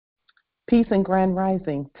Peace and grand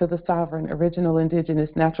rising to the sovereign, original, indigenous,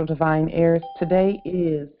 natural, divine heirs. Today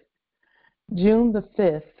is June the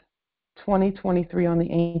 5th, 2023 on the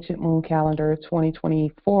ancient moon calendar,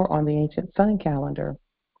 2024 on the ancient sun calendar.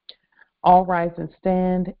 All rise and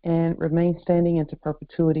stand and remain standing into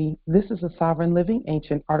perpetuity. This is a sovereign living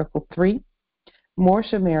ancient, Article 3,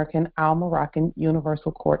 Moorish American, Al-Moroccan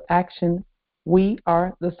Universal Court action. We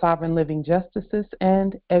are the sovereign living justices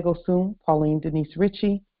and Ego Sum, Pauline Denise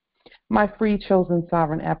Ritchie. My free chosen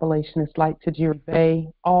sovereign appellation is Light Tajiri Bay.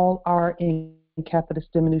 All are in capitis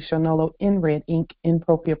diminution nolo in red ink, in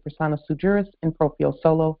propria persona sui juris, in proprio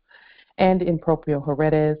solo, and in proprio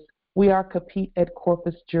heredes. We are capit et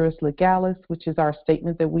corpus juris legalis, which is our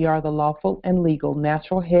statement that we are the lawful and legal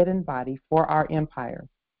natural head and body for our empire.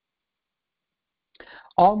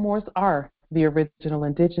 All Moors are the original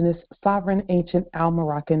indigenous, sovereign, ancient,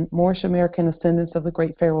 Al-Moroccan, Moorish American ascendants of the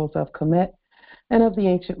great pharaohs of Kemet and of the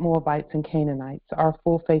ancient Moabites and Canaanites. Our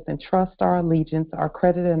full faith and trust, our allegiance, our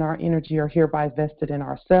credit, and our energy are hereby vested in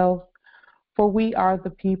ourselves, for we are the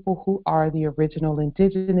people who are the original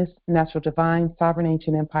indigenous, natural, divine, sovereign,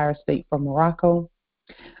 ancient empire state from Morocco.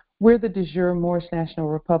 We're the de jure Moorish National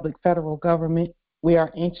Republic federal government. We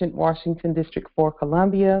are ancient Washington District 4,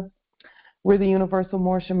 Columbia. We're the Universal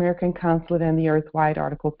Moorish American Consulate and the Earthwide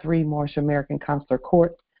Article 3 Moorish American Consular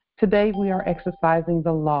Court. Today we are exercising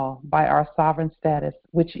the law by our sovereign status,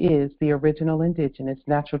 which is the original indigenous,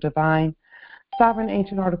 natural, divine, sovereign,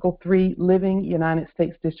 ancient Article 3, living United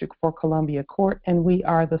States District 4 Columbia Court, and we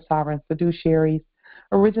are the sovereign fiduciaries,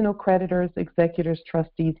 original creditors, executors,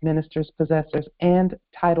 trustees, ministers, possessors, and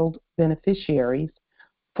titled beneficiaries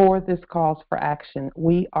for this cause for action.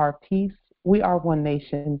 We are peace, we are one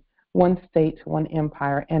nation, one state, one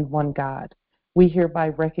empire, and one God. We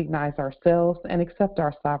hereby recognize ourselves and accept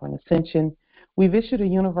our sovereign ascension. We've issued a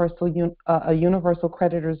universal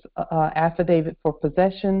creditor's affidavit for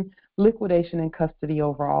possession, liquidation, and custody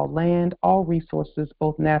over all land, all resources,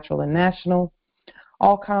 both natural and national,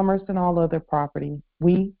 all commerce, and all other property.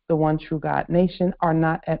 We, the one true God nation, are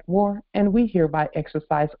not at war, and we hereby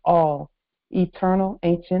exercise all eternal,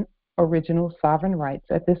 ancient, original sovereign rights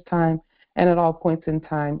at this time and at all points in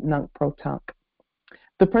time, nunc pro tunc.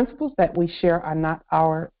 The principles that we share are not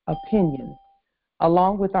our opinions.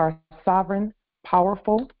 Along with our sovereign,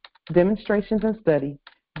 powerful demonstrations and study,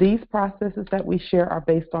 these processes that we share are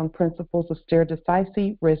based on principles of stare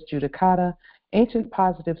decisis, res judicata, ancient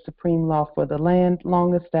positive supreme law for the land,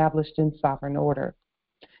 long established in sovereign order.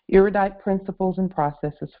 Erudite principles and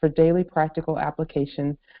processes for daily practical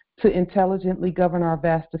application to intelligently govern our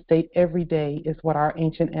vast estate every day is what our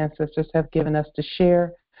ancient ancestors have given us to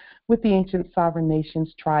share with the ancient sovereign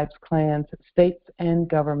nations, tribes, clans, states, and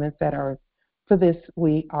governments at earth. For this,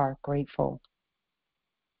 we are grateful.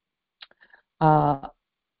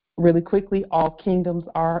 Really quickly, all kingdoms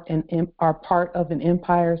are part of an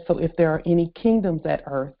empire. So if there are any kingdoms at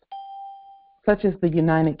earth, such as the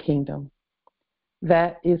United Kingdom,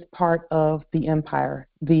 that is part of the empire.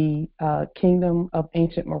 The kingdom of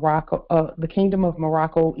ancient Morocco, the kingdom of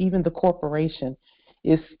Morocco, even the corporation,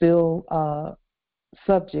 is still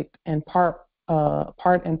subject and part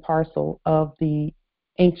and parcel of the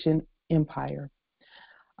ancient empire.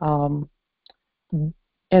 And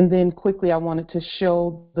then quickly, I wanted to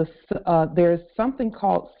show there's something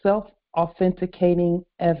called self-authenticating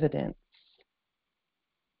evidence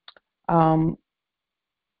that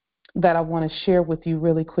I want to share with you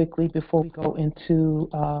really quickly before we go into,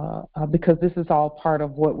 because this is all part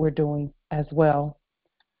of what we're doing as well.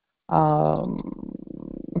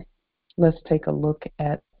 Let's take a look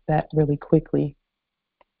at that really quickly.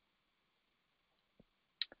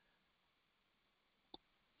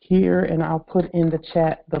 Here, and I'll put in the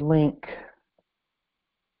chat the link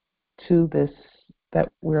to this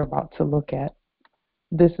that we're about to look at.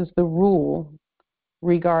 This is the rule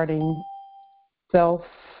regarding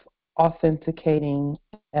self-authenticating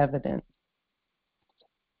evidence.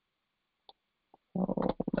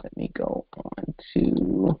 So let me go on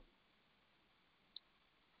to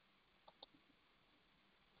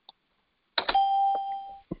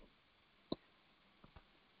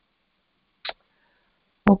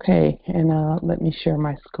okay, and let me share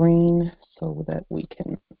my screen so that we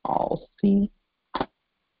can all see.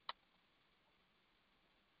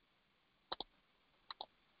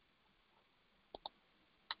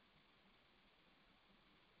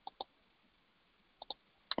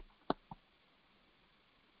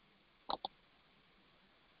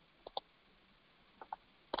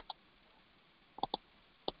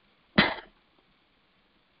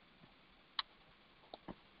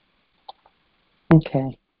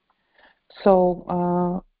 Okay,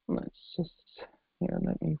 so let's just, here,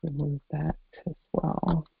 let me remove that as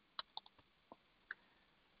well.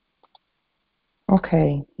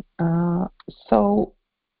 Okay, so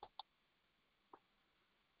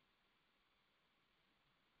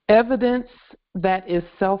evidence that is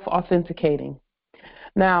self-authenticating.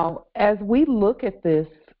 Now, as we look at this,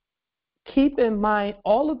 keep in mind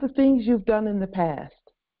all of the things you've done in the past,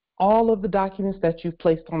 all of the documents that you've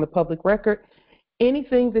placed on the public record,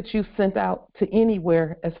 anything that you've sent out to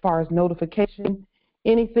anywhere as far as notification,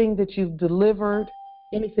 anything that you've delivered,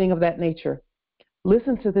 anything of that nature.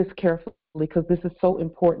 Listen to this carefully because this is so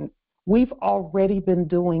important. We've already been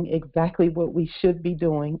doing exactly what we should be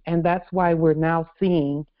doing, and that's why we're now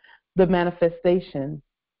seeing the manifestation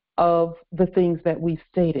of the things that we've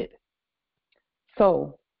stated.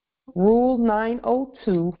 So, Rule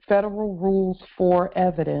 902, Federal Rules for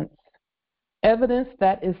Evidence, evidence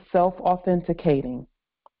that is self-authenticating.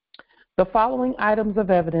 The following items of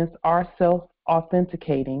evidence are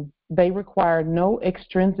self-authenticating. They require no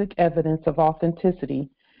extrinsic evidence of authenticity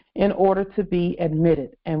in order to be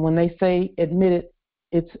admitted. And when they say admitted,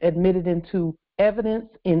 it's admitted into evidence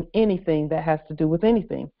in anything that has to do with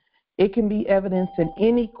anything. It can be evidence in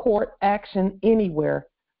any court action anywhere,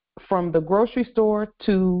 from the grocery store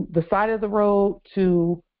to the side of the road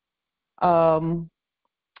to not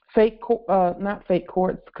fake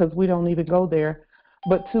courts, because we don't even go there,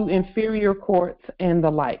 but to inferior courts and the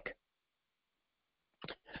like.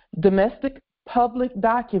 Domestic public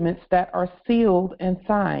documents that are sealed and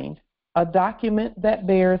signed. A document that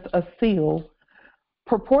bears a seal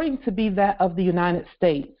purporting to be that of the United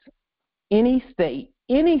States, any state,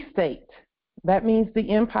 that means the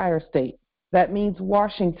Empire State, that means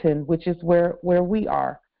Washington, which is where we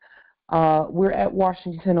are. We're at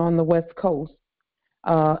Washington on the West Coast,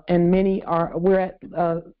 and we're at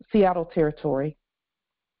Seattle territory,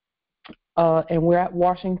 and we're at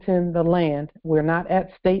Washington, the land. We're not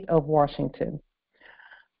at state of Washington.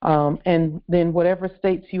 And then whatever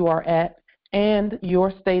states you are at, and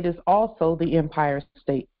your state is also the Empire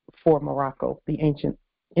State for Morocco, the ancient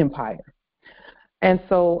empire. And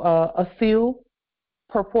so a seal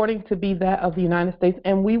purporting to be that of the United States,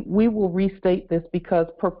 and we will restate this because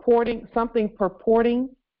something purporting,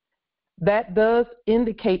 that does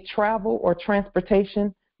indicate travel or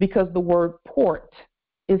transportation because the word port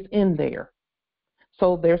is in there.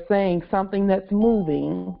 So they're saying something that's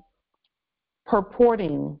moving,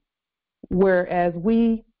 purporting, whereas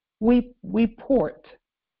we port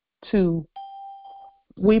to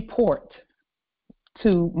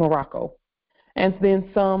Morocco, and then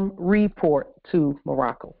some report to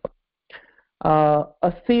Morocco.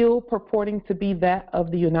 A seal purporting to be that of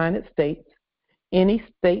the United States, any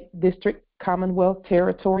state, district, commonwealth,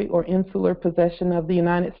 territory, or insular possession of the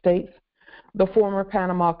United States, the former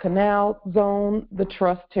Panama Canal Zone, the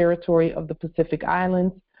trust territory of the Pacific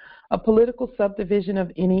Islands, a political subdivision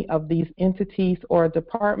of any of these entities, or a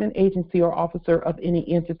department, agency, or officer of any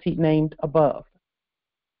entity named above.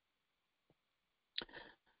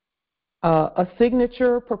 A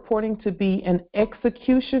signature purporting to be an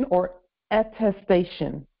execution or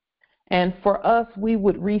attestation. And for us, we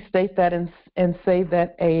would restate that and say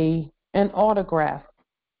that an autograph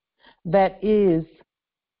that is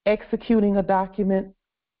executing a document,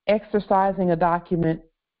 exercising a document,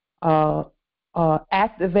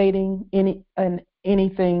 activating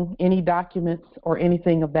anything, any documents or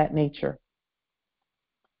anything of that nature.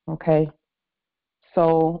 Okay,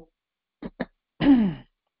 so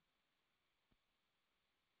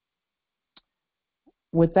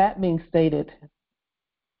with that being stated,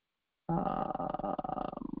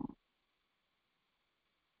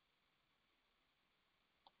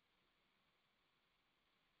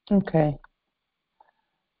 okay.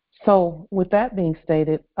 So with that being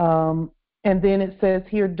stated, and then it says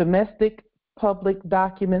here, domestic public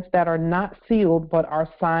documents that are not sealed but are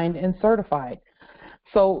signed and certified.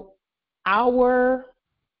 So our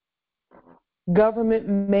government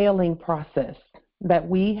mailing process that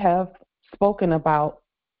we have spoken about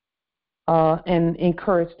and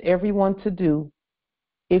encouraged everyone to do,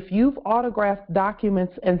 if you've autographed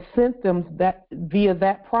documents and sent them via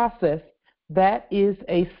that process, that is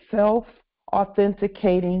a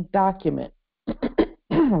self-authenticating document.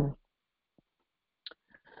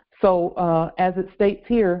 So as it states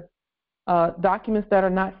here, documents that are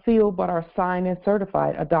not sealed but are signed and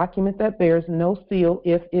certified. A document that bears no seal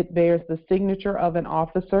if it bears the signature of an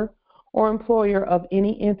officer or employer of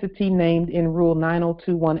any entity named in Rule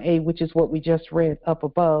 9021A, which is what we just read up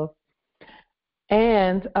above,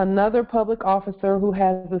 and another public officer who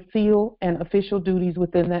has a seal and official duties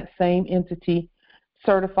within that same entity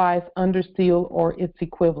certifies under seal or its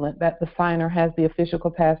equivalent that the signer has the official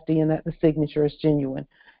capacity and that the signature is genuine.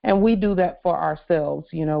 And we do that for ourselves.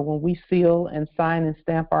 You know, when we seal and sign and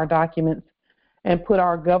stamp our documents and put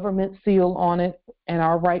our government seal on it and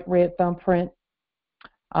our right red thumbprint,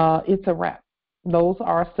 it's a wrap. Those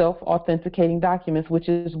are self-authenticating documents, which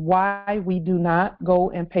is why we do not go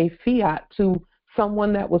and pay fiat to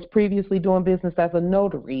someone that was previously doing business as a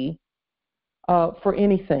notary for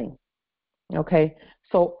anything. Okay,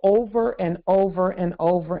 so over and over and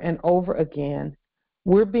over and over again,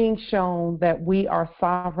 we're being shown that we are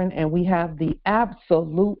sovereign and we have the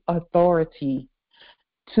absolute authority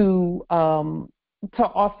to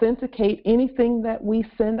authenticate anything that we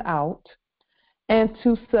send out and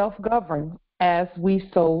to self-govern as we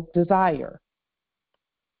so desire.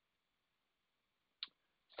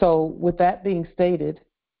 So with that being stated,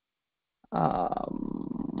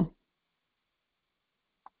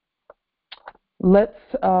 let's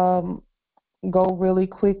go really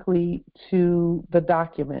quickly to the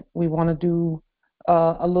document. We want to do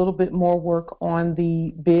a little bit more work on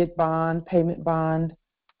the bid bond, payment bond,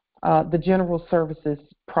 the general services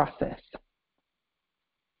process.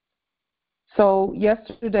 So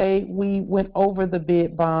yesterday we went over the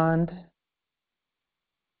bid bond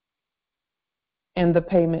and the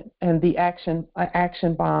payment and the action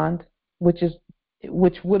bond, which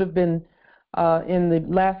would have been in the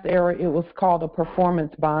last era it was called a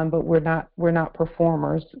performance bond, but we're not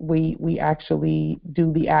performers. We actually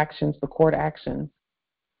do the actions, the court actions.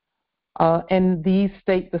 And these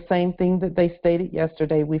state the same thing that they stated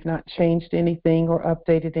yesterday. We've not changed anything or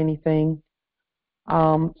updated anything.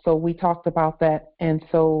 So we talked about that. And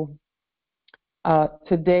so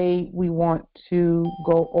today we want to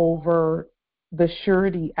go over the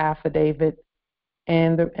surety affidavit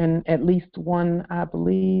and at least one, I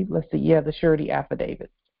believe. Let's see, yeah, the surety affidavit,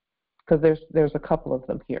 because there's a couple of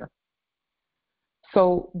them here.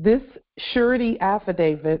 So this surety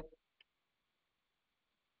affidavit,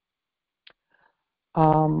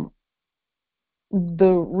 the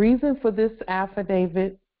reason for this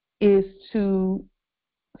affidavit is to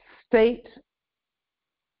state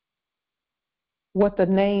what the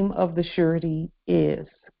name of the surety is.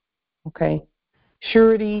 Okay,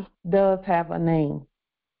 surety does have a name,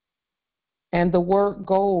 and the word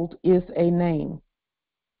gold is a name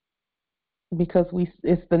because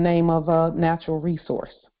it's the name of a natural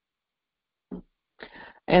resource.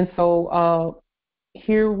 And so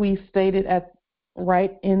here we stated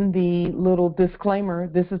right in the little disclaimer.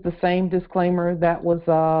 This is the same disclaimer that was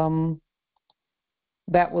on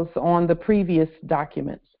the previous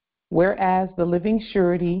documents. Whereas the living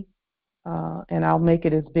surety, and I'll make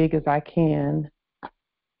it as big as I can.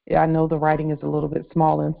 I know the writing is a little bit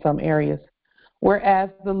small in some areas. Whereas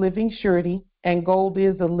the living surety, and gold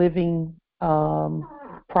is a living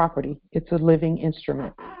property. It's a living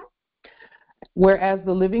instrument. Whereas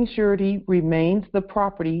the living surety remains the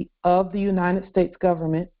property of the United States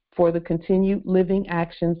government for the continued living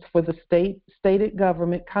actions for the stated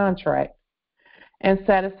government contract and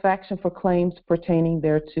satisfaction for claims pertaining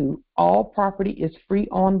thereto. All property is free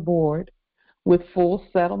on board with full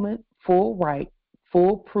settlement, full right,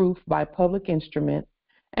 full proof by public instrument,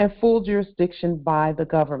 and full jurisdiction by the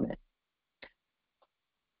government.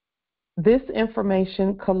 This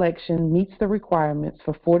information collection meets the requirements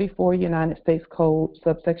for 44 United States Code,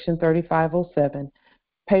 subsection 3507,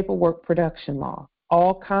 paperwork production law.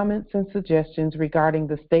 All comments and suggestions regarding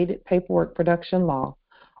the stated paperwork production law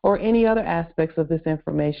or any other aspects of this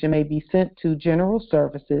information may be sent to General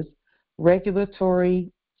Services,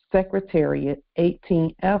 Regulatory Secretariat,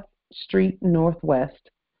 18 F Street Northwest,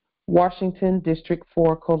 Washington, District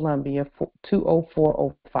 4, Columbia,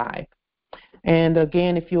 20405. And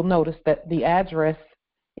again, if you'll notice that the address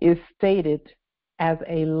is stated as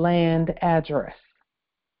a land address.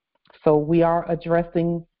 So we are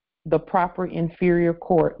addressing the proper inferior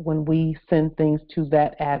court when we send things to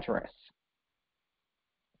that address.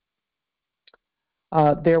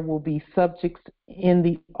 There will be subjects in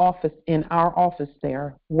the office, in our office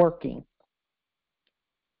there, working.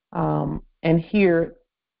 And here,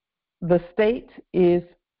 the state is,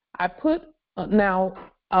 I put, now,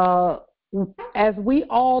 as we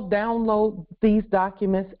all download these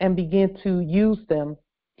documents and begin to use them,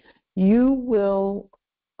 you will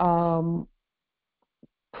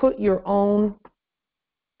put your own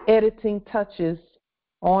editing touches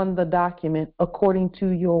on the document according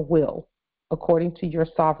to your will, according to your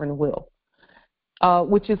sovereign will,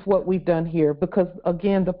 which is what we've done here. Because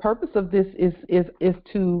again, the purpose of this is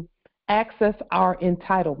to access our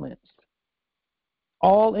entitlements.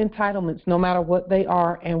 All entitlements, no matter what they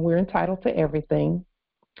are, and we're entitled to everything.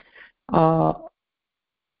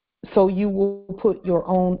 So you will put your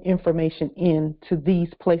own information into these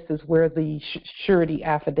places where the surety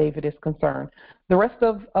affidavit is concerned. The rest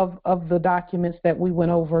of the documents that we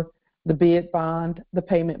went over, the bid bond, the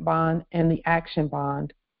payment bond, and the action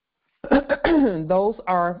bond, those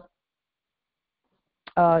are,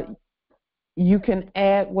 you can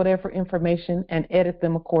add whatever information and edit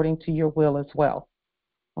them according to your will as well.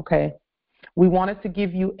 Okay? We wanted to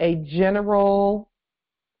give you a general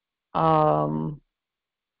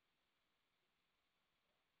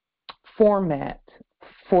format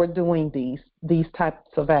for doing these types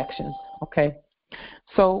of actions. Okay,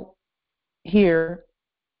 so here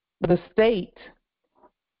the state.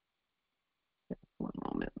 One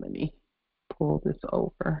moment, let me pull this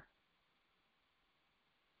over.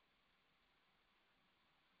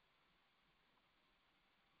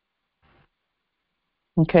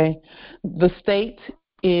 Okay, the state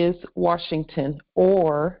is Washington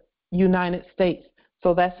or United States.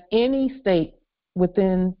 So that's any state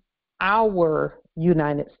within our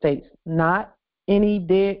United States, not any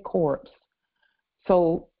dead corpse.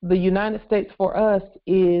 So the United States for us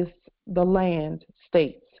is the land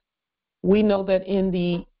states. We know that in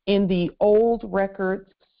the old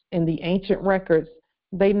records, in the ancient records,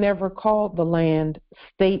 they never called the land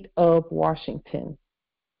state of Washington.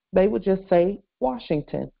 They would just say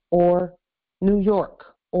Washington or New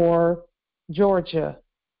York or Georgia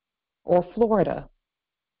or Florida.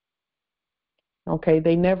 Okay,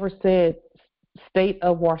 they never said state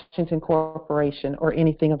of Washington Corporation or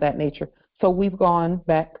anything of that nature. So we've gone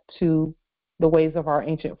back to the ways of our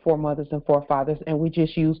ancient foremothers and forefathers, and we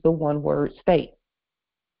just use the one word state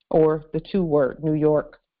or the two word New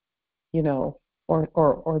York,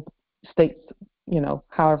 or states,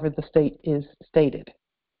 however the state is stated.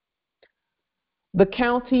 The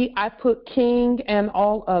county, I put King and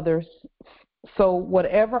all others. So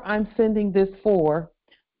whatever I'm sending this for,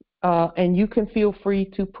 and you can feel free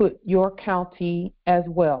to put your county as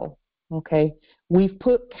well. Okay, we've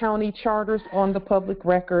put county charters on the public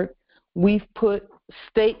record. We've put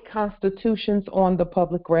state constitutions on the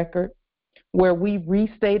public record, where we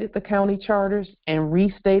restated the county charters and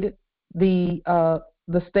restated the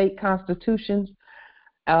state constitutions,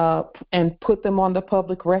 and put them on the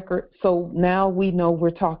public record. So now we know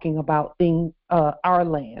we're talking about our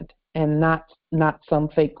land and not some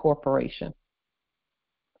fake corporation.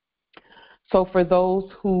 So for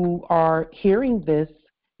those who are hearing this,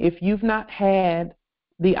 if you've not had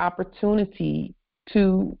the opportunity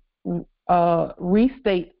to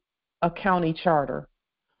restate a county charter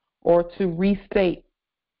or to restate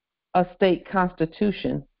a state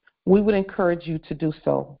constitution, we would encourage you to do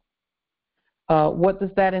so. What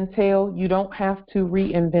does that entail? You don't have to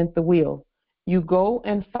reinvent the wheel. You go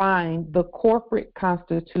and find the corporate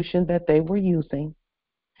constitution that they were using,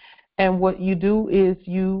 and what you do is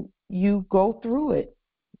you go through it,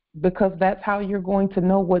 because that's how you're going to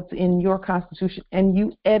know what's in your constitution, and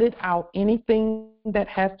you edit out anything that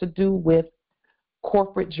has to do with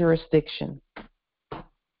corporate jurisdiction.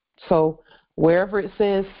 So wherever it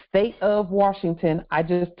says state of Washington, I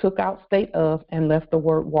just took out state of and left the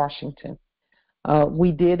word Washington.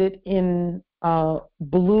 We did it in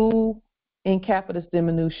blue in capitis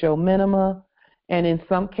diminutio minima, and in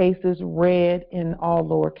some cases red in all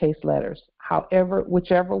lowercase letters. However,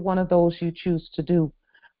 whichever one of those you choose to do,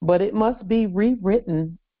 but it must be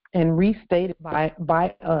rewritten and restated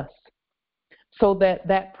by us, so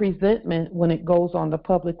that presentment, when it goes on the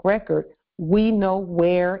public record, we know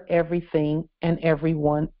where everything and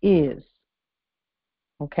everyone is.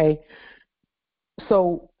 Okay?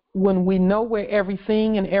 So when we know where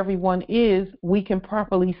everything and everyone is, we can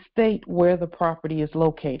properly state where the property is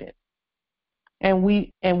located. And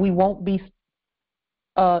we won't be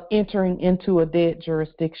entering into a dead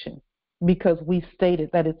jurisdiction, because we've stated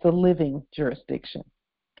that it's a living jurisdiction.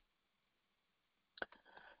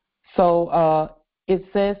 So it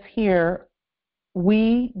says here,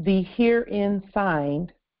 we, the herein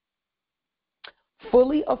signed,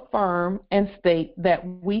 fully affirm and state that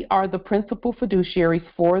we are the principal fiduciaries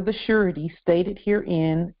for the surety stated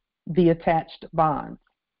herein, the attached bonds.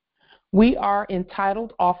 We are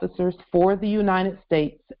entitled officers for the United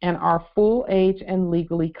States and are full age and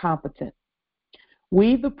legally competent.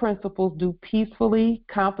 We, the principals, do peacefully,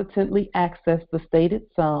 competently access the stated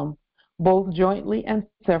sum, both jointly and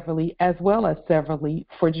severally, as well as severally,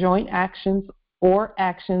 for joint actions or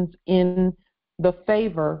actions in the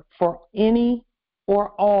favor for any or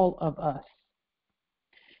all of us.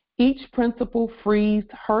 Each principal frees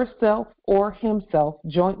herself or himself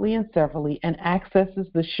jointly and severally and accesses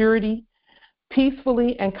the surety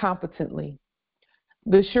peacefully and competently.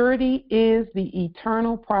 The surety is the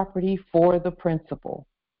eternal property for the principal.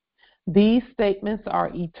 These statements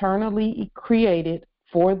are eternally created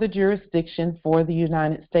for the jurisdiction for the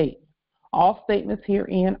United States. All statements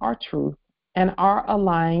herein are true and are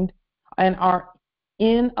aligned and are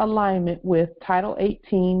in alignment with Title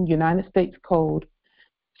 18 United States Code,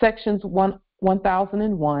 Sections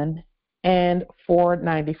 1001 and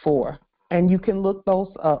 494. And you can look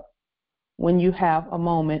those up when you have a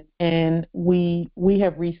moment, and we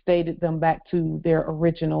have restated them back to their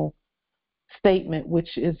original statement,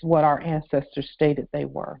 which is what our ancestors stated they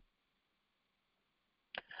were.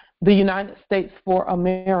 The United States for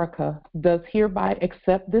America does hereby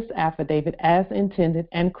accept this affidavit as intended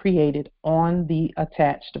and created on the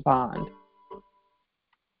attached bond.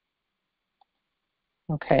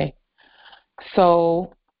 Okay,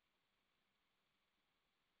 so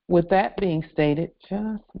with that being stated,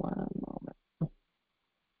 just one moment.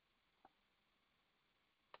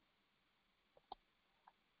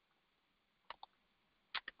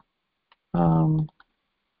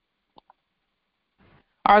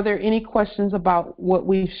 Are there any questions about what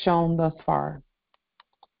we've shown thus far?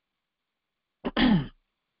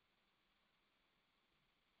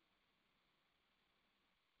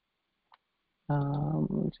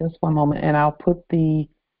 Just one moment, and I'll put the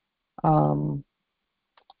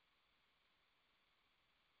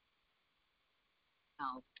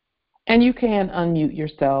and you can unmute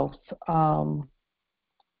yourselves.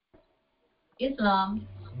 Islam,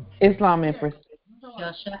 Empress.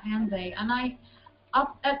 Shasha, and they. And I,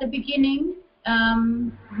 up at the beginning,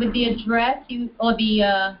 with the address,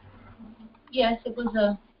 yes, it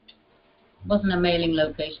was wasn't a mailing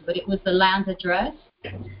location, but it was the land address.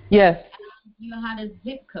 Yes. You had a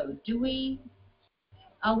zip code. Are we?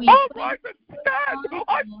 All right, and stand.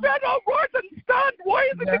 I said all right and stand. Why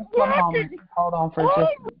isn't it working? Hold on for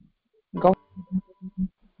just. Go.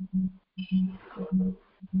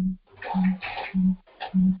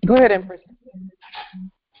 Go ahead, Empress.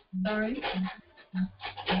 Sorry.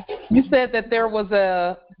 You said that there was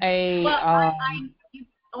Well,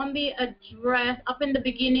 on the address up in the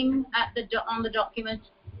beginning on the document.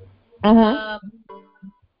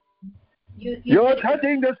 You're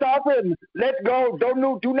touching the sovereign. Let go.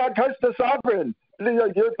 Do not touch the sovereign.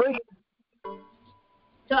 You're breaking.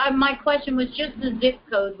 So my question was just the zip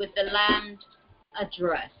code with the land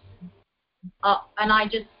address. And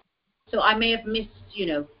I may have missed,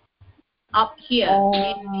 up here,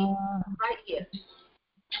 right here,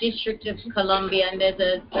 District of Columbia, and there's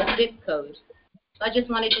a zip code. So I just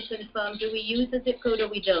wanted to confirm, do we use the zip code or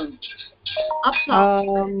we don't? Up top,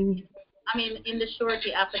 in the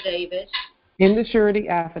surety affidavit. In the surety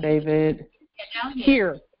affidavit. Yeah, down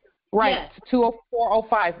here. Right, yes.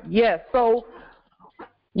 20405. Yes, so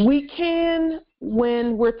we can,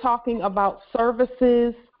 when we're talking about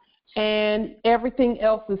services and everything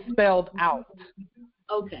else is spelled out.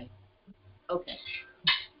 Okay.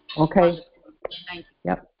 Thank you.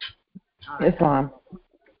 Yep. Right. Islam.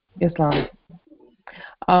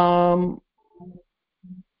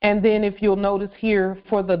 And then if you'll notice here,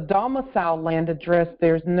 for the domicile land address,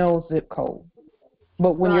 there's no zip code.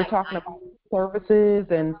 But when you're talking about services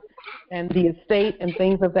and the estate and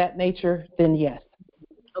things of that nature, then yes.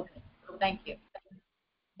 Okay, thank you.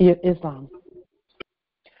 Islam.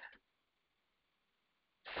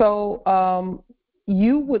 So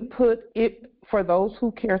you would put it, for those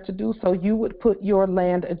who care to do so, you would put your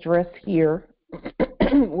land address here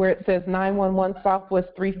where it says 911 Southwest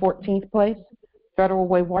 314th Place, Federal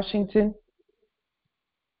Way, Washington.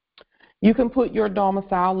 You can put your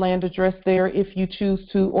domicile land address there if you choose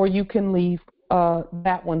to, or you can leave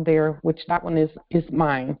that one there, which that one is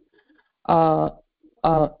mine. And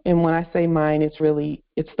when I say mine, it's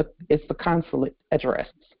the consulate address.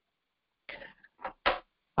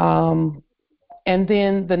 And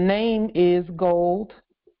then the name is gold,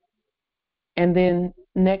 and then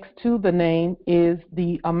next to the name is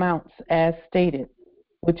the amounts as stated,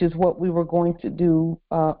 which is what we were going to do,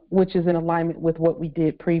 which is in alignment with what we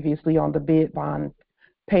did previously on the bid bond,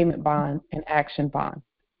 payment bond, and action bond.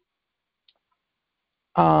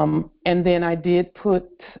 And then I did put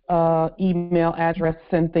email addresses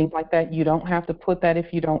and things like that. You don't have to put that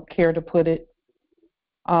if you don't care to put it.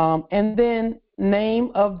 And then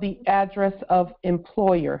name of the address of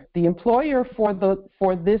employer. The employer for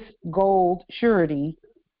this gold surety,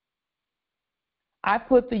 I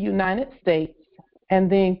put the United States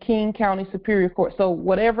and then King County Superior Court. So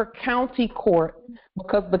whatever county court,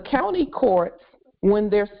 because the county courts, when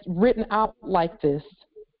they're written out like this,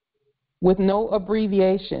 with no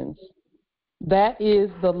abbreviations, that is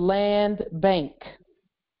the land bank.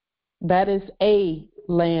 That is a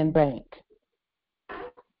land bank.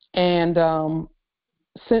 And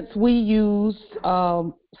since we use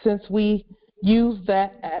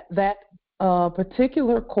that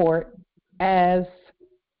particular court as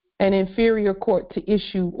an inferior court to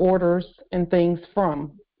issue orders and things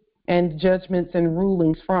from, and judgments and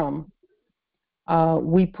rulings from,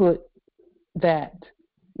 we put that.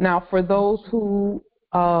 Now, for those who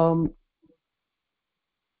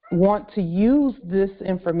want to use this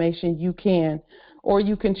information, you can, or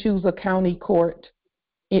you can choose a county court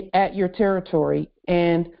at your territory.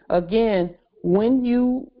 And again, when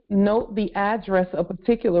you note the address a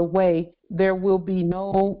particular way, there will be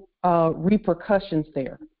no repercussions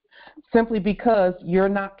there, simply because you're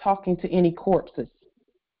not talking to any corpses.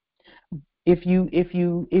 If you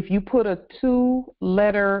put a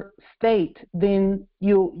 2-letter state, then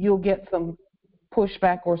you'll get some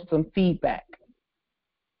pushback or some feedback.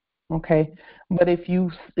 Okay, but if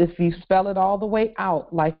you spell it all the way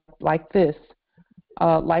out like this,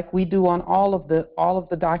 like we do on all of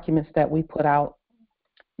the documents that we put out,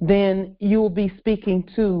 then you will be speaking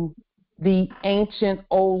to the ancient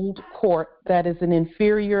old court that is an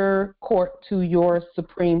inferior court to your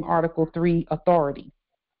Supreme Article 3 authority,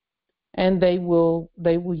 and they will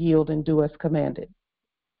yield and do as commanded.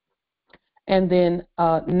 And then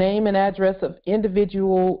name and address of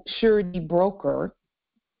individual surety broker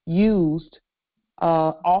used.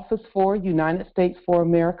 Office for United States for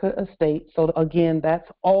America estate. So again, that's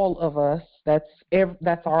all of us. That's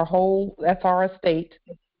our estate.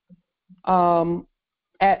 And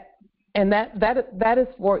that is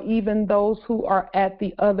for even those who are at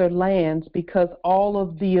the other lands, because all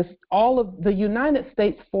of the United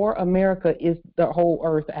States for America is the whole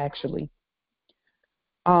earth, actually.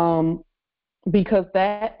 Because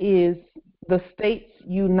that is the states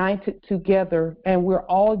united together, and we're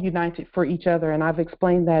all united for each other, and I've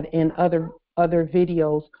explained that in other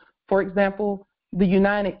videos. For example, the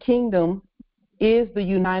United Kingdom is the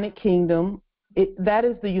United Kingdom. That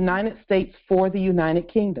is the United States for the United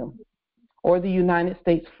Kingdom, or the United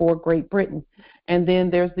States for Great Britain. And then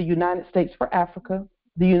there's the United States for Africa,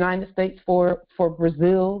 the United States for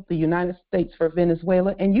Brazil, the United States for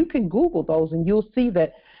Venezuela, and you can Google those, and you'll see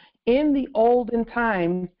that in the olden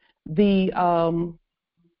times, the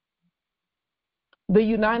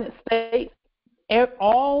United States,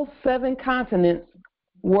 all 7 continents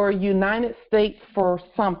were United States for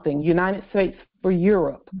something. United States for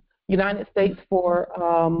Europe, United States for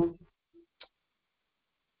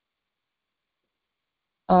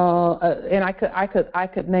and I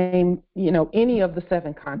could name any of the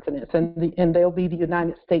 7 continents, and they'll be the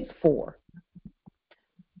United States for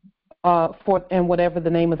and whatever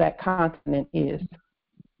the name of that continent is.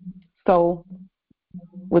 So,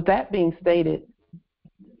 with that being stated,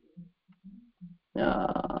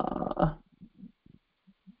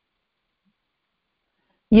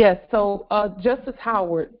 yes. So Justice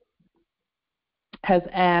Howard has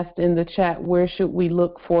asked in the chat, where should we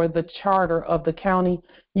look for the charter of the county?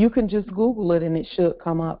 You can just Google it, and it should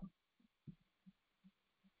come up.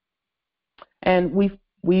 And we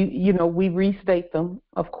restate them,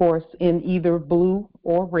 of course, in either blue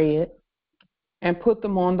or red, and put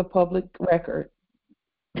them on the public record,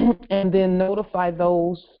 and then notify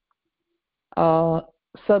those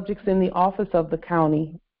subjects in the office of the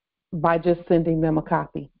county by just sending them a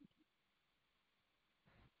copy.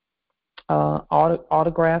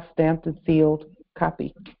 Autographed, stamped, and sealed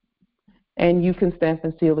copy. And you can stamp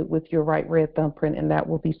and seal it with your right red thumbprint, and that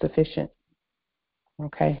will be sufficient.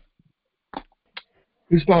 Okay.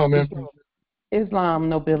 Islam, Islam,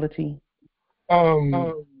 nobility.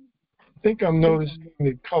 I think I'm noticing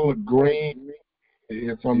the color green.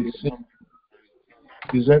 If I'm seeing,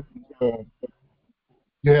 is that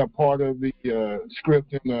you have part of the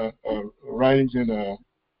script in writings in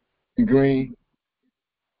green,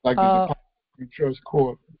 like the Trust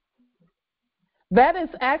Court? That is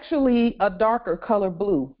actually a darker color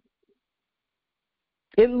blue.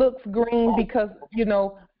 It looks green because,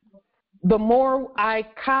 the more I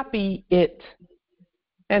copy it,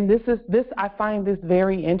 and this I find this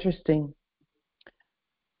very interesting.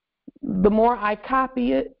 The more I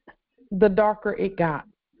copy it, the darker it got,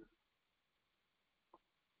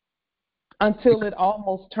 until it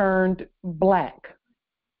almost turned black.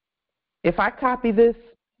 If I copy this,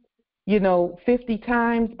 50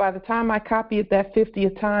 times, by the time I copy it that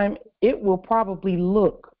 50th time, it will probably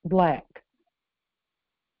look black.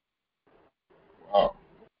 Wow.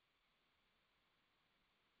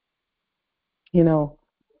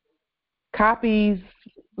 Copies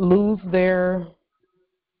lose their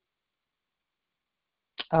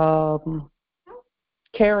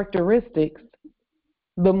characteristics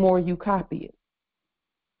the more you copy it.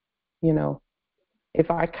 If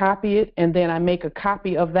I copy it and then I make a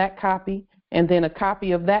copy of that copy and then a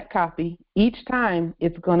copy of that copy, each time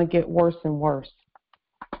it's going to get worse and worse.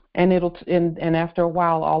 And and after a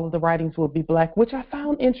while, all of the writings will be black, which I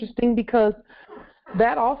found interesting because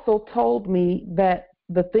that also told me that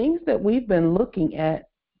the things that we've been looking at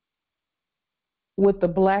with the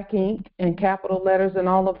black ink and capital letters and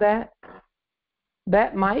all of that,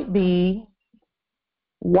 that might be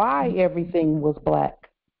why everything was black,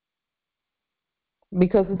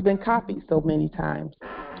 because it's been copied so many times.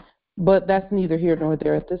 But that's neither here nor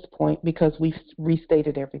there at this point because we've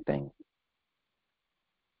restated everything.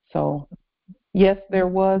 So, yes, there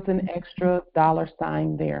was an extra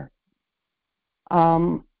 $sign there.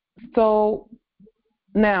 So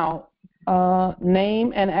now,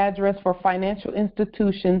 name and address for financial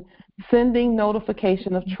institution sending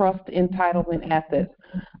notification of trust entitlement assets.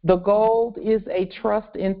 The gold is a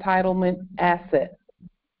trust entitlement asset.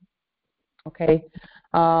 Okay.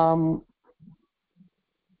 And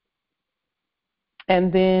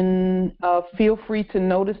then feel free to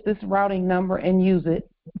notice this routing number and use it,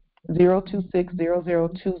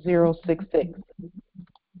 026002066.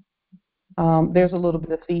 There's a little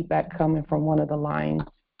bit of feedback coming from one of the lines.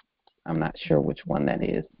 I'm not sure which one that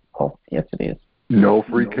is. Oh, yes, it is. No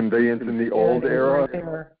free conveyance in the old era?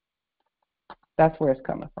 Right, that's where it's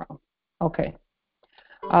coming from. Okay.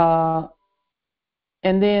 And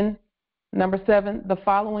then number 7, the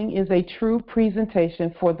following is a true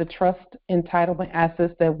presentation for the trust entitlement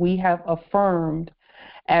assets that we have affirmed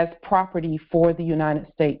as property for the United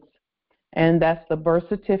States. And that's the birth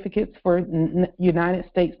certificates for United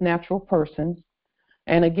States natural persons.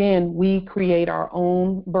 And again, we create our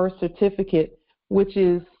own birth certificate, which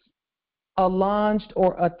is allonged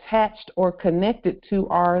or attached or connected to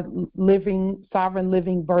our sovereign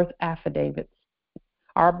living birth affidavits.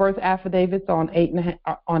 Our birth affidavits on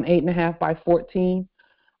 8.5 by 14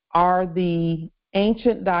 are the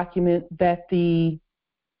ancient document that the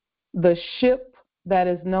ship that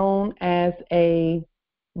is known as a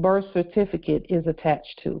birth certificate is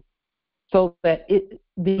attached to, so that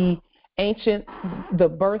the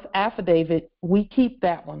birth affidavit, we keep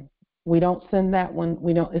that one. We don't send that one.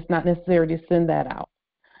 It's not necessary to send that out.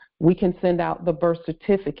 We can send out the birth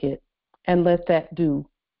certificate and let that do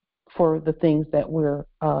for the things that we're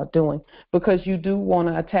doing, because you do want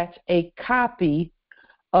to attach a copy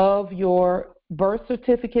of your birth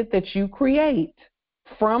certificate that you create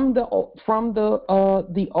from the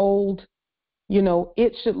old.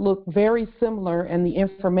 It should look very similar, and the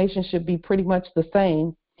information should be pretty much the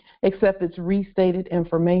same, except it's restated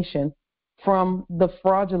information from the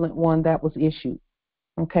fraudulent one that was issued.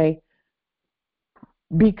 Okay?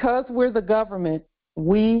 Because we're the government,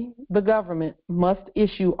 the government, must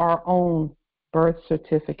issue our own birth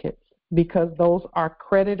certificates, because those are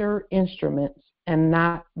creditor instruments and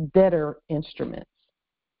not debtor instruments.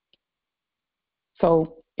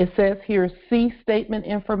 So it says here, see statement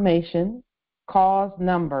information, cause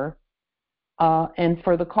number, and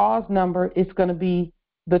for the cause number, it's going to be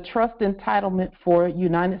the trust entitlement for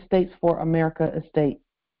United States for America estate.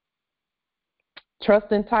 Trust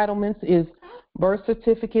entitlements is birth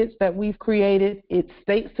certificates that we've created. It's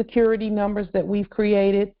state security numbers that we've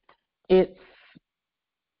created. It's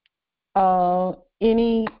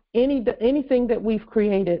anything that we've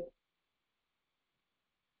created,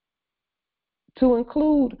 to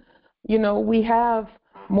include, we have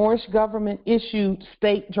Moorish government issued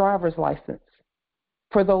state driver's license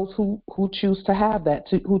for those who choose to have that,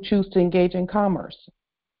 who choose to engage in commerce.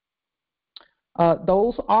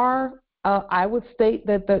 Those are, I would state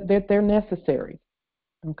that they're necessary.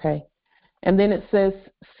 Okay. And then it says,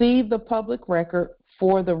 see the public record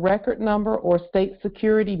for the record number or state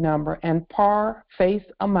security number and par face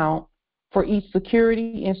amount for each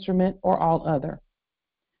security instrument or all other.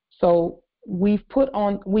 So we've put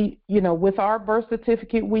on, with our birth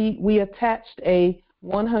certificate, we attached a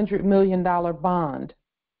 $100 million bond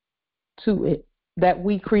to it that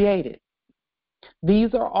we created.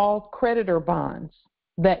 These are all creditor bonds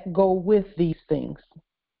that go with these things.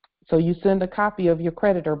 So you send a copy of your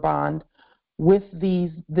creditor bond with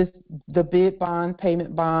the bid bond,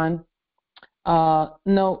 payment bond.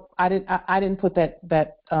 No, I didn't put that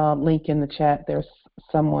link in the chat. There's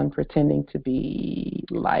someone pretending to be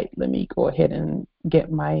light. Let me go ahead and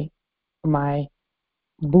get my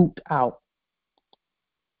boot out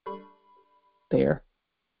there.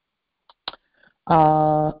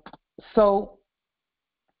 So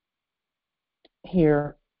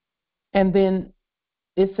here, and then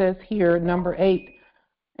it says here, number 8,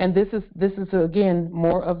 and this is again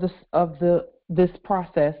more of this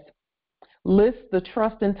process. List the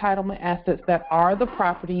trust entitlement assets that are the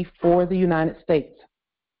property for the United States.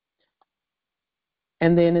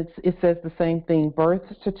 And then it says the same thing: birth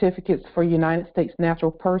certificates for United States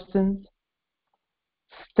natural persons,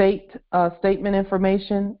 statement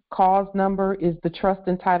information, cause number is the trust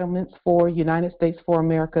entitlements for United States for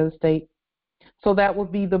America estate. So that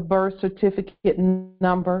would be the birth certificate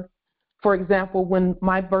number. For example, when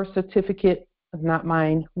my birth certificate, not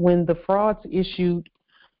mine, when the frauds issued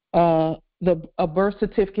a birth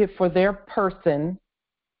certificate for their person,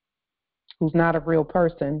 who's not a real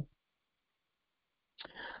person,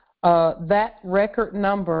 that record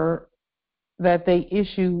number that they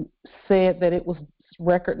issued said that it was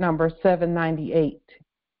record number 798.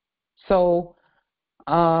 So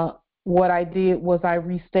what I did was I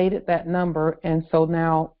restated that number, and so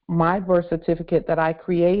now my birth certificate that I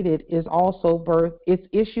created is also it's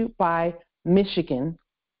issued by Michigan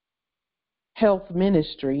Health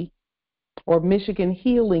Ministry or Michigan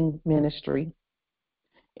Healing Ministry.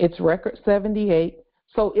 It's record 78.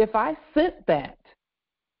 So if I sent that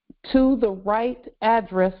to the right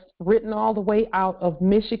address written all the way out of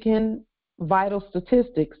Michigan Vital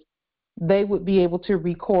Statistics, they would be able to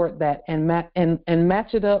record that and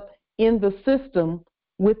match it up in the system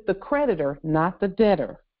with the creditor, not the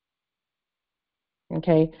debtor.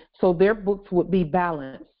 Okay, so their books would be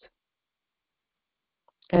balanced.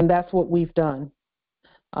 And that's what we've done.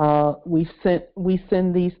 We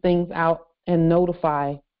send these things out and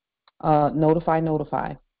notify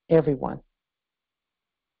everyone.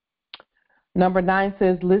 Number 9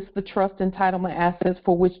 says, list the trust entitlement assets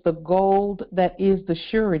for which the gold that is the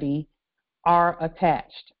surety are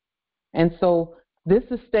attached. And so this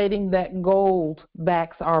is stating that gold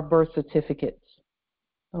backs our birth certificates,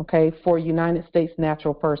 okay, for United States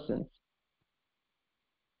natural persons.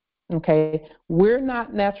 Okay, we're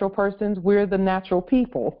not natural persons, we're the natural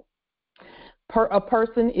people. A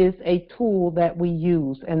person is a tool that we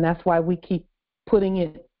use, and that's why we keep putting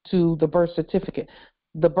it to the birth certificate.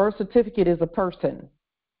 The birth certificate is a person.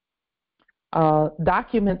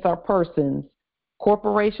 Documents are persons.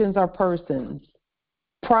 Corporations are persons.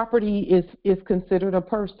 Property is considered a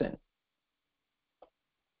person.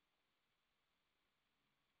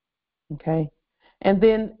 Okay. And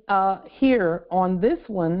then here on this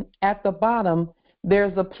one, at the bottom,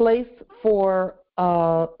 there's a place for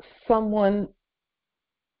someone.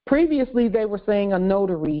 Previously, they were saying a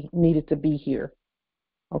notary needed to be here.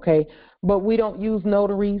 Okay. But we don't use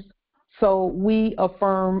notaries, so we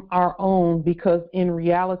affirm our own, because in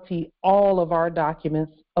reality, all of our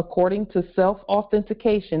documents, according to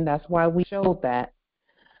self-authentication, that's why we showed that,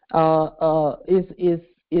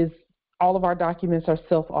 is all of our documents are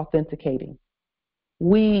self-authenticating.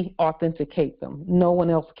 We authenticate them. No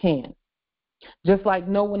one else can. Just like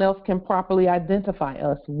no one else can properly identify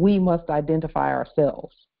us, we must identify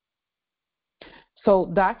ourselves.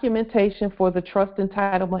 So documentation for the trust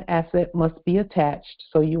entitlement asset must be attached.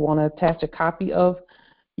 So you want to attach a copy of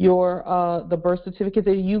your the birth certificate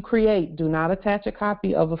that you create. Do not attach a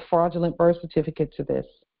copy of a fraudulent birth certificate to this,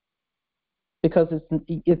 because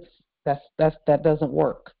that doesn't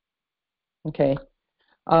work. Okay.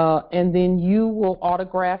 And then you will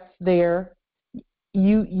autograph there.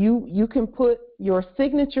 You can put your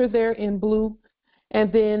signature there in blue,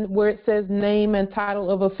 and then where it says name and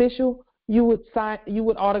title of official, you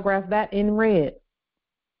would autograph that in red.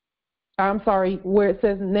 I'm sorry, where it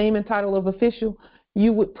says name and title of official,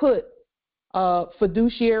 you would put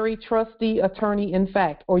fiduciary, trustee, attorney in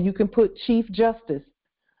fact, or you can put Chief Justice.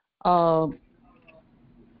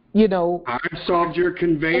 You know, I've solved your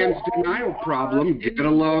conveyance denial problem. Get a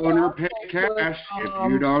loan or pay cash.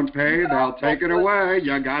 If you don't pay, they'll take it away.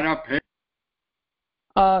 You gotta pay.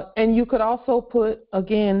 And you could also put,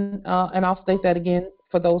 again, and I'll state that again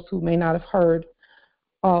for those who may not have heard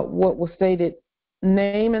what was stated,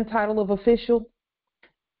 name and title of official.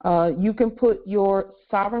 You can put your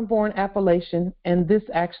sovereign-born appellation, and this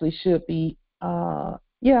actually should be,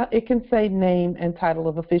 it can say name and title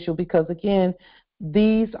of official, because, again,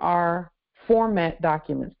 these are format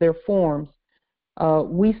documents. They're forms.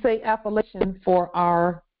 We say appellation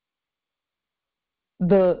for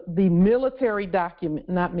the military document,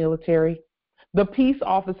 not military, the peace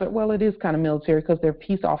officer. Well, it is kind of military because they're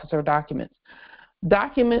peace officer documents.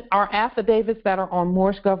 Our affidavits that are on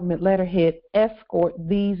Moorish government letterhead escort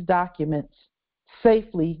these documents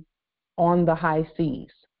safely on the high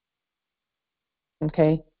seas.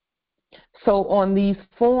 Okay. So on these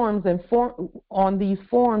forms that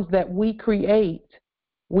we create,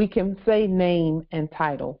 we can say name and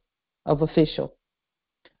title of official.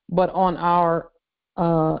 But on our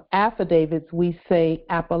affidavits, we say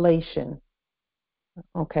appellation.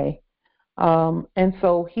 Okay. And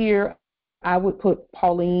so here I would put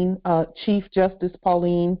Pauline, Chief Justice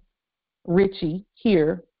Pauline Ritchie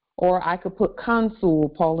here, or I could put Consul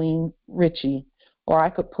Pauline Ritchie, or I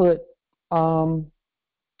could put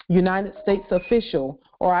United States Official,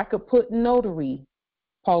 or I could put Notary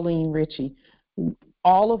Pauline Ritchie.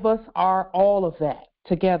 All of us are all of that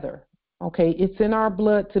together. Okay, it's in our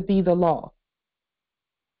blood to be the law.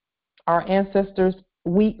 Our ancestors,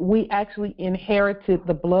 we actually inherited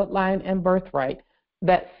the bloodline and birthright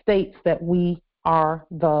that states that we are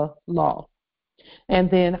the law. And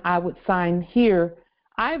then I would sign here,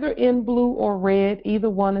 either in blue or red, either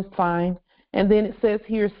one is fine. And then it says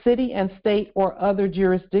here, city and state or other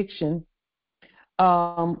jurisdiction.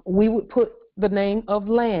 We would put the name of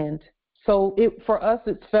land. So for us,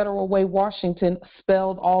 it's Federal Way, Washington,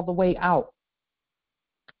 spelled all the way out.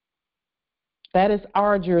 That is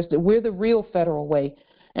our jurisdiction. We're the real Federal Way.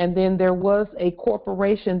 And then there was a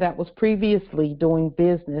corporation that was previously doing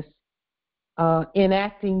business,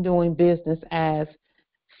 doing business as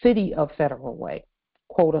City of Federal Way,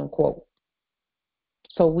 quote unquote.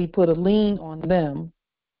 So we put a lien on them.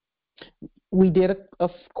 We did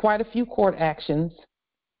quite a few court actions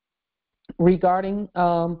regarding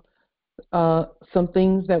some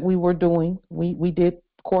things that we were doing. We did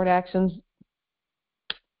court actions,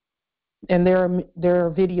 and there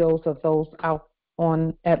are videos of those out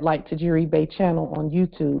at Light Tajiri Bay channel on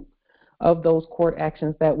YouTube of those court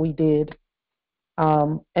actions that we did.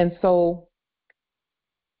 And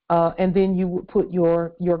then you would put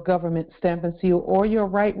your government stamp and seal or your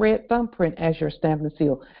right red thumbprint as your stamp and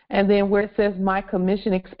seal. And then where it says my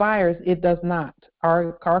commission expires, it does not.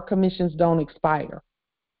 Our commissions don't expire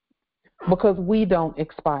because we don't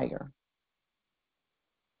expire.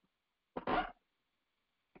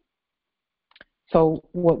 So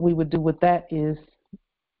what we would do with that is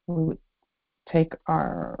we would take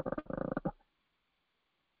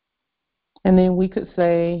and then we could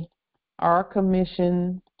say our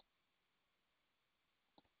commission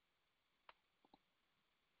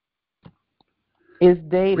is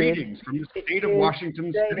dated. Greetings from the state of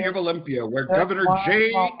Washington, city of Olympia, where Governor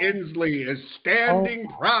Jay Inslee is standing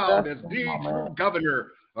proud as the true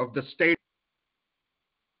governor of the state.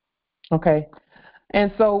 Okay.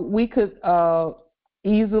 And so we could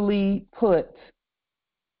easily put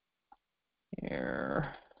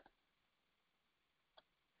here,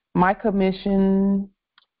 my commission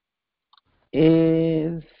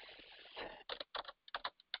is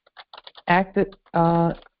acted,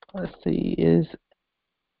 let's see,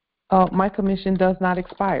 my commission does not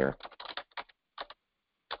expire.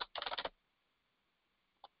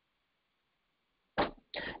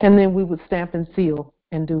 And then we would stamp and seal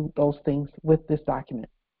and do those things with this document.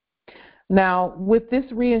 Now, with this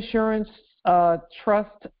reinsurance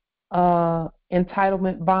trust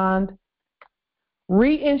entitlement bond,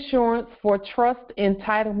 reinsurance for trust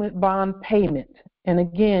entitlement bond payment. And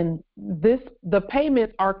again, the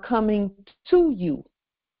payments are coming to you.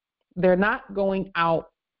 They're not going out.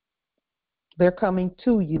 They're coming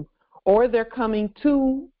to you, or they're coming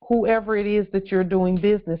to whoever it is that you're doing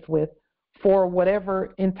business with for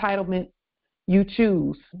whatever entitlement you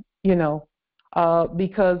choose,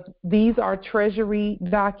 because these are Treasury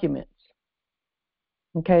documents,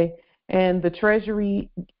 okay? And the Treasury,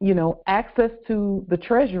 access to the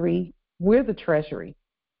Treasury, we're the Treasury.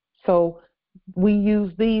 So we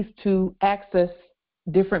use these to access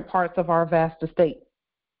different parts of our vast estate.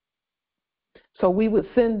 So we would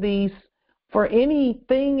send these for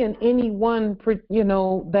anything and anyone,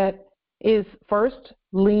 that is first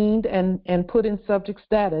liened and put in subject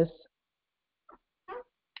status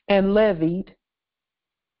and levied,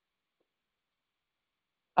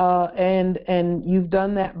 and you've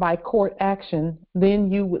done that by court action,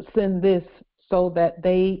 then you would send this so that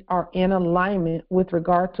they are in alignment with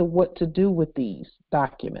regard to what to do with these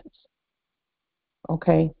documents,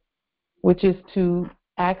 okay, which is to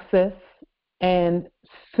access and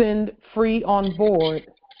send free on board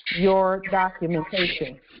your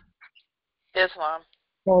documentation. Islam.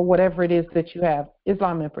 Or whatever it is that you have.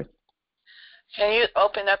 Islam Empress. Can you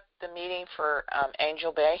open up the meeting for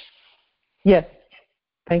Angel Bay? Yes.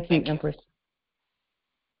 Thank you, Empress.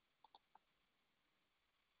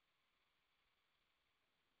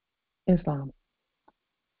 Islam.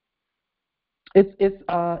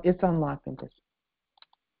 It's unlocked, Empress.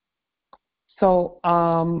 So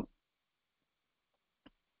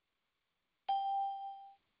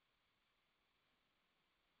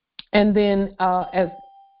and then as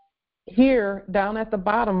here down at the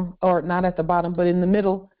bottom, or not at the bottom, but in the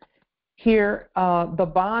middle, here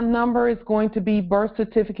the bond number is going to be birth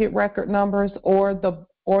certificate record numbers, or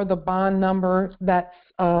or the bond number that's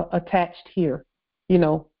attached here,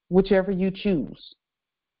 whichever you choose.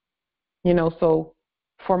 So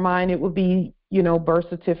for mine, it would be, birth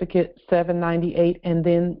certificate 798, and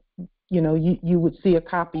then, you would see a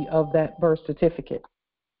copy of that birth certificate.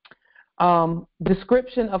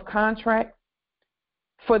 Description of contract.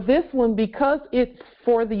 For this one, because it's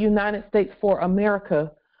for the United States for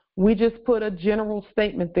America, we just put a general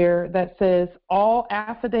statement there that says all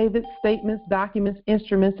affidavits, statements, documents,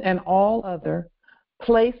 instruments, and all other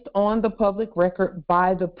placed on the public record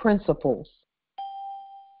by the principals.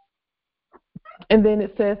 And then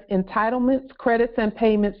it says entitlements, credits, and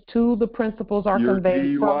payments to the principals are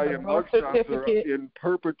conveyed from the birth certificate in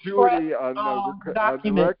perpetuity on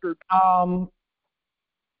the record.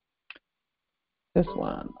 This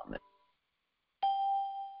one.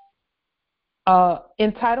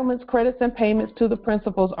 Entitlements, credits, and payments to the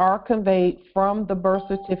principals are conveyed from the birth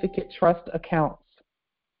certificate trust accounts.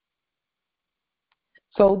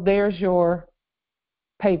 So there's your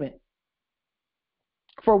payment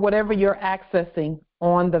for whatever you're accessing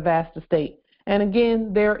on the vast estate. And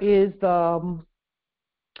again, there is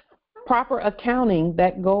proper accounting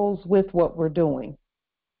that goes with what we're doing.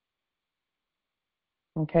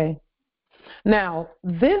 Okay. Now,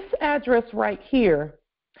 this address right here,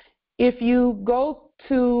 if you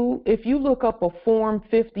look up a Form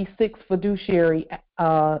 56 fiduciary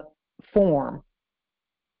form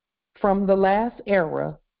from the last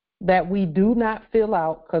era that we do not fill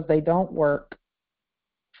out because they don't work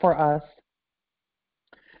for us,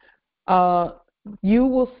 you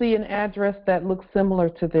will see an address that looks similar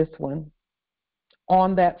to this one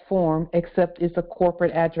on that form, except it's a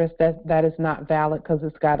corporate address that is not valid because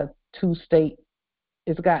it's got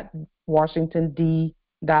it's got Washington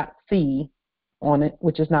D.C. on it,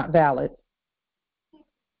 which is not valid.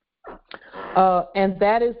 And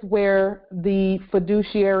that is where the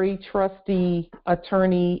fiduciary, trustee,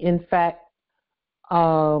 attorney, in fact,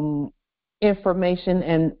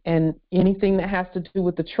 information and anything that has to do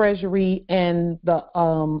with the Treasury and the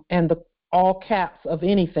all caps of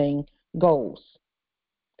anything goes.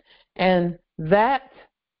 And that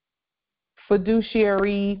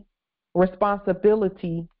fiduciary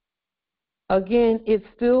responsibility, again, it's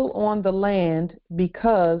still on the land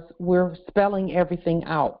because we're spelling everything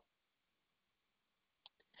out.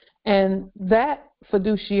 And that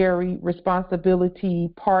fiduciary responsibility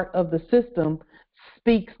part of the system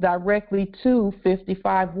speaks directly to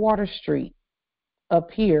 55 Water Street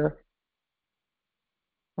up here.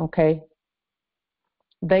 Okay?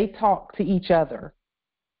 They talk to each other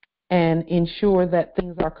and ensure that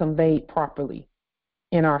things are conveyed properly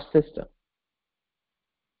in our system.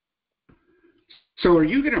 So are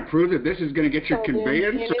you going to prove that this is going to get your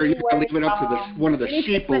conveyance, or are you going to leave it up to one of the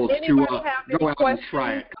sheeples to go out and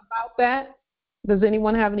try it? About that? Does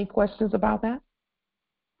anyone have any questions about that?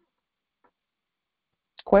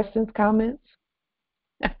 Questions, comments?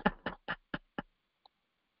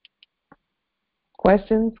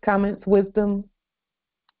 Questions, comments, wisdom?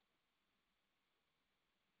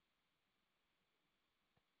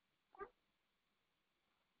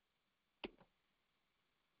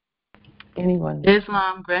 Anyone?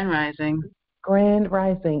 Islam, Grand Rising. Grand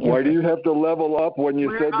Rising. Why do you have to level up when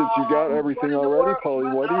you said that you got everything already,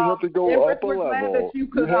 Pauline? Why do you have to go up a level? You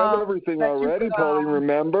have everything already, Pauline,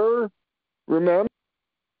 remember?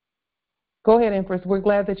 Go ahead, Empress. We're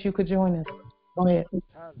glad that you could join us. Go ahead.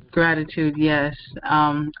 Gratitude, yes.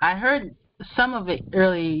 I heard some of it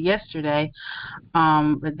early yesterday,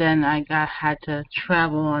 but then I had to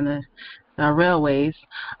travel on the railways.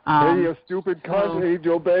 Hey, you stupid cunt, Age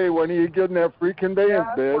Obey. When are you getting that free conveyance,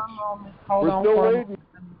 bitch? We're still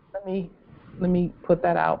waiting. Let me put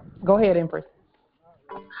that out. Go ahead, Empress.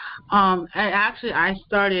 I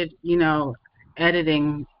started,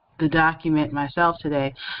 editing the document myself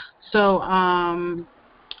today. So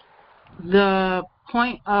the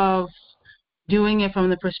point of doing it from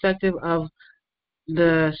the perspective of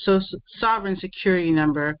the sovereign security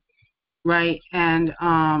number, right? And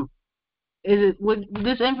would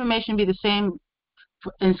this information be the same?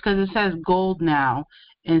 Because it says gold now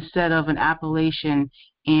instead of an appellation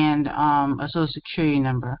and a social security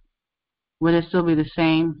number. Would it still be the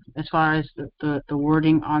same as far as the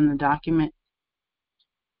wording on the document?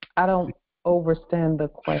 I don't understand the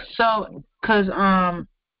question. So, because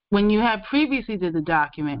when you had previously did the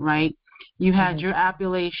document, right, you had your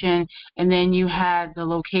appellation, and then you had the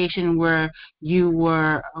location where you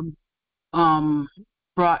were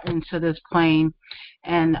brought into this plane,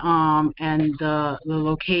 and the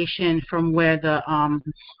location from where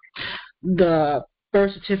the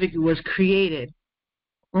birth certificate was created.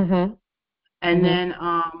 And then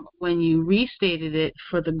when you restated it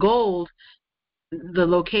for the gold, the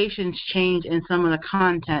locations changed and some of the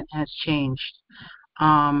content has changed.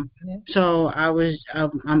 So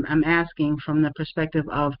I'm asking from the perspective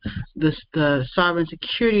of the sovereign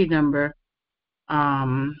security number.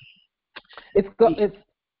 It's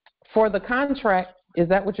for the contract. Is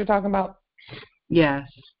that what you're talking about? Yes.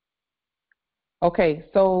 Okay,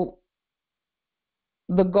 so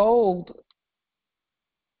the gold,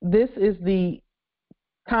 this is the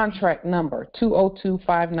contract number,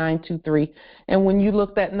 2025923. And when you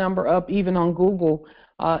look that number up, even on Google,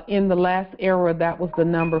 in the last era, that was the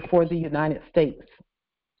number for the United States.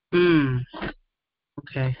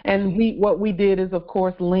 Okay. And what we did is, of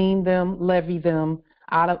course, levy them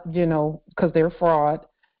out of, because they're fraud.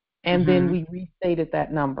 And then we restated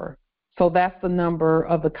that number. So that's the number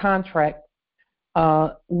of the contract,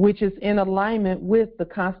 which is in alignment with the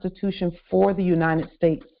Constitution for the United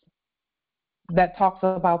States that talks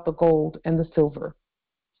about the gold and the silver.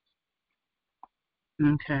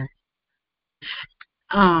 Okay.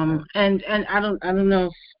 And I don't know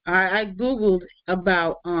if I Googled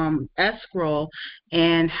about escrow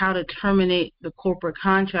and how to terminate the corporate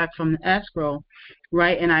contract from the escrow,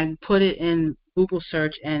 right? And I put it in Google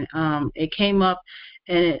search, and it came up,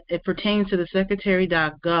 and it pertains to the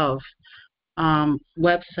secretary.gov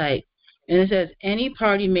website. And it says any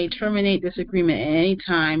party may terminate this agreement at any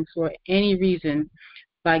time for any reason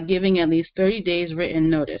by giving at least 30 days written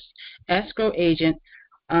notice. Escrow agent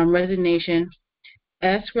resignation.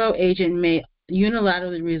 Escrow agent may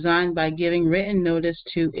unilaterally resign by giving written notice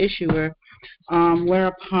to issuer,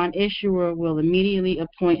 whereupon issuer will immediately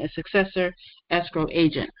appoint a successor escrow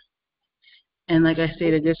agent. And like I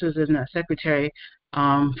stated, this is in the secretary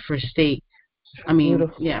for state. I mean,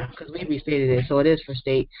 beautiful. Yeah, because we restated it, so it is for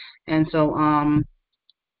state. And so,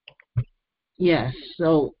 yes,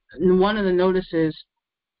 so one of the notices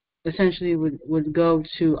essentially would go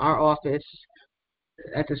to our office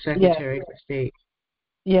at the secretary for state.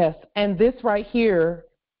 Yes, and this right here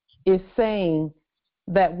is saying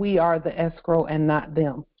that we are the escrow and not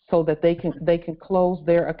them, so that they can close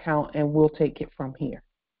their account and we'll take it from here.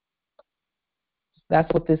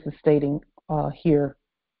 That's what this is stating here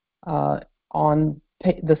on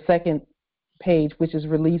the second page, which is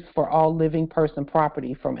release for all living person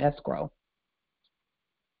property from escrow.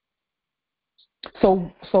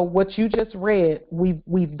 So what you just read,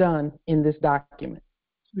 we've done in this document.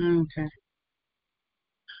 Okay.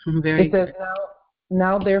 Very it says good.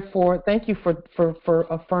 Now therefore, thank you for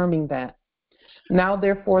affirming that. Now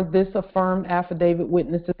therefore, this affirmed affidavit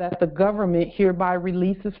witnesses that the government hereby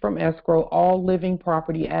releases from escrow all living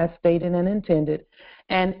property as stated and intended,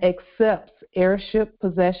 and accepts heirship,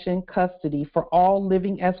 possession, custody for all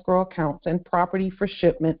living escrow accounts and property for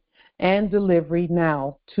shipment and delivery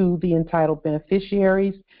now to the entitled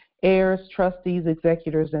beneficiaries, heirs, trustees,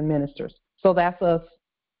 executors, and ministers. So that's us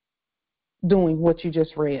doing what you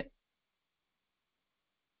just read.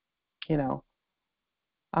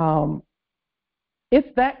 It's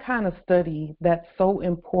that kind of study that's so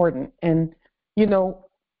important. And,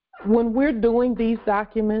 when we're doing these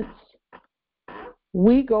documents,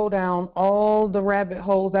 we go down all the rabbit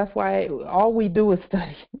holes. That's why all we do is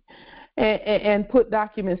study and put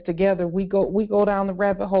documents together. We go down the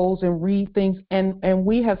rabbit holes and read things. And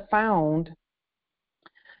we have found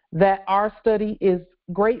that our study is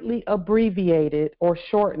greatly abbreviated or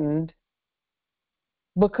shortened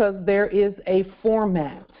because there is a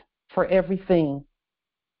format for everything.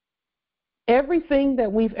 Everything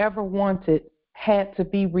that we've ever wanted had to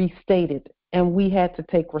be restated, and we had to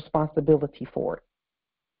take responsibility for it.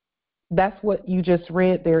 That's what you just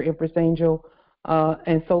read there, Empress Angel.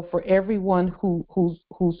 And so for everyone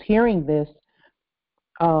who's hearing this,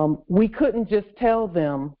 we couldn't just tell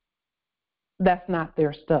them that's not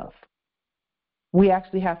their stuff. We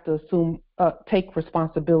actually have to take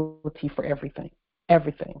responsibility for everything.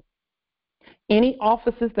 Everything. Any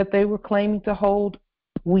offices that they were claiming to hold,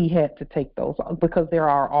 we had to take those because they're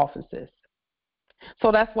our offices.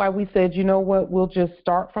 So that's why we said, you know what, we'll just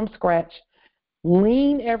start from scratch,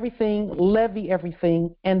 lien everything, levy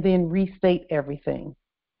everything, and then restate everything.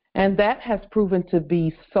 And that has proven to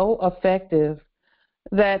be so effective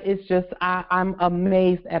that it's just, I'm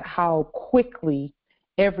amazed at how quickly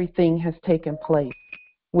everything has taken place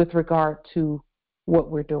with regard to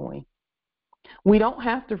what we're doing. We don't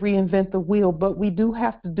have to reinvent the wheel, but we do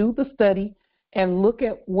have to do the study and look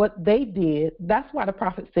at what they did. That's why the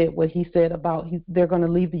prophet said what he said about they're going to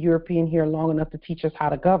leave the European here long enough to teach us how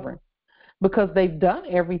to govern, because they've done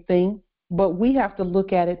everything, but we have to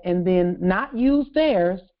look at it and then not use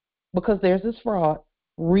theirs because theirs is fraud,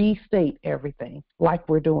 restate everything like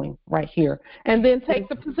we're doing right here, and then take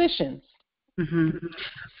the positions.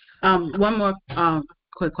 One more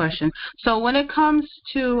quick question. So when it comes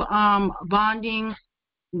to bonding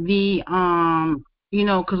the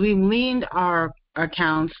because we leaned our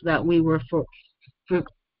accounts that we were for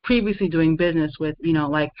previously doing business with,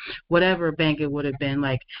 like whatever bank it would have been,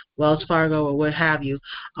 like Wells Fargo or what have you,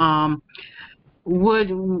 how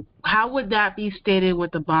would that be stated with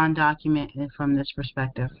the bond document from this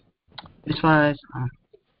perspective, as far as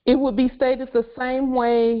it would be stated the same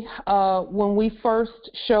way when we first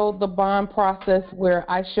showed the bond process, where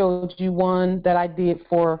I showed you one that I did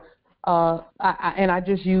for and I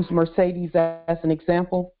just used Mercedes as an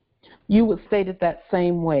example. You would state it that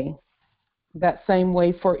same way. That same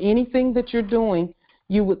way for anything that you're doing,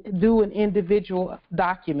 you would do an individual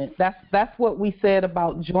document. That's what we said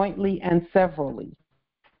about jointly and severally.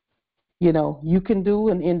 You can do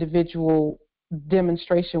an individual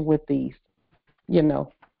demonstration with these, and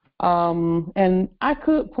I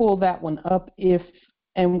could pull that one up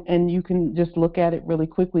and you can just look at it really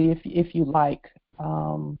quickly if you like,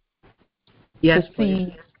 yes, to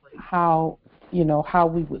see how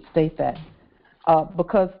we would state that,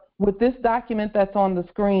 because with this document that's on the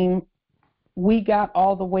screen, we got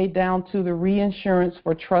all the way down to the reinsurance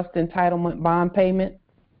for trust entitlement bond payment.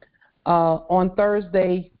 On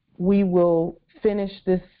Thursday, we will finish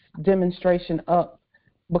this demonstration up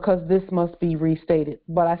because this must be restated.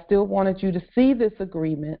 But I still wanted you to see this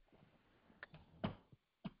agreement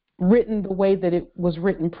written the way that it was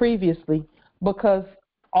written previously, because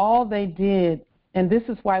all they did, and this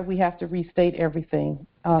is why we have to restate everything.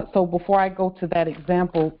 So before I go to that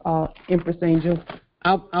example, Empress Angel,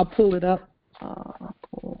 I'll pull it up.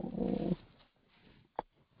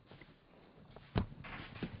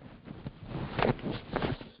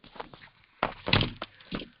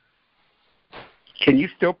 Can you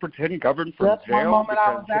still pretend governed from Just jail? one moment.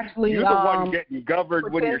 I was actually you're the one getting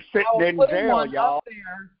governed when you're sitting in jail, y'all.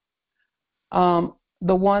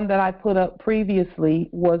 The one that I put up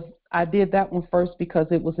previously I did that one first because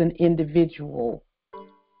it was an individual.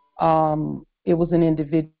 It was an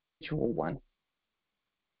individual one.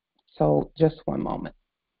 So just one moment.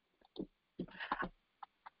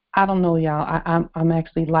 I don't know, y'all. I'm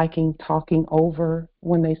actually liking talking over.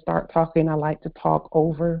 When they start talking, I like to talk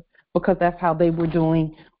over, because that's how they were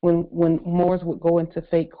doing when Moors would go into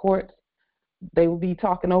fake courts. They would be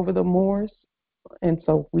talking over the Moors, and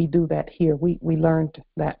so we do that here. We learned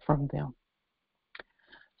that from them.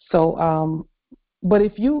 So, but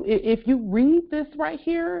if you read this right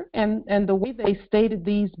here and the way they stated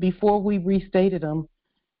these before we restated them,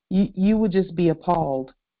 you would just be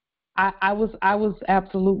appalled. I was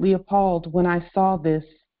absolutely appalled when I saw this.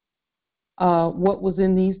 What was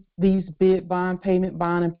in these bid bond, payment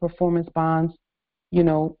bond, and performance bonds,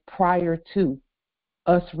 prior to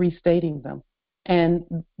us restating them.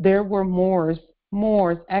 And there were Moors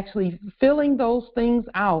actually filling those things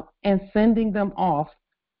out and sending them off,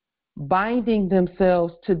 binding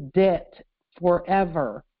themselves to debt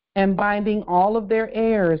forever, and binding all of their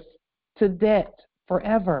heirs to debt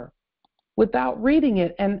forever without reading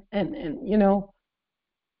it. And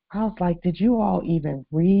I was like, did you all even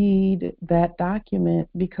read that document?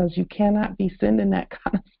 Because you cannot be sending that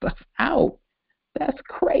kind of stuff out. That's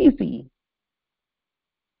crazy.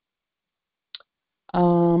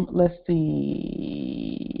 Let's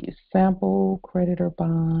see. Sample creditor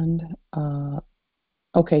bond.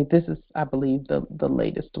 Okay, this is, I believe, the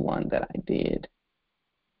latest one that I did,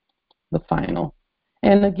 the final.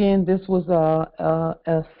 And again, this was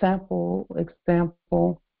a sample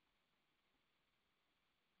example.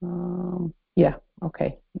 Yeah,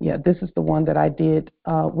 okay. Yeah, this is the one that I did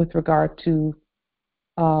with regard to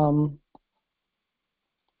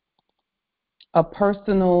a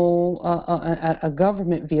personal, a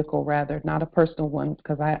government vehicle, rather, not a personal one,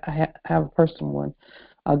 because I have a personal one.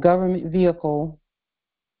 A government vehicle.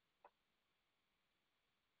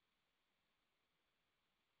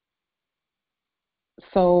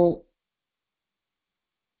 So,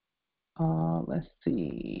 let's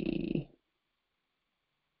see.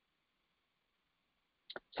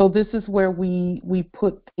 So this is where we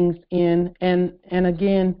put things in, and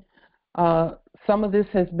again, some of this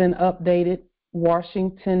has been updated.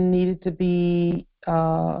 Washington needed to be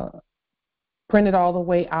printed all the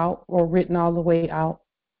way out or written all the way out.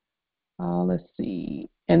 Let's see.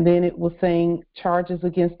 And then it was saying charges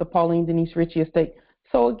against the Pauline Denise Ritchie estate.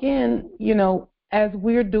 So again, as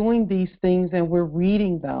we're doing these things and we're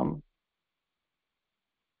reading them,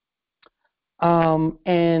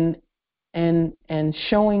 and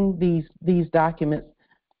showing these documents,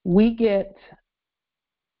 we get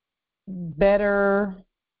better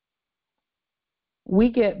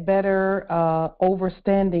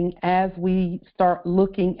understanding as we start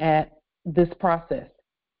looking at this process.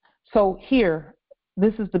 So here,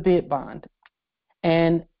 this is the bid bond.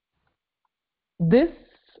 And this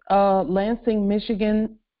Lansing,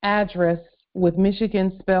 Michigan address with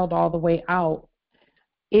Michigan spelled all the way out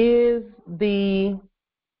is the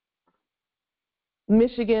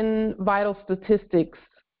Michigan Vital Statistics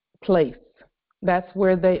place. That's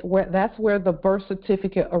where the birth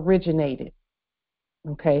certificate originated.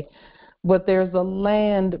 Okay, but there's a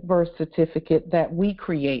land birth certificate that we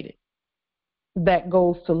created that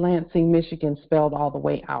goes to Lansing, Michigan, spelled all the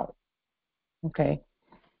way out. Okay,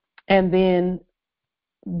 and then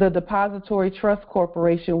the Depository Trust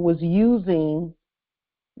Corporation was using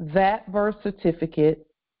that birth certificate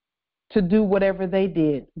to do whatever they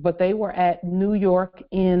did, but they were at New York,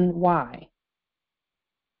 NY.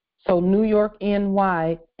 So New York,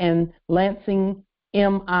 NY and Lansing,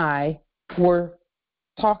 MI were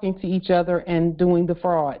talking to each other and doing the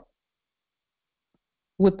fraud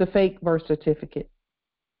with the fake birth certificate.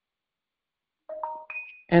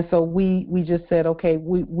 And so we just said, okay,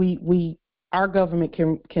 our government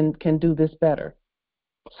can do this better.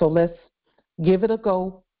 So let's give it a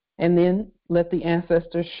go, and then let the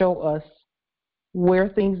ancestors show us where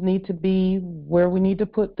things need to be, where we need to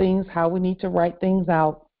put things, how we need to write things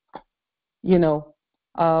out. You know,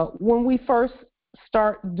 when we first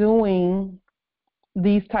start doing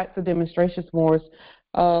these types of demonstrations, Morris,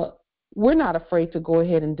 we're not afraid to go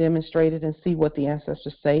ahead and demonstrate it and see what the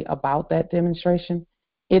ancestors say about that demonstration.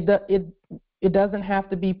 It doesn't have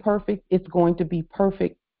to be perfect. It's going to be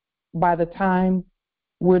perfect by the time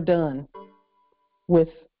we're done with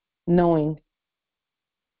knowing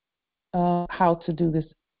how to do this.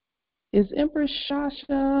 Is Empress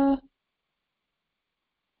Shasha?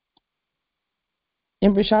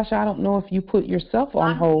 Empress Shasha, I don't know if you put yourself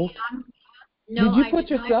on hold. No, did you put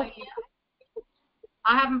yourself?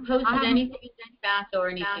 I haven't posted anything in chat or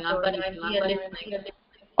anything, but I'm here listening.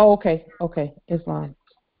 Oh, okay, Islam.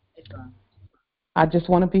 I just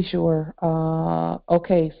want to be sure.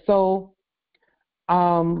 Okay, so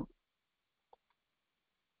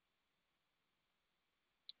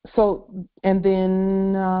and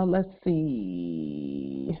then let's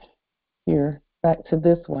see here, back to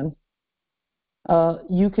this one.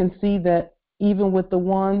 You can see that even with the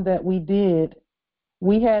one that we did,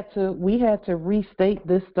 we had to restate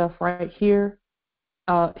this stuff right here.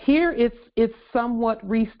 Here it's somewhat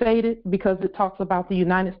restated because it talks about the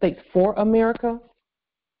United States for America.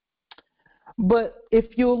 But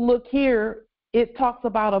if you'll look here, it talks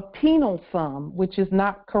about a penal sum, which is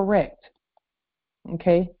not correct.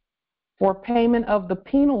 Okay? For payment of the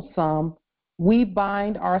penal sum, we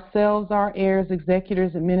bind ourselves, our heirs,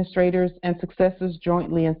 executors, administrators, and successors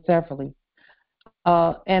jointly and severally.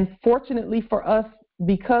 And fortunately for us,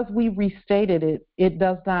 because we restated it,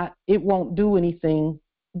 it won't do anything.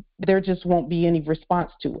 There just won't be any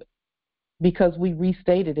response to it because we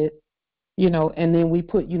restated it, you know, and then we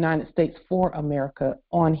put United States for America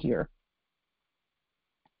on here.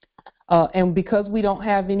 And because we don't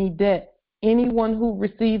have any debt, anyone who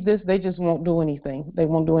receives this, they just won't do anything. They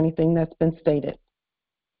won't do anything that's been stated.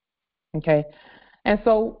 Okay? And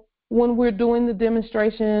so when we're doing the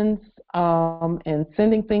demonstrations and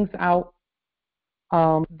sending things out,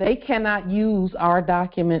 they cannot use our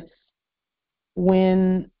documents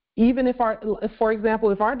even if for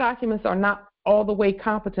example, if our documents are not all the way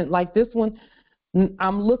competent, like this one,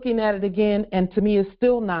 I'm looking at it again, and to me it's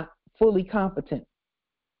still not fully competent.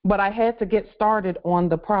 But I had to get started on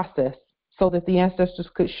the process so that the ancestors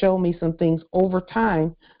could show me some things over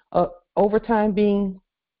time being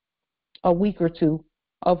a week or two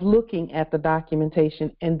of looking at the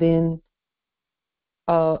documentation and then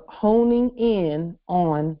honing in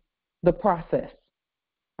on the process,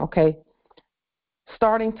 okay?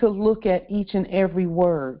 Starting to look at each and every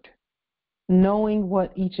word, knowing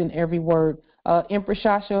what each and every word. Empress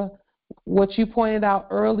Shasha, what you pointed out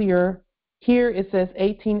earlier, here it says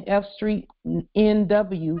 18 F Street,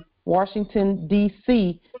 NW, Washington,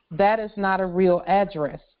 D.C. That is not a real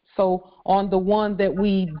address. So on the one that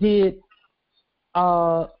we did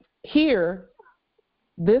here,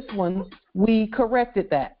 this one, we corrected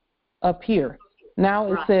that up here.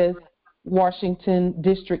 Now it says Washington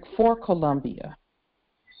District for Columbia,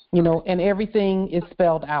 you know, and everything is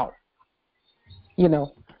spelled out, you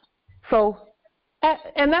know. So,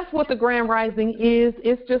 and that's what the Grand Rising is.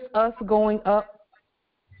 It's just us going up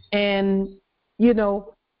and, you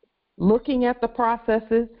know, looking at the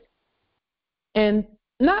processes and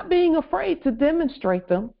not being afraid to demonstrate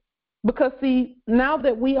them, Because see, now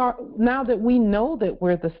that we know that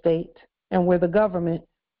we're the state and we're the government,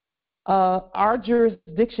 our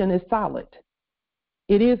jurisdiction is solid.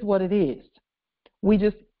 It is what it is. We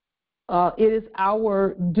just it is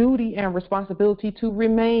our duty and responsibility to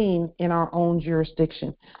remain in our own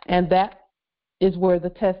jurisdiction, and that is where the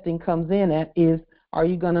testing comes in. At is, are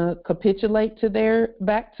you going to capitulate to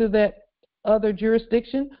back to that other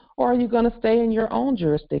jurisdiction, or are you going to stay in your own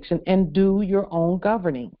jurisdiction and do your own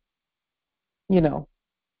governing?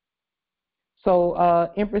 So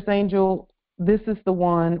Empress Angel, this is the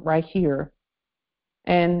one right here.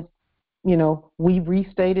 And, we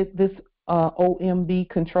restated this OMB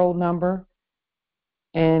control number.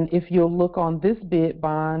 And if you'll look on this bid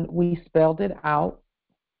bond, we spelled it out.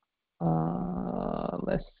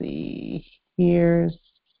 Let's see. Here's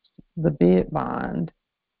the bid bond.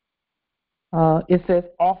 It says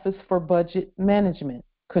Office for Budget Management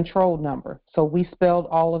control number. So we spelled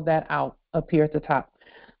all of that out up here at the top.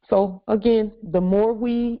 So again, the more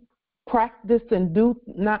we practice and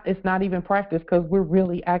it's not even practice because we're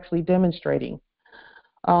really actually demonstrating.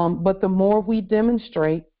 But the more we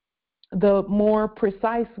demonstrate, the more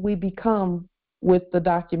precise we become with the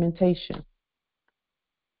documentation.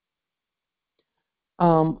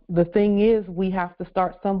 The thing is, we have to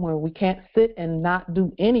start somewhere. We can't sit and not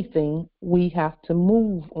do anything. We have to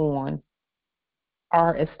move on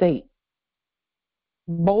our estate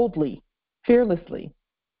boldly, fearlessly.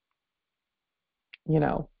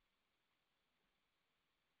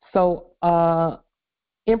 So,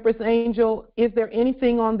 Empress Angel, is there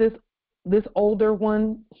anything on this older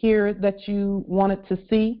one here that you wanted to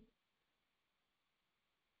see?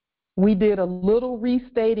 We did a little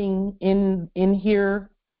restating in here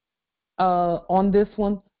on this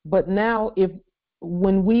one, but now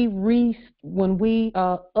when we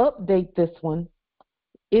update this one,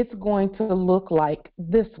 it's going to look like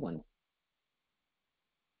this one.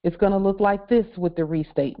 It's going to look like this with the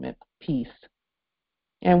restatement piece.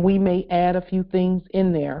 And we may add a few things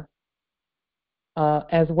in there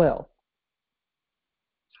as well.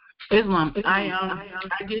 Islam, I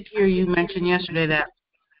did hear you mention yesterday that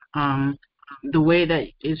the way that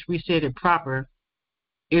it's restated proper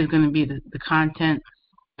is going to be the content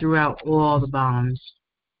throughout all the bonds.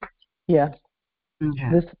 Yes.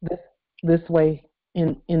 Okay. This way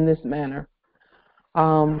in this manner.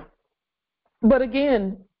 But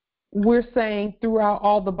again, we're saying throughout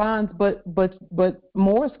all the bonds, but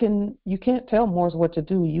Morse you can't tell Morse what to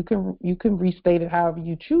do. You can restate it however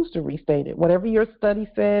you choose to restate it. Whatever your study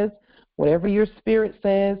says, whatever your spirit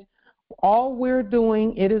says, all we're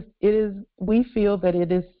doing we feel that it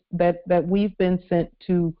is that we've been sent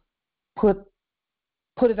to put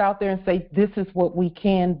it out there and say this is what we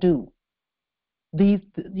can do. The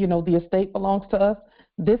estate belongs to us.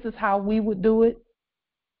 This is how we would do it.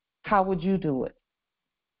 How would you do it?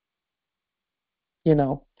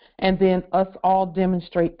 And then us all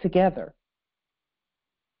demonstrate together.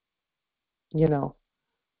 We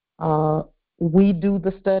do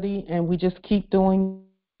the study and we just keep doing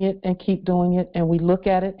it and keep doing it, and we look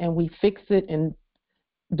at it and we fix it and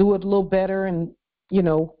do it a little better, and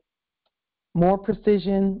more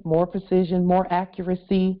precision, more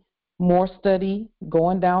accuracy, more study,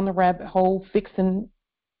 going down the rabbit hole, fixing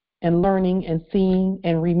and learning and seeing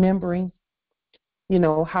and remembering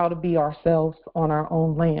how to be ourselves on our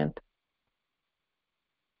own land.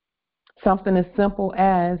 Something as simple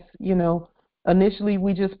as, initially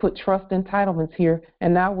we just put trust entitlements here,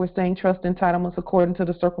 and now we're saying trust entitlements according to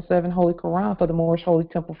the Circle 7 Holy Quran for the Moorish Holy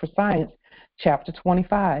Temple for Science, chapter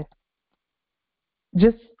 25.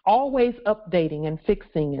 Just always updating and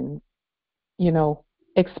fixing and,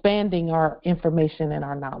 expanding our information and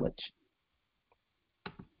our knowledge.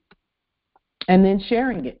 And then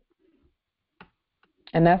sharing it.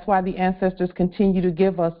 And that's why the ancestors continue to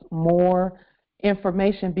give us more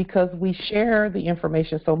information, because we share the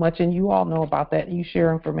information so much, and you all know about that. You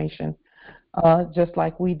share information just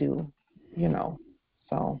like we do,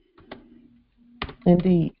 So,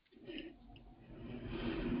 indeed.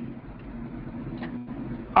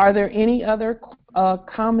 Are there any other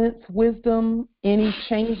comments, wisdom, any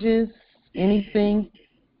changes, anything?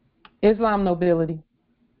 Islam nobility.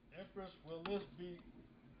 Empress, will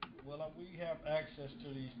we have access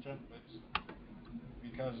to these templates?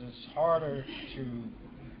 Because it's harder to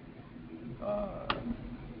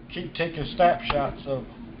keep taking snapshots of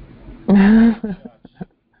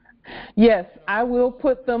Yes, I will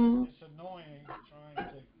put them. It's annoying trying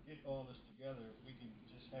to get all this together. If we can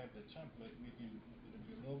just have the template, it'll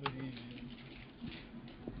be a little bit easier.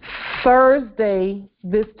 Thursday,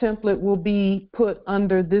 this template will be put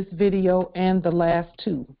under this video and the last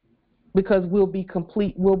two. because we'll be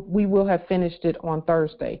complete. We will have finished it on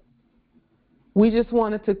Thursday. We just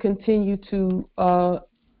wanted to continue to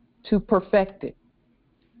perfect it.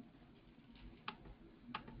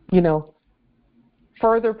 You know,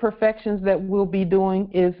 further perfections that we'll be doing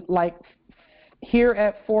is like here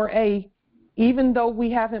at 4A. Even though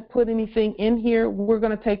we haven't put anything in here, we're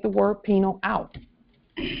going to take the word penal out,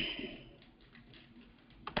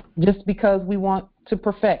 just because we want to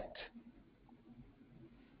perfect.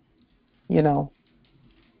 You know.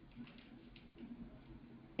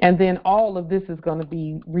 And then all of this is going to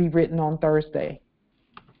be rewritten on Thursday.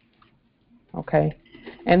 Okay.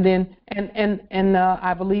 And then, and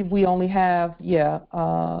I believe we only have,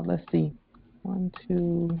 let's see, 1,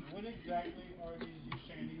 2. What exactly are you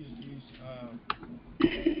saying these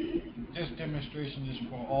just demonstrations is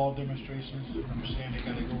for all demonstrations? I'm saying they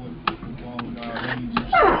got to go with all range and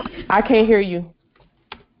stuff. I can't hear you.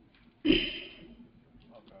 Okay.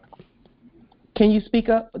 Can you speak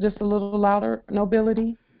up just a little louder,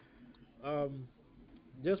 Nobility?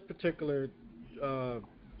 Just particular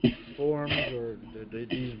forms or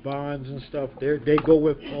these bonds and stuff, they go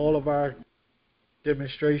with all of our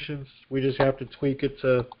demonstrations. We just have to tweak it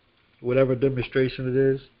to whatever demonstration it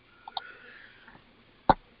is.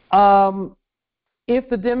 If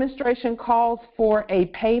the demonstration calls for a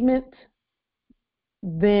payment,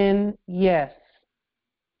 then yes.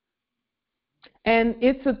 And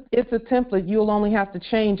it's a template. You'll only have to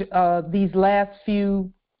change these last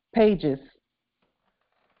few pages.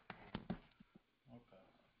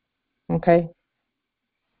 Okay.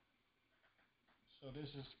 So this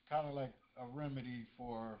is kind of like a remedy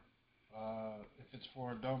for if it's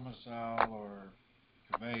for a domicile or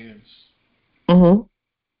conveyance. Mm-hmm.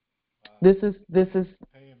 This is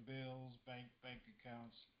paying bills, bank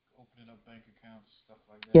accounts, opening up bank accounts, stuff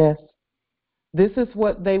like that. Yes. This is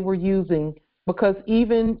what they were using, because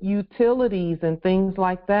even utilities and things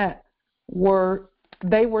like that were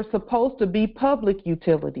supposed to be public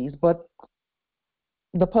utilities, but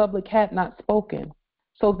the public had not spoken.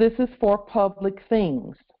 So this is for public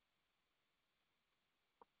things.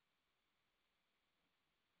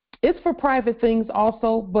 It's for private things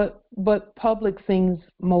also, but public things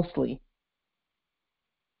mostly.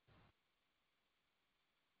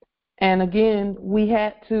 And again, we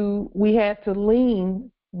had to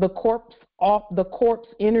lean the corpse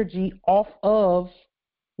energy off of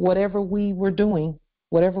whatever we were doing,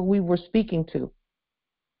 whatever we were speaking to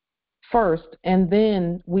first, and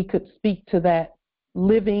then we could speak to that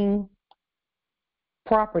living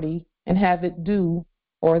property and have it do,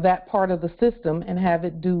 or that part of the system, and have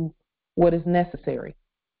it do what is necessary.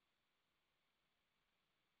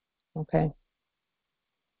 Okay.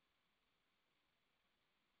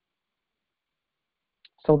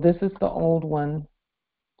 So this is the old one.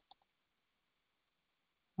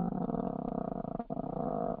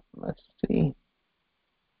 Let's see.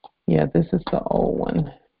 Yeah, this is the old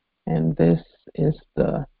one, and this is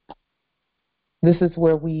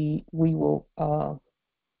where we will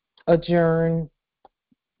adjourn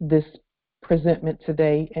this presentment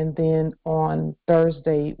today, and then on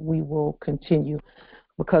Thursday we will continue,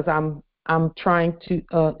 because I'm trying to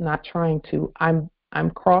not trying to I'm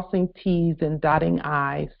crossing T's and dotting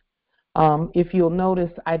I's. If you'll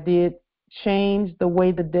notice, I did change the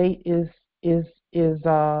way the date is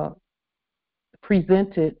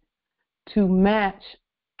presented to match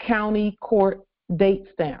county court date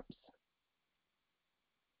stamps.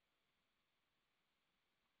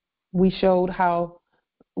 We showed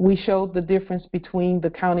the difference between the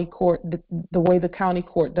county court, the way the county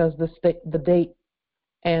court does the date,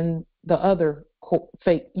 and the other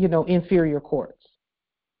inferior courts.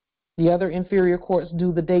 The other inferior courts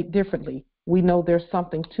do the date differently. We know there's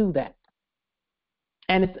something to that.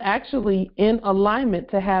 And it's actually in alignment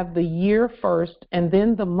to have the year first, and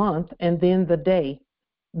then the month, and then the day,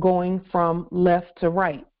 going from left to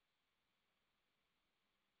right,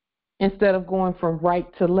 instead of going from right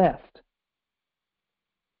to left.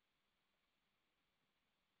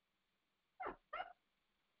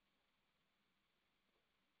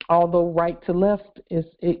 Although right to left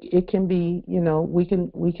it can be, we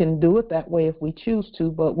can do it that way if we choose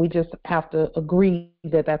to, but we just have to agree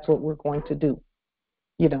that that's what we're going to do,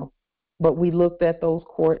 But we looked at those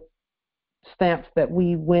court stamps that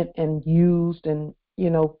we went and used, and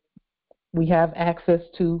we have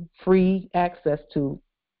free access to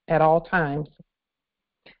at all times,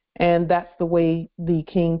 and that's the way the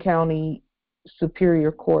King County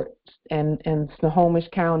Superior Court and Snohomish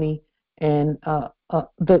County and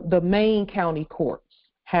the main county courts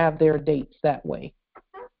have their dates that way.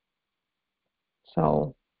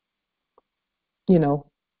 So,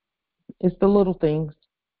 it's the little things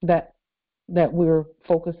that that we're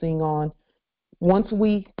focusing on. Once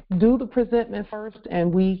we do the presentment first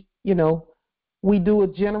and we do a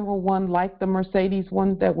general one like the Mercedes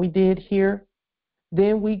one that we did here,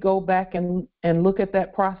 then we go back and look at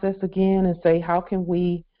that process again and say, how can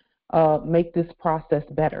we make this process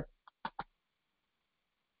better?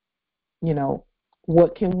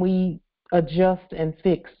 What can we adjust and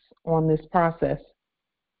fix on this process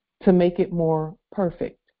to make it more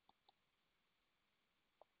perfect?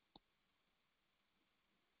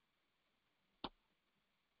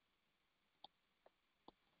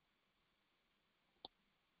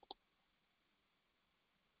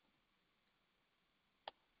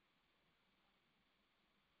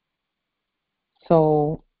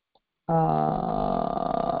 So,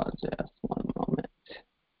 just one moment.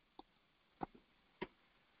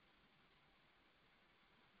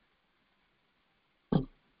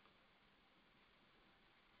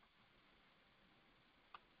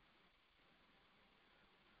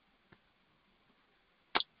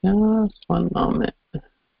 Just one moment.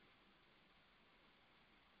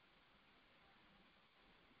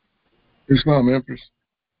 Islam, Empress.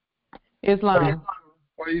 Islam.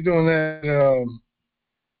 While you're doing that,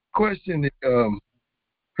 question,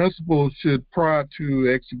 principals should, prior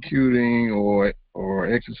to executing or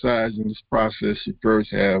exercising this process, should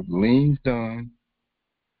first have liens done,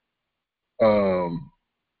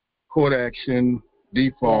 court action,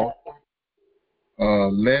 default,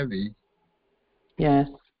 levy. Yes.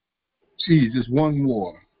 Geez, just one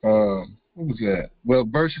more. What was that? Well,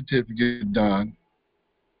 birth certificate done.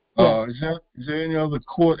 Yeah. Is there any other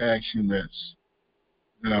court action that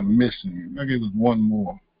I'm missing? Maybe it was one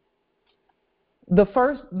more. The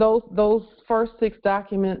first those first 6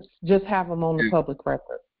 documents, just have them on the public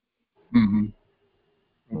record.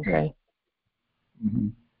 Mm-hmm. Okay. Mm-hmm.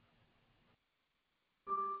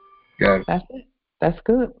 Got it. That's it. That's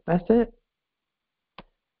good. That's it.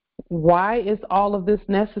 Why is all of this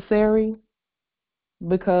necessary?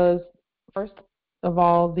 Because first of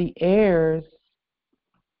all, the heirs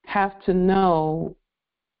have to know.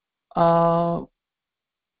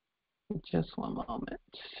 Just one moment.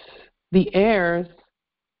 The heirs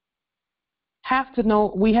have to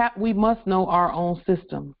know. We must know our own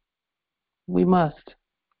system. We must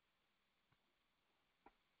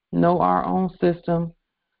know our own system.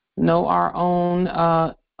 Know our own.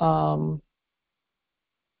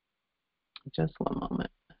 Just one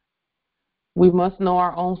moment. We must know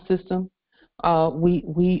our own system.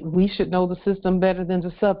 We should know the system better than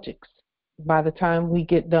the subjects by the time we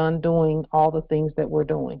get done doing all the things that we're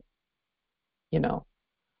doing.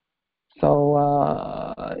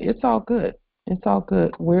 So it's all good. It's all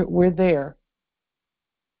good. We're there.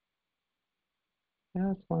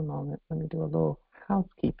 Just one moment. Let me do a little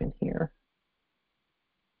housekeeping here.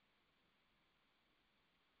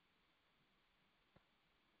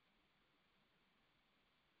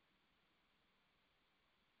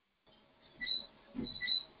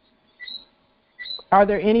 Are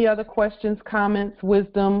there any other questions, comments,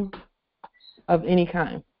 wisdom of any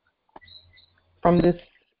kind from this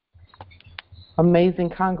amazing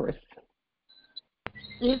Congress?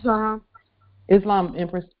 Islam,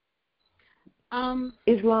 Empress.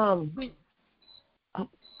 Islam. Oh,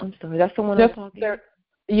 I'm sorry. That's someone else talking.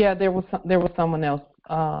 There was someone else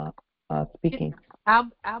speaking.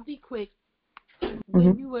 I'll be quick.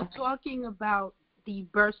 When you were talking about the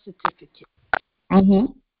birth certificate,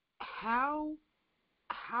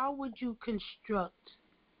 how would you construct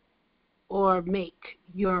or make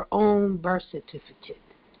your own birth certificate?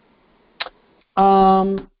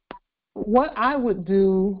 What I would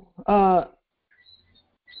do,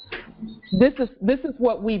 this is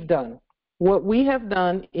what we've done. What we have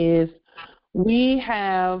done is we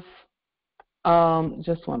have,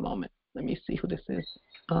 just one moment. Let me see who this is.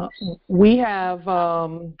 We have,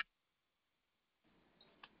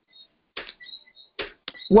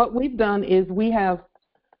 what we've done is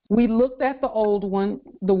we looked at the old one,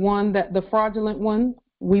 the fraudulent one.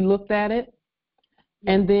 We looked at it,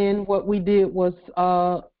 and then what we did was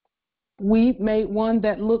we made one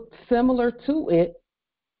that looked similar to it,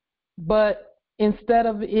 but instead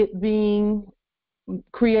of it being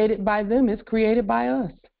created by them, it's created by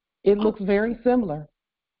us. It looks very similar.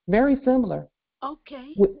 Very similar.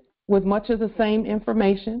 Okay. With much of the same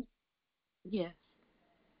information. Yes.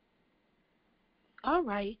 All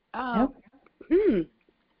right. Yep.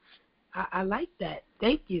 I like that.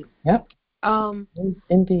 Thank you. Yep.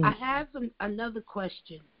 Indeed. I have another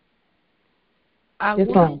question. I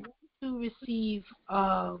want to receive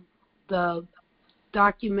the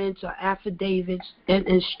documents or affidavits and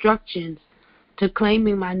instructions to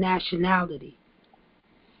claiming my nationality.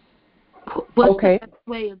 What's Okay. the best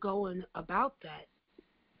way of going about that?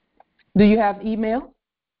 Do you have email?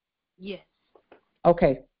 Yes.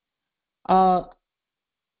 Okay.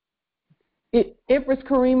 Empress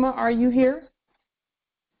Karima, are you here?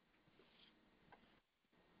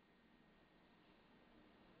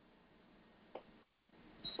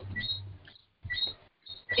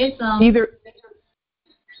 It's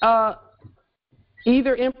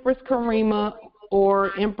either Empress Karima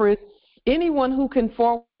or Empress, anyone who can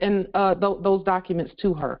forward those documents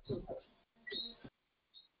to her.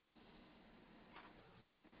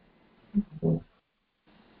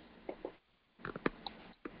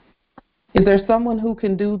 Is there someone who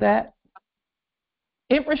can do that?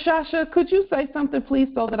 Empress Shasha, could you say something, please,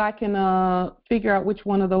 so that I can figure out which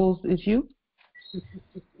one of those is you?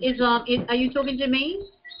 Are you talking to me?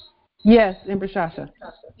 Yes, Empress Shasha.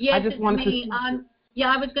 Yes, it's me.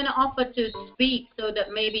 I was going to offer to speak so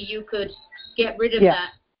that maybe you could get rid of that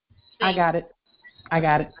thing. I got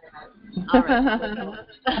it. All right.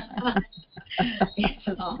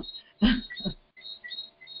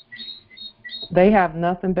 They have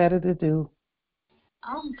nothing better to do.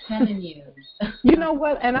 I'm telling you. You know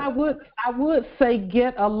what? And I would say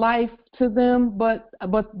get a life to them, but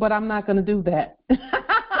I'm not going to do that.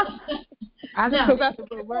 I don't know that's the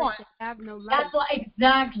point. Have no life. That's what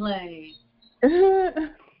exactly.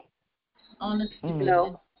 Honestly,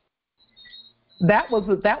 no. That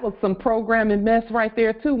was some programming mess right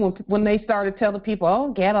there too. When they started telling people,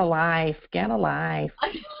 "Oh, get a life." They wanted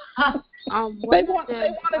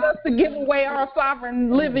us to give away our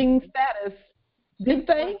sovereign living status, didn't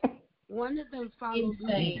they? One of them followed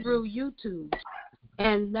me through YouTube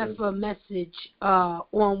and left a message on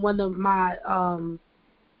one of my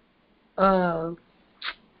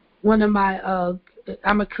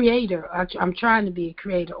I'm a creator. I'm trying to be a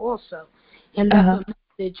creator also, and left a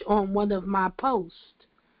message on one of my posts.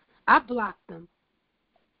 I blocked them.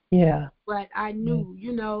 Yeah. But I knew,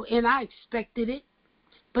 and I expected it.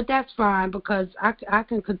 But that's fine because I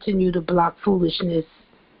can continue to block foolishness.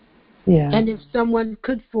 Yeah. And if someone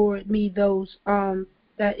could forward me those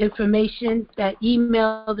that information, that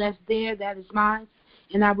email that's there, that is mine,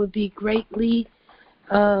 and I would be greatly.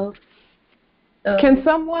 Can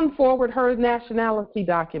someone forward her nationality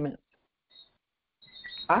documents?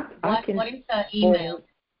 What is her email?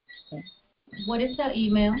 What is her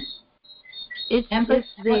email? It's Empress,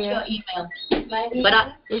 there. what's your email?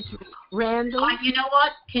 It's Randall. You know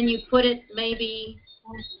what? Can you put it maybe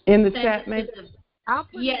in the chat, maybe? I'll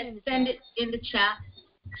put it send it in the chat.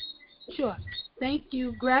 Sure. Thank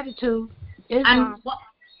you. Gratitude. Islam.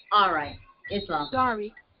 All right. Islam.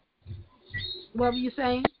 Sorry. What were you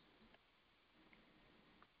saying?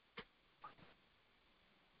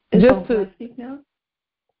 Just to speak now?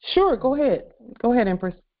 Sure, go ahead. Go ahead,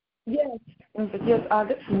 Empress. Yes, this is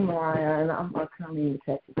Mariah, and I'm currently in the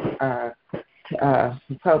Texas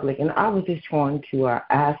Republic, and I was just trying to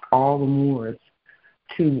ask all the Moors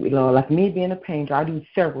to, like me being a painter, I do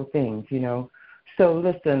several things, So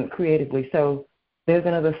listen, creatively. So there's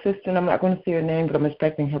another sister, and I'm not going to say her name, but I'm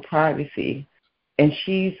respecting her privacy, and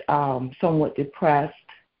she's somewhat depressed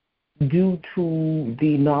due to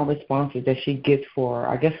the non-responses that she gets for,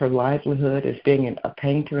 I guess, her livelihood as being a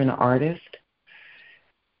painter and an artist.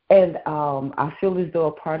 And I feel as though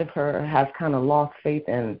a part of her has kind of lost faith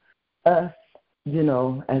in us,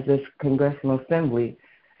 as this Congressional Assembly.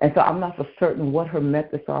 And so I'm not for certain what her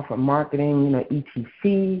methods are for marketing,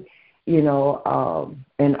 etc.,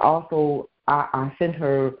 and also I send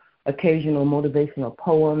her occasional motivational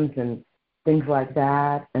poems and things like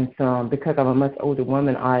that. And so because I'm a much older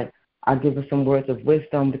woman, I give her some words of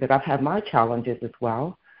wisdom because I've had my challenges as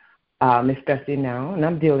well, especially now. And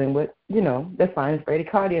I'm dealing with, the sinus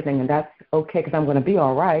bradycardia thing, and that's okay because I'm going to be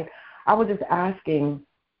all right. I was just asking,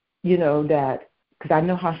 that because I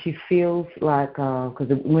know how she feels like, because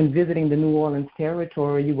when visiting the New Orleans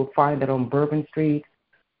territory, you will find that on Bourbon Street,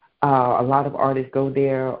 a lot of artists go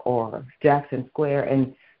there, or Jackson Square,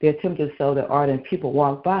 and they attempt to sell their art and people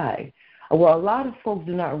walk by. Well, a lot of folks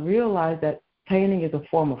do not realize that painting is a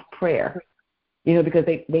form of prayer, because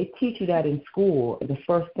they teach you that in school. The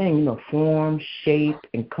first thing, form, shape,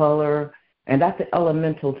 and color, and that's an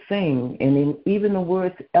elemental thing. And in even the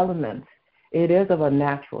word elements, it is of a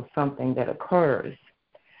natural something that occurs.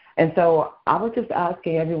 And so I was just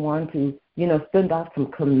asking everyone to, send out some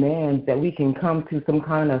commands that we can come to some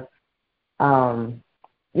kind of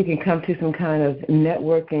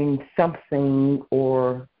networking something,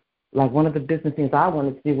 or like one of the business things I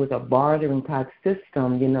wanted to do was a bartering type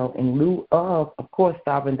system, in lieu of course,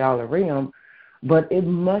 sovereign dollarium, but it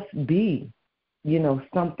must be,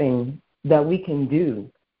 something that we can do,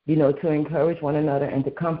 to encourage one another and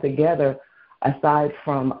to come together aside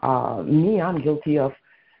from me, I'm guilty of,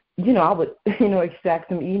 I would, extract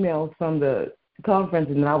some emails from the conference,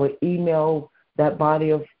 and I would email that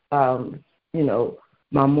body of,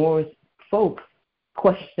 my Moorish folks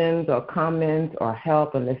questions or comments or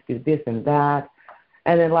help, and let's do this and that.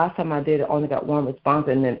 And then last time I did it, only got one response,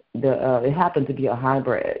 and then it happened to be a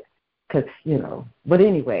hybrid, because, But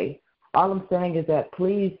anyway, all I'm saying is that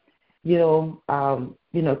please, command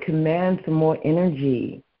some more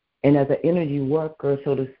energy. And as an energy worker,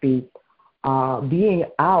 so to speak, being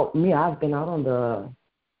out, I've been out on the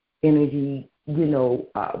energy,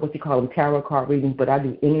 what you call them, tarot card readings, but I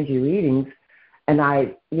do energy readings. And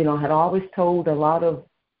I, had always told a lot of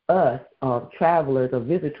us, travelers or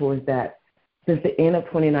visitors, that since the end of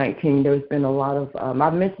 2019, there's been a lot of,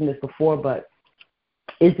 I've mentioned this before, but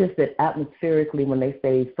it's just that atmospherically, when they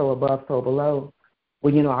say so above, so below,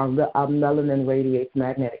 well, our melanin radiates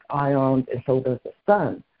magnetic ions, and so does the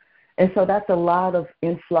sun. And so that's a lot of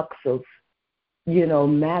influx of,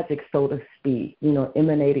 magic, so to speak,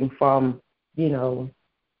 emanating from,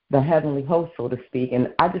 the heavenly host, so to speak.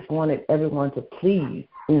 And I just wanted everyone to please,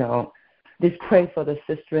 just pray for the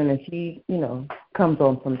sister, and she, comes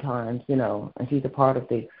on sometimes, and she's a part of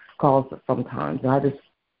the calls sometimes. And I just,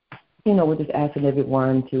 we're just asking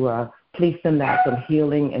everyone to please send out some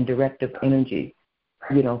healing and directive energy,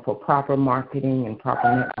 for proper marketing and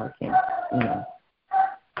proper networking,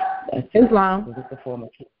 That's Islam. It's a form of,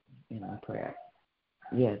 prayer.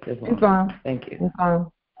 Yes, Islam. Thank you.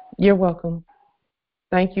 Islam. You're welcome.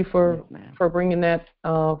 Thank you for bringing that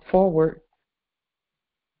forward.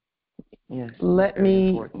 Yes. Let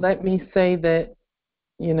me say that,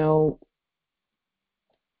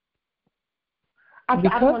 I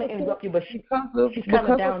don't want to interrupt you, but she's kind of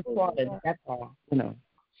downtrodden. That's all.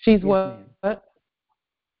 She's what?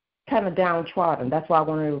 Kind of downtrodden. That's why I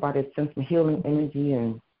want everybody to send some healing energy,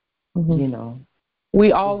 and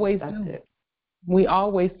we always do. We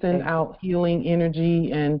always send out healing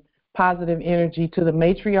energy and positive energy to the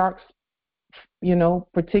matriarchs,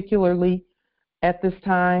 particularly at this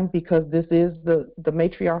time, because this is the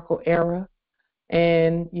matriarchal era.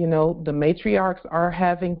 And, the matriarchs are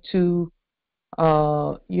having to,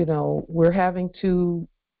 we're having to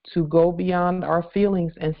go beyond our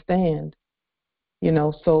feelings and stand,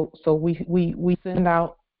 so we send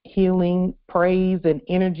out healing, praise, and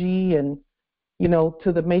energy, and,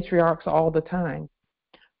 to the matriarchs all the time.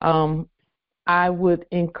 I would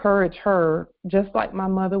encourage her, just like my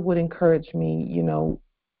mother would encourage me,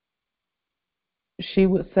 she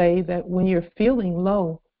would say that when you're feeling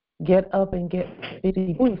low, get up and get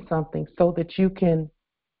busy doing something so that you can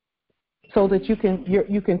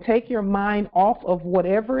take your mind off of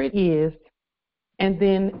whatever it is, and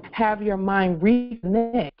then have your mind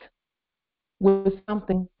reconnect with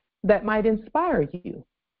something that might inspire you.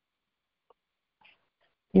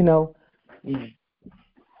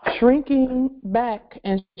 Shrinking back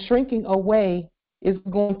and shrinking away is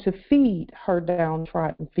going to feed her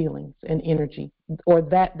downtrodden feelings and energy, or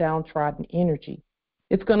that downtrodden energy.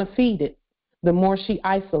 It's going to feed it the more she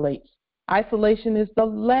isolates. Isolation is the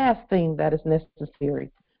last thing that is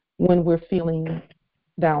necessary when we're feeling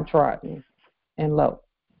downtrodden and low.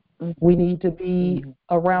 We need to be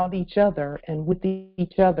around each other and with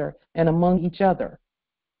each other and among each other.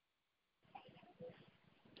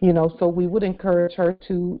 So we would encourage her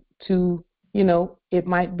to it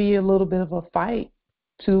might be a little bit of a fight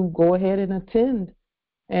to go ahead and attend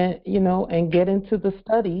and, and get into the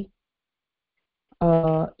study.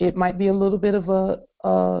 It might be a little bit of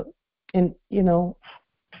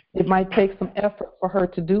it might take some effort for her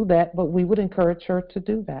to do that, but we would encourage her to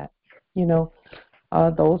do that.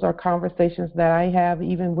 Those are conversations that I have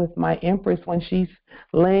even with my Empress when she's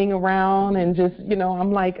laying around and just,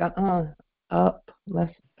 I'm like, up,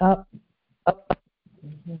 let's up.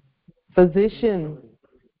 Physician,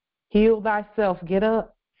 heal thyself, get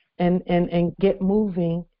up and get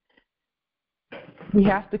moving. We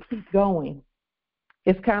have to keep going.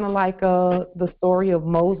 It's kind of like the story of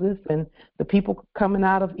Moses and the people coming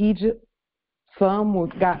out of Egypt. Some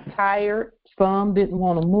got tired, some didn't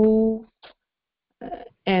want to move,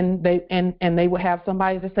 and they would have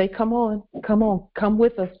somebody to say, come on, come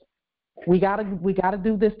with us. We gotta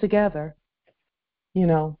do this together.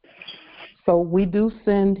 So we do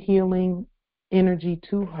send healing energy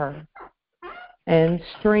to her, and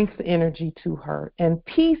strength energy to her, and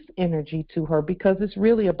peace energy to her, because it's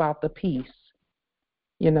really about the peace.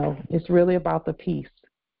 It's really about the peace.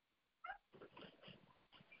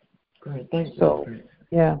 Great, thank you. So,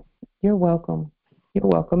 yeah, you're welcome. You're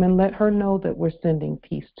welcome, and let her know that we're sending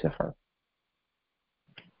peace to her.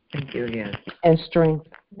 Thank you, yes. And strength,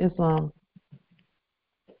 Islam.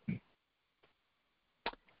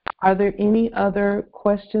 Are there any other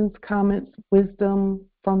questions, comments, wisdom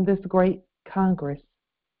from this great Congress?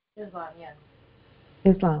 Islam, yes.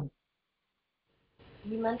 Islam.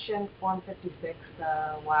 You mentioned Form 56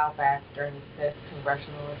 a while back during the 5th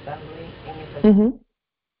Congressional Assembly, and you said you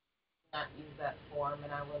not use that form,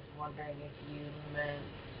 and I was wondering if you meant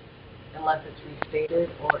unless it's restated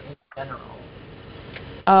or in general.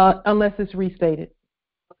 Unless it's restated.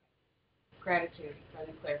 Gratitude for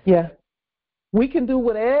the clarification. Yeah. We can do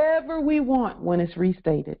whatever we want when it's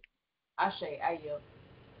restated. Ashe, I yield.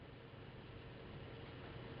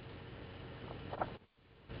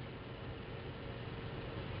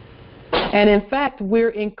 And in fact,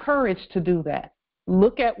 we're encouraged to do that.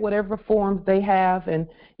 Look at whatever forms they have, and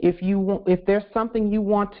if there's something you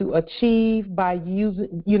want to achieve by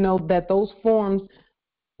using, that those forms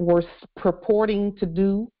were purporting to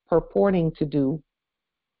do,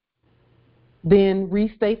 then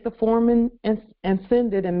restate the form and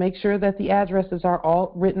send it, and make sure that the addresses are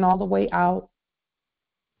all written all the way out.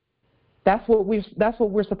 That's what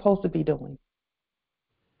we're supposed to be doing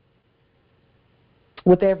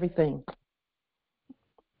with everything.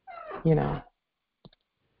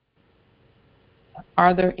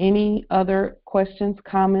 Are there any other questions,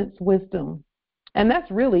 comments, wisdom? And that's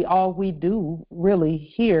really all we do really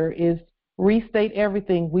here is restate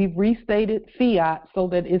everything. We've restated fiat so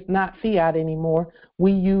that it's not fiat anymore.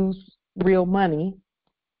 We use real money.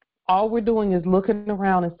 All we're doing is looking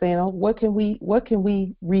around and saying, oh, what can we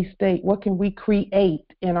restate? What can we create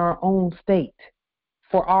in our own state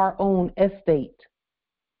for our own estate?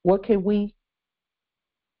 What can we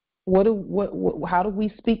how do we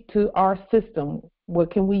speak to our system?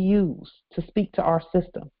 What can we use to speak to our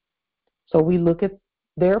system? So we look at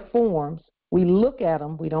their forms, we look at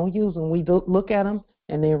them, we don't use them, we look at them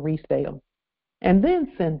and then restate them. And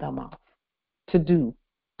then send them off to do,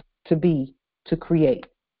 to be, to create.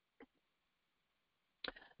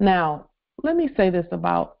 Now, let me say this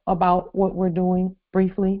about what we're doing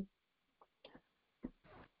briefly.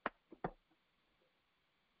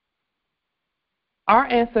 Our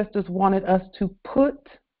ancestors wanted us to put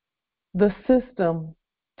the system,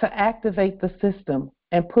 to activate the system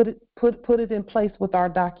and put it in place with our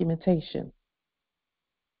documentation.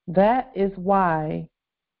 That is why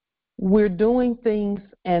we're doing things,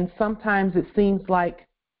 and sometimes it seems like,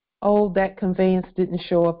 oh, that conveyance didn't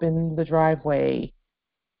show up in the driveway,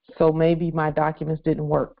 so maybe my documents didn't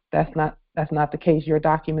work. That's not the case. Your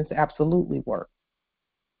documents absolutely work.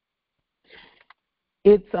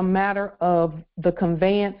 It's a matter of the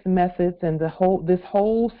conveyance methods and this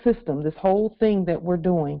whole system, this whole thing that we're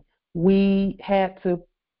doing. We had to,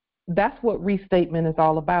 that's what restatement is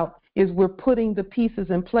all about, is we're putting the pieces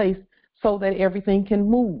in place so that everything can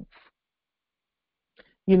move.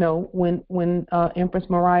 When Empress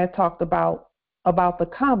Mariah talked about the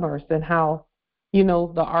commerce and how,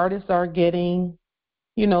 the artists are getting,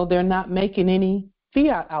 they're not making any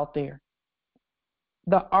fiat out there.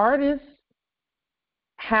 The artists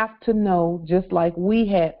have to know, just like we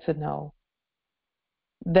had to know,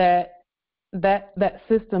 that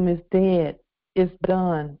system is dead, it's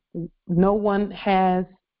done. No one has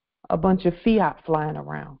a bunch of fiat flying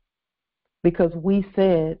around, because we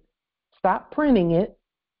said stop printing it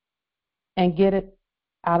and get it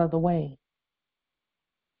out of the way.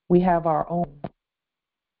 We have our own.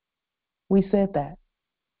 We said that.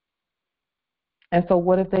 And so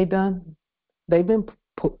what have they done? They've been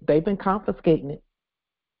confiscating it.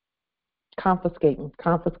 Confiscating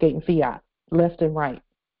fiat left and right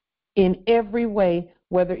in every way,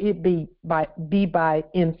 whether it be by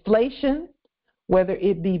inflation, whether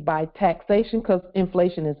it be by taxation, because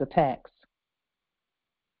inflation is a tax,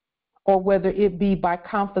 or whether it be by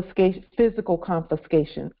confiscation, physical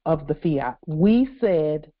confiscation of the fiat. We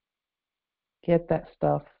said, get that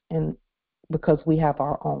stuff, and because we have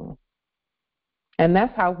our own, and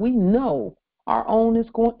that's how we know our own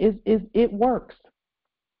it works.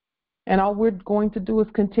 And all we're going to do is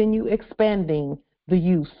continue expanding the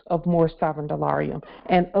use of more sovereign dollarium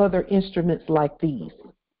and other instruments like these,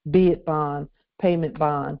 bid bond, payment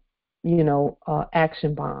bond,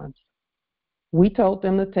 action bonds. We told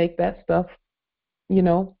them to take that stuff,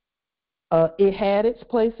 it had its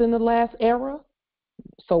place in the last era,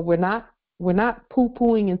 so we're not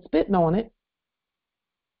poo-pooing and spitting on it,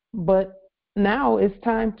 but now it's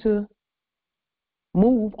time to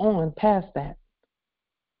move on past that.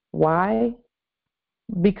 Why?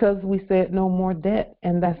 Because we said no more debt,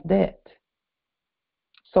 and that's debt.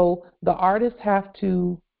 So the artists have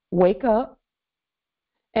to wake up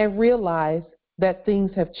and realize that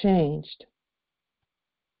things have changed.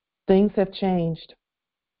 Things have changed.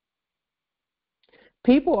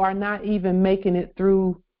 People are not even making it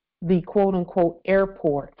through the quote-unquote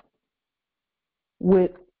airport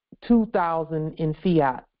with 2,000 in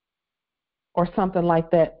fiat or something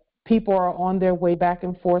like that. People are on their way back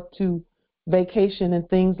and forth to vacation and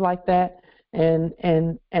things like that, and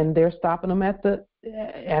they're stopping them at the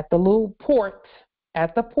little port,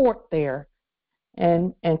 at the port there,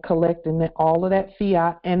 and collecting all of that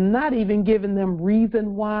fiat and not even giving them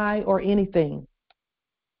reason why or anything.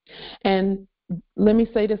 And let me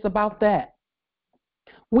say this about that.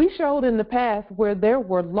 We showed in the past where there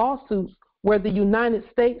were lawsuits where the United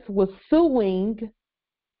States was suing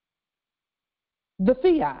the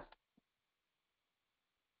fiat,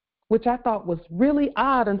 which I thought was really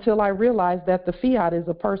odd until I realized that the fiat is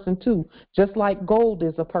a person too, just like gold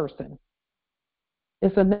is a person.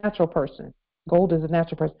 It's a natural person. Gold is a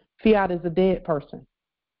natural person. Fiat is a dead person.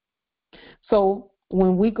 So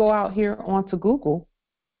when we go out here onto Google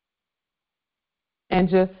and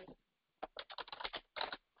just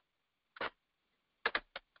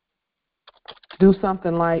do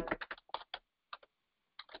something like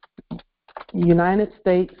United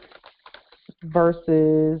States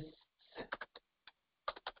versus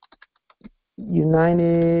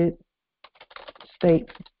United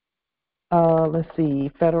States, let's see,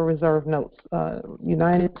 Federal Reserve notes,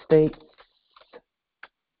 United States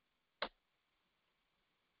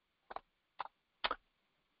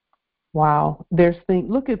Wow.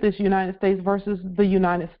 Look at this, United States versus the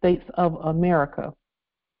United States of America.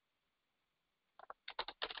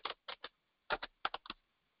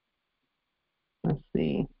 Let's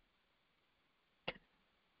see.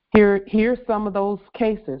 Here's some of those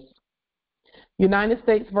cases. United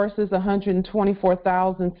States versus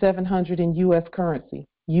 124,700 in U.S. currency,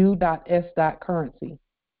 U.S. currency.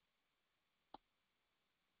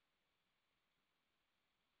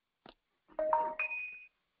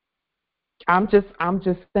 I'm just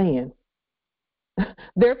saying.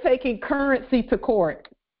 They're taking currency to court.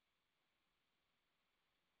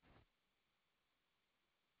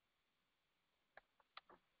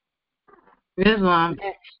 Islam.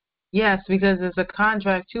 Yes, because it's a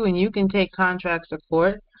contract too, and you can take contracts to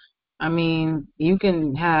court. I mean, you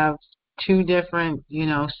can have two different,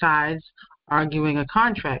 sides arguing a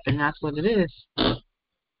contract, and that's what it is.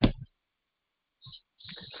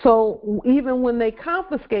 So even when they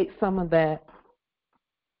confiscate some of that,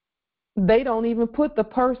 they don't even put the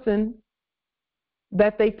person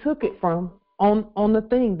that they took it from on the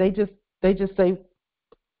thing. They just say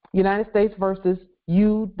United States versus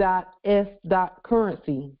U.S.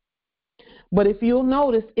 currency. But if you'll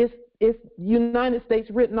notice, it's United States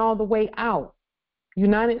written all the way out.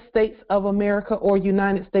 United States of America or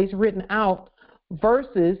United States written out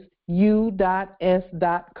versus U.S.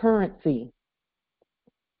 currency.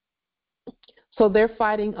 So they're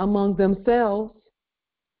fighting among themselves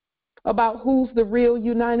about who's the real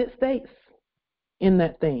United States in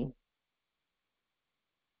that thing.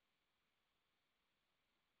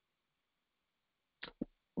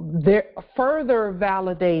 They're further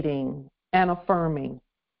validating and affirming.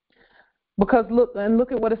 Because look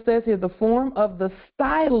at what it says here, the form of the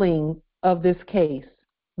styling of this case.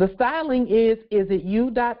 The styling is it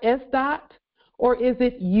U.S. or is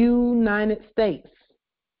it United States?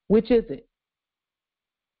 Which is it?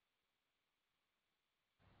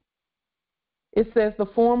 It says the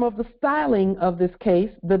form of the styling of this case,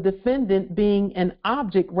 the defendant being an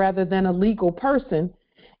object rather than a legal person,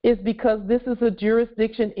 is because this is a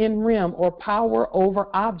jurisdiction in rem or power over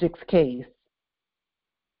objects case,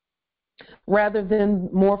 rather than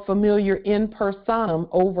more familiar in personam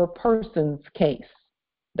over persons case.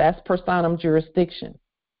 That's personam jurisdiction.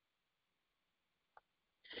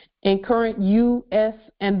 In current U.S.,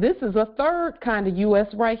 and this is a third kind of U.S.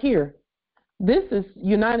 right here. This is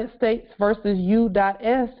United States versus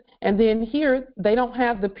U.S., and then here they don't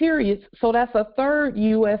have the periods, so that's a third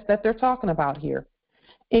U.S. that they're talking about here.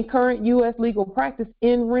 In current U.S. legal practice,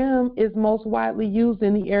 in rem is most widely used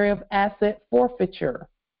in the area of asset forfeiture.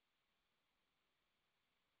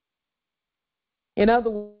 In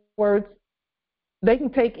other words, they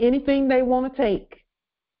can take anything they want to take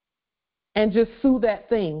and just sue that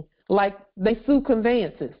thing, like they sue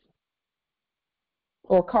conveyances,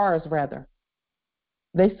 or cars rather.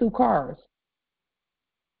 They sue cars.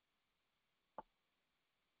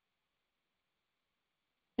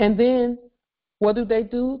 And then what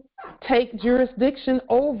do? Take jurisdiction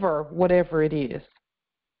over whatever it is.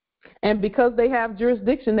 And because they have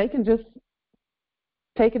jurisdiction, they can just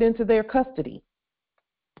take it into their custody.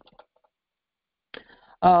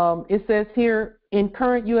 It says here, in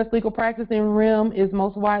current U.S. legal practice, in rem is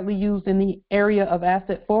most widely used in the area of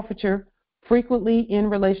asset forfeiture, frequently in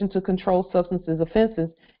relation to controlled substances offenses,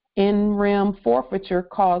 in rem forfeiture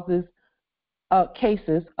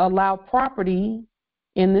cases allow property,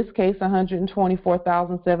 in this case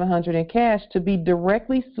 $124,700 in cash, to be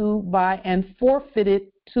directly sued by and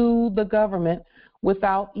forfeited to the government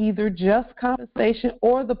without either just compensation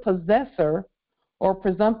or the possessor or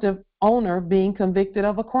presumptive owner being convicted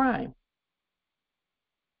of a crime.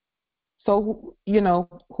 So,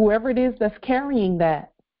 whoever it is that's carrying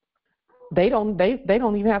that, they don't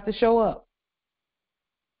even have to show up.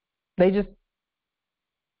 The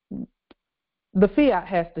fiat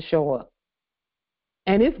has to show up.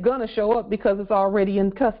 And it's going to show up because it's already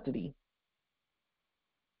in custody.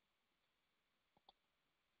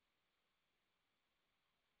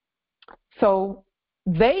 So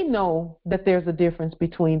they know that there's a difference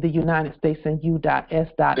between the United States and U.S.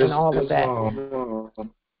 and all of that.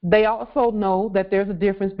 They also know that there's a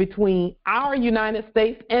difference between our United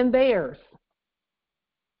States and theirs,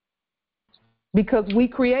 because we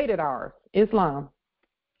created ours, Islam.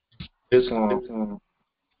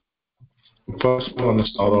 First, we want to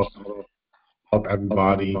start off, help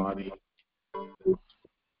everybody,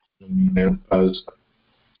 because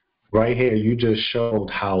right here you just showed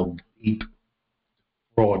how deep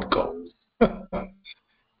fraud goes.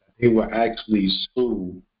 They will actually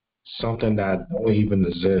sue something that don't even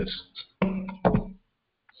exist.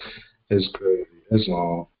 It's crazy.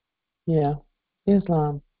 Islam. Yeah,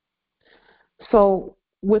 Islam. So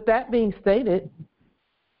with that being stated,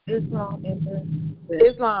 Islam.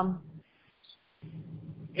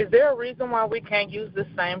 Is there a reason why we can't use the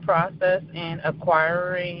same process in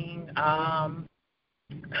acquiring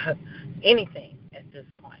anything at this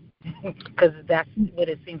point? Because that's what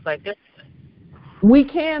it seems like this. We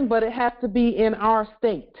can, but it has to be in our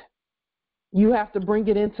state. You have to bring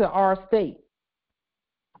it into our state.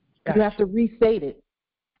 Gotcha. You have to restate it.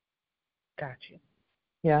 Got you.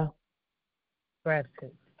 Yeah.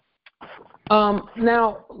 Gratitude.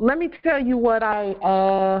 Now let me tell you what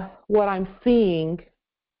I'm seeing.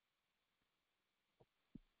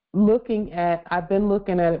 I've been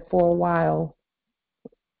looking at it for a while,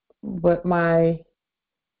 but my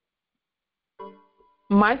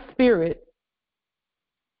spirit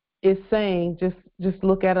is saying just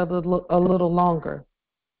look at it a little longer.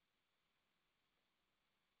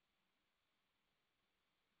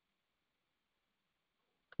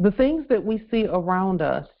 The things that we see around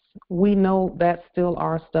us, we know that's still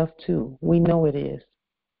our stuff too. We know it is.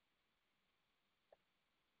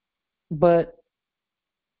 But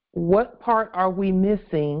what part are we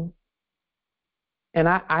missing? And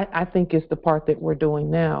I think it's the part that we're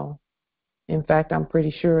doing now. In fact, I'm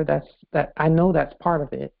pretty sure I know that's part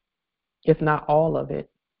of it, if not all of it.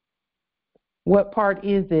 What part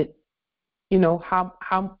is it? How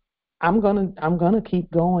I'm gonna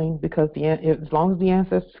keep going, because as long as the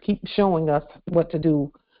ancestors keep showing us what to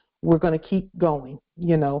do, we're gonna keep going.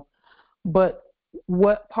 But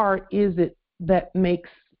what part is it that makes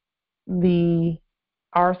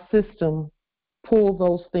our system pull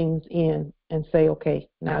those things in and say, okay,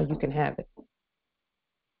 now you can have it?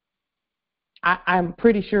 I'm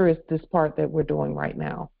pretty sure it's this part that we're doing right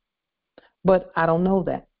now, but I don't know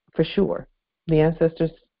that for sure. The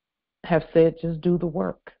ancestors have said just do the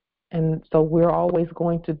work, and so we're always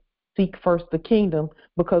going to seek first the kingdom,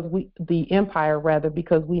 because the empire rather,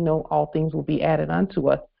 because we know all things will be added unto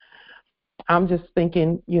us. I'm just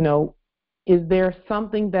thinking, is there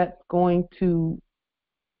something that's going to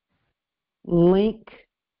link?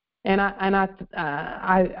 And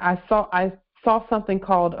I saw something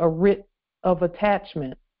called a writ of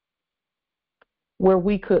attachment, where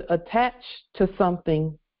we could attach to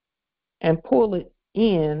something and pull it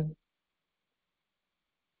in,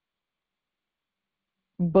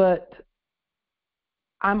 but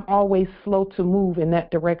I'm always slow to move in that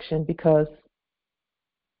direction, because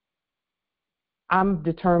I'm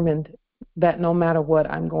determined that no matter what,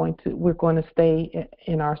 we're going to stay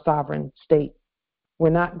in our sovereign state. We're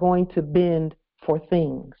not going to bend for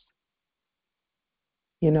things.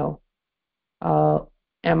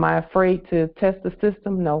 Am I afraid to test the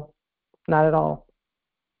system? No, not at all.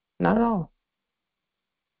 Not at all.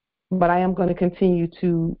 But I am going to continue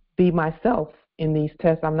to be myself in these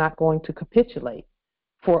tests. I'm not going to capitulate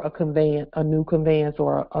for a new conveyance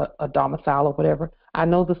or a domicile or whatever. I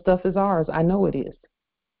know the stuff is ours. I know it is.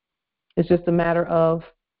 It's just a matter of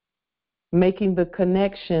making the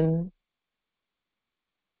connection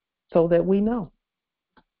so that we know.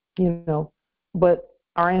 But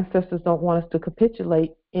our ancestors don't want us to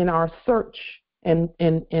capitulate in our search and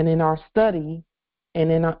in our study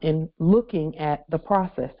and in looking at the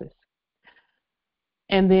processes.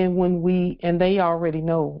 And then they already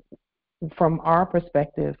know from our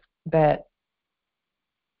perspective that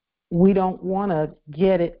we don't want to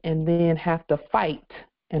get it and then have to fight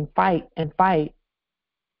and fight and fight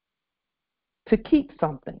to keep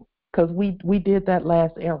something, because we did that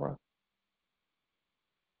last era.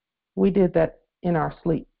 We did that in our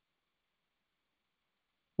sleep.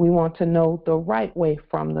 We want to know the right way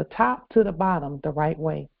from the top to the bottom, the right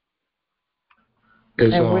way.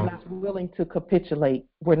 And we're not willing to capitulate.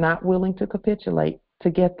 We're not willing to capitulate to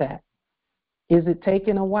get that. Is it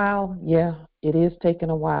taking a while? Yeah, it is taking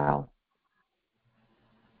a while.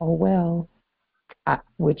 Oh, well,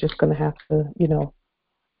 we're just going to have to,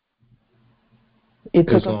 it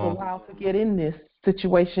took us a while to get in this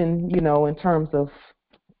situation, in terms of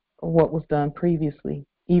what was done previously,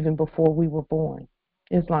 even before we were born.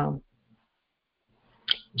 Islam.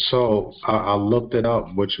 So I looked it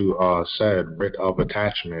up, what you said, writ of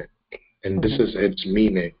attachment, and this is its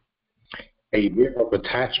meaning. A writ of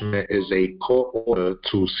attachment is a court order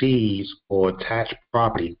to seize or attach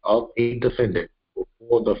property of a defendant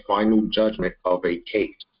before the final judgment of a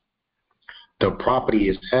case. The property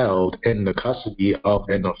is held in the custody of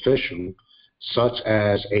an official, such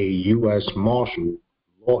as a U.S. Marshal,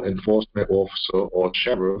 law enforcement officer, or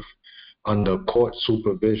sheriff, under court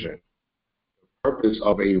supervision. The purpose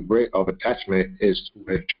of a writ of attachment is to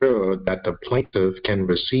ensure that the plaintiff can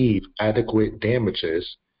receive adequate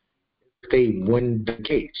damages if they win the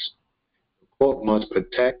case. The court must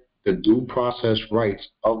protect the due process rights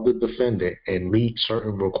of the defendant and meet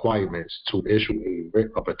certain requirements to issue a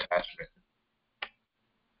writ of attachment.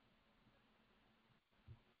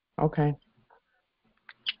 Okay.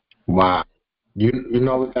 Wow. You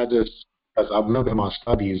know what that just, because I remember in my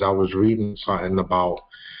studies I was reading something about,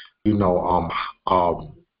 in the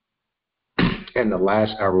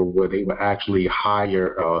last era where they would actually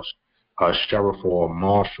hire a sheriff or a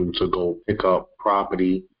marshal to go pick up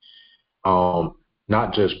property,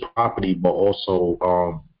 not just property, but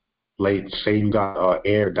also, say you got an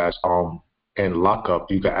heir that's in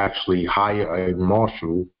lockup, you could actually hire a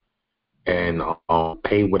marshal and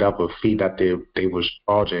pay whatever fee that they was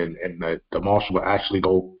charging, and the marshal would actually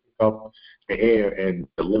go pick up the heir and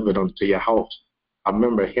deliver them to your house. I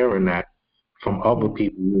remember hearing that from other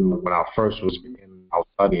people when I first was beginning out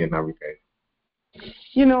studying and everything.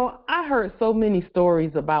 I heard so many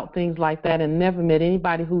stories about things like that and never met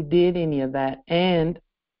anybody who did any of that. And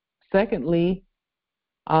secondly,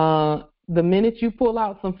 the minute you pull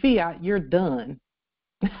out some fiat, you're done.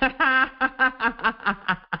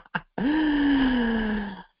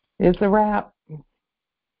 It's a wrap.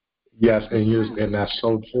 Yes, and that's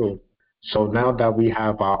so true. So now that we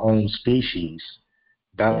have our own species,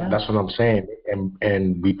 that's what I'm saying.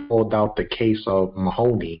 And we pulled out the case of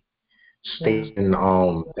Mahoney, stating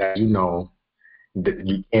that that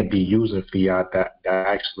you can't be using fiat, that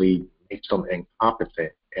actually makes them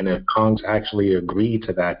incompetent. And if Congress actually agreed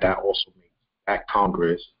to that, that also makes that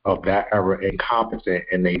Congress of that era incompetent,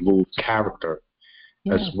 and they lose character.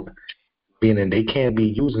 That's meaning they can't be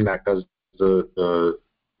using that because the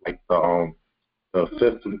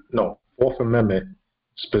Fourth Amendment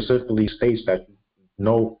specifically states that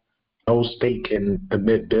no state can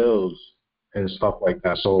emit bills and stuff like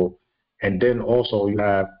that. So, and then also you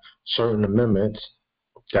have certain amendments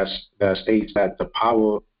that states that the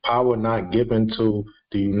power not given to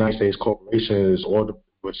the United States corporations or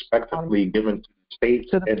respectively given to the states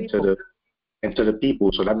and to the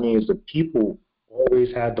people. So that means the people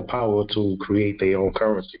always had the power to create their own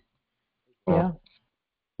currency.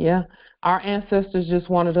 Yeah. Our ancestors just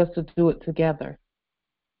wanted us to do it together.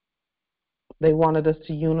 They wanted us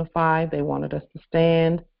to unify. They wanted us to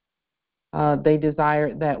stand. They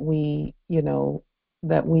desired that we,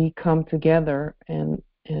 that we come together and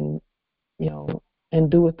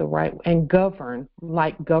do it the right way and govern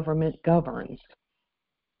like government governs,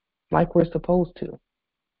 like we're supposed to,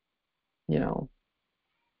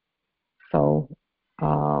 So,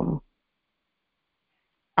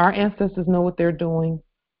 our ancestors know what they're doing.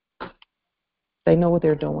 They know what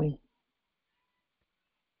they're doing.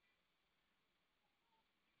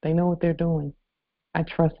 They know what they're doing. I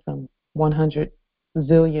trust them 100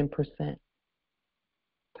 zillion%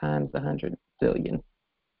 times 100 zillion.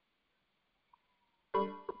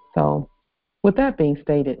 So, with that being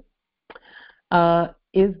stated,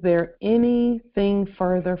 is there anything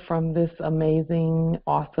further from this amazing,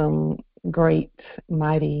 awesome, great,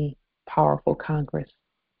 mighty, powerful Congress?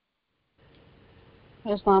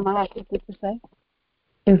 Islam, I have something to say.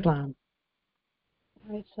 Islam.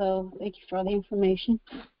 All right, so thank you for all the information.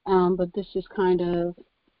 But this is kind of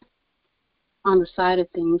on the side of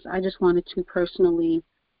things. I just wanted to personally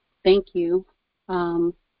thank you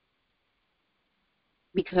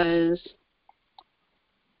because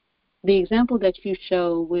the example that you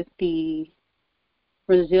show with the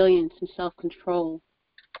resilience and self-control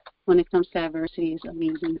when it comes to adversity is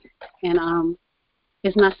amazing. And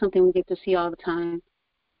it's not something we get to see all the time,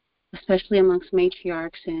 especially amongst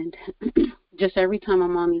matriarchs. And just every time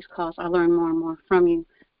I'm on these calls, I learn more and more from you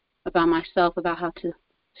about myself, about how to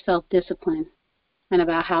self-discipline, and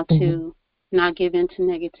about how to not give in to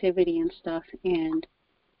negativity and stuff. And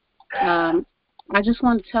I just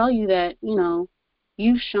want to tell you that, you know,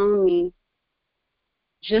 you've shown me,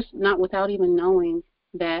 just not without even knowing,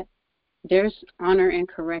 that there's honor and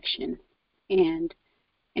correction, and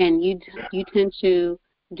you tend to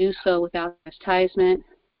do so without chastisement.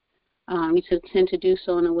 You tend to do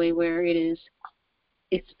so in a way where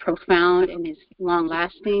it's profound and it's long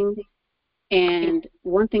lasting. And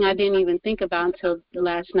one thing I didn't even think about until the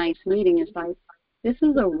last night's meeting is, like, this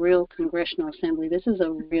is a real Congressional Assembly. This is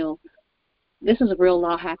a real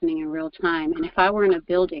law happening in real time. And if I were in a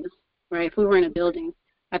building, right, if we were in a building,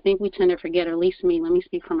 I think we tend to forget, or at least me, let me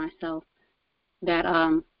speak for myself, that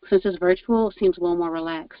since it's virtual, it seems a little more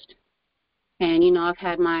relaxed. And, you know, I've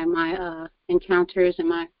had my encounters and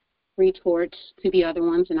my retorts to the other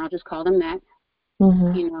ones, and I'll just call them that,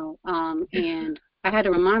 you know, and I had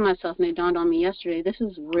to remind myself, and it dawned on me yesterday, this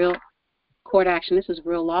is real court action. This is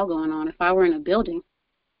real law going on. If I were in a building,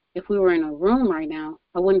 if we were in a room right now,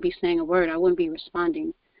 I wouldn't be saying a word. I wouldn't be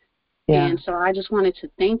responding. Yeah. And so I just wanted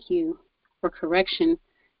to thank you for correction,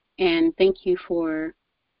 and thank you for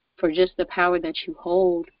just the power that you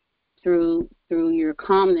hold through your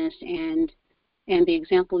calmness and the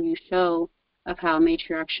example you show of how a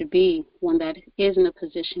matriarch should be, one that is in a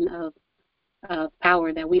position of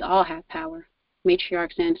power, that we all have power,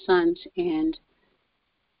 matriarchs and sons. And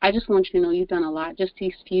I just want you to know you've done a lot. Just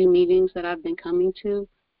these few meetings that I've been coming to,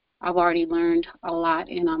 I've already learned a lot,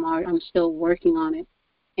 and I'm still working on it.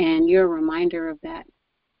 And you're a reminder of that,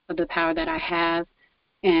 of the power that I have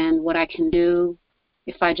and what I can do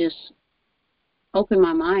if I just open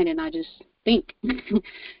my mind and I just think,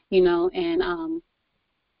 you know, and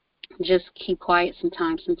just keep quiet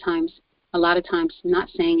sometimes. Sometimes, a lot of times, not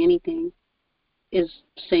saying anything is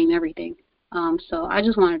saying everything. So I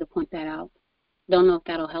just wanted to point that out. Don't know if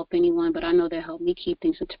that'll help anyone, but I know that helped me keep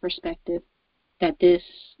things into perspective, that this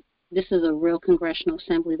is a real Congressional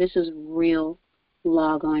Assembly. This is real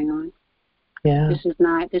law going on. Yeah. This is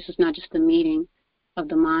not just a meeting of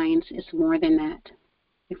the minds. It's more than that.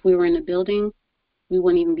 If we were in a building, we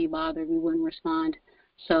wouldn't even be bothered. We wouldn't respond.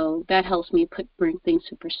 So that helps me bring things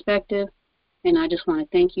to perspective, and I just want to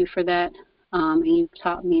thank you for that. And you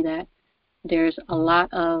taught me that there's a lot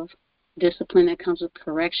of discipline that comes with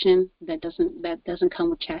correction, that doesn't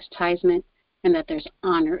come with chastisement, and that there's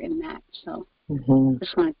honor in that. So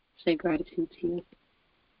just want to say gratitude to you.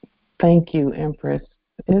 Thank you, Empress.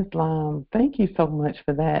 Islam, thank you so much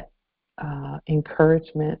for that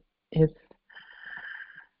encouragement. It's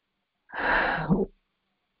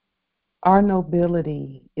our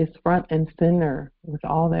nobility is front and center with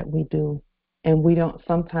all that we do, and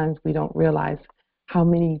sometimes we don't realize how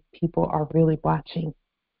many people are really watching.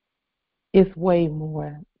 It's way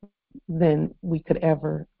more than we could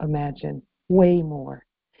ever imagine. Way more.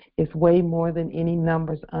 It's way more than any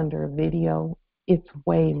numbers under a video. It's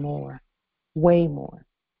way more. Way more.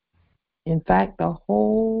 In fact, the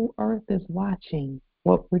whole earth is watching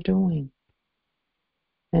what we're doing.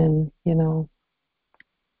 And, you know,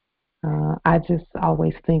 I just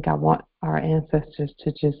always think I want our ancestors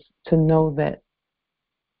to know that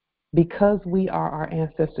because we are our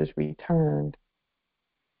ancestors returned,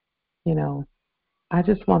 you know, I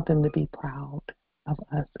just want them to be proud of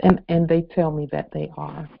us. And they tell me that they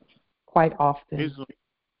are quite often.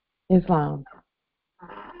 Islam.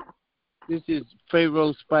 This is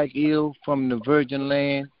Pharaoh Spike Hill from the Virgin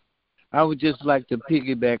Land. I would just like to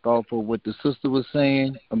piggyback off of what the sister was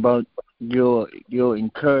saying about your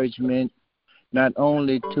encouragement, not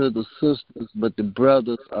only to the sisters, but the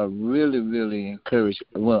brothers are really, really encouraged.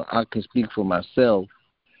 Well, I can speak for myself.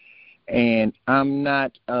 And I'm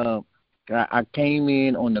not, I came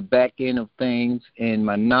in on the back end of things, and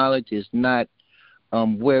my knowledge is not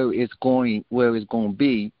where it's going to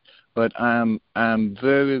be. But I'm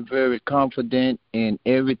very, very confident in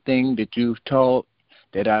everything that you've taught,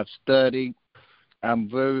 that I've studied. I'm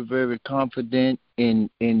very, very confident in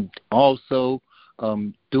also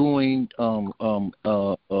doing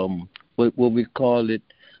what we call it,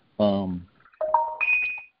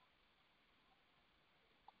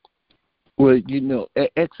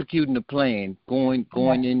 executing the plan, going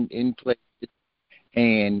in place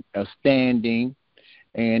and standing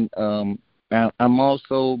and I'm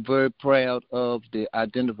also very proud of the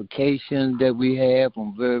identification that we have.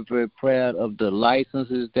 I'm very, very proud of the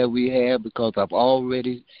licenses that we have because I've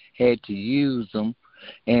already had to use them,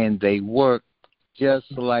 and they work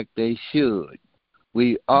just like they should.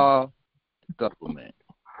 We are government.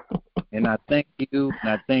 And I thank you,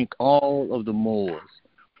 and I thank all of the Moors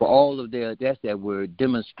for all of that's that word,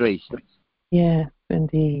 demonstrations. Yes,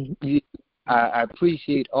 indeed. I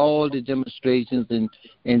appreciate all the demonstrations,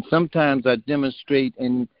 and sometimes I demonstrate,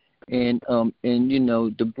 and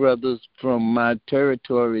the brothers from my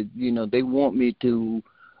territory, they want me to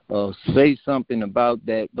say something about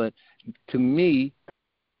that, but to me,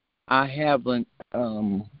 I haven't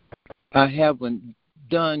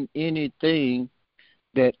done anything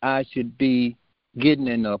that I should be getting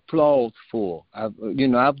an applause for. I've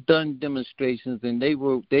done demonstrations, and they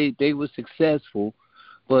were successful.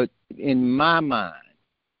 But in my mind,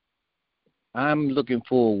 I'm looking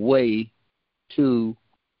for a way to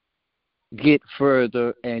get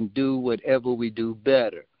further and do whatever we do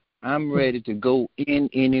better. I'm ready to go in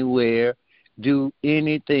anywhere, do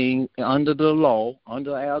anything under the law,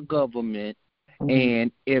 under our government,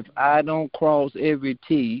 and if I don't cross every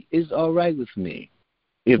T, it's all right with me.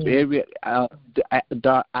 If every I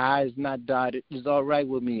is not dotted, it's all right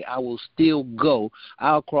with me. I will still go.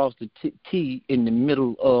 I'll cross the T in the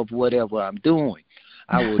middle of whatever I'm doing.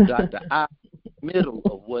 I will dot the I in the middle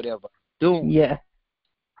of whatever I'm doing. Yeah.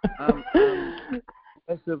 I'm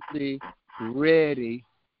aggressively ready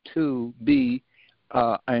to be,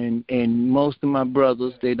 and most of my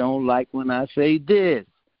brothers, they don't like when I say this.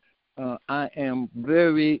 I am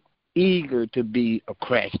very eager to be a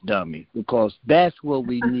crash dummy because that's what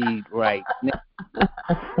we need right now.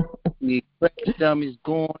 We need crash dummies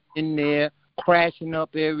going in there, crashing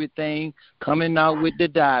up everything, coming out with the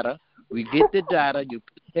data. We get the data, you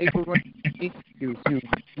put paper in me, you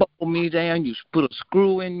buckle me down, you put a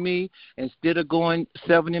screw in me. Instead of going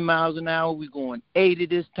 70 miles an hour, we're going 80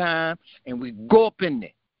 this time, and we go up in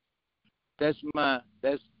there. That's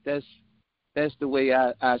the way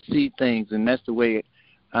I see things, and that's the way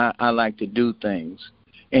I like to do things.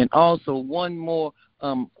 And also one more,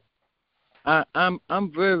 I'm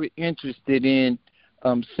very interested in,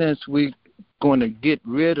 since we're going to get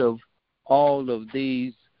rid of all of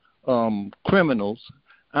these criminals,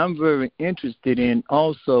 I'm very interested in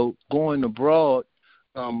also going abroad,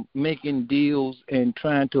 making deals and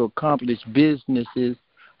trying to accomplish businesses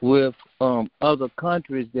with other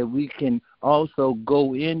countries that we can also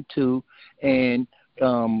go into and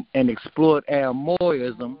exploit our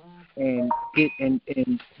Moorism and get and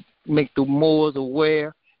make the Moors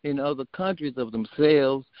aware in other countries of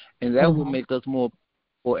themselves, and that will make us more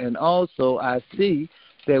powerful. And also, I see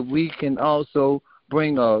that we can also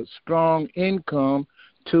bring a strong income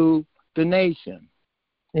to the nation.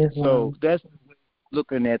 So that's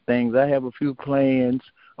looking at things. I have a few plans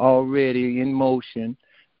already in motion,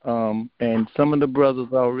 and some of the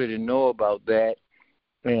brothers already know about that.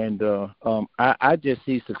 And I just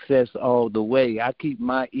see success all the way. I keep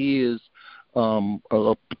my ears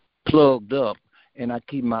plugged up, and I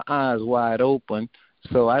keep my eyes wide open,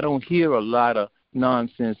 so I don't hear a lot of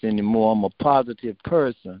nonsense anymore. I'm a positive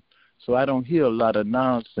person, so I don't hear a lot of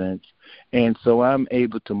nonsense, and so I'm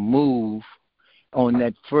able to move on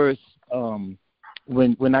that first.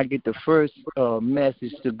 When I get the first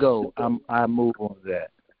message to go, I move on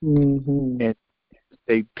that. And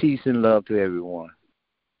say peace and love to everyone.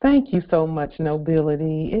 Thank you so much,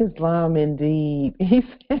 Nobility. Islam, indeed. He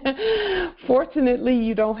said, fortunately,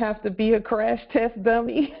 you don't have to be a crash test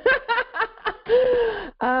dummy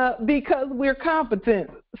because we're competent.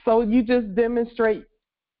 So you just demonstrate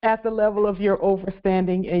at the level of your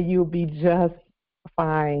overstanding, and you'll be just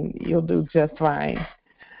fine. You'll do just fine.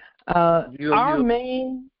 Our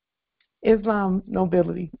main Islam,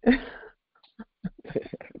 Nobility.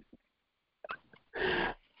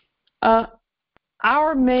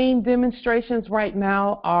 Our main demonstrations right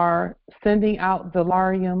now are sending out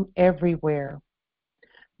Delarium everywhere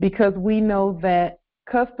because we know that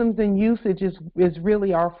customs and usage is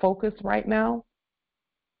really our focus right now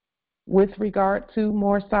with regard to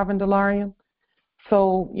more sovereign Delarium.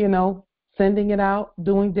 So, sending it out,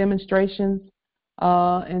 doing demonstrations,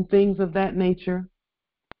 and things of that nature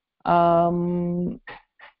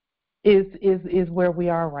is where we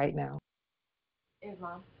are right now.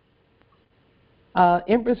 Islam.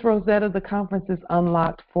 Empress Rosetta, the conference is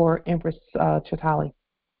unlocked for Empress Chitali.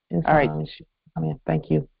 All right. Thank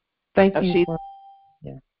you. Thank you.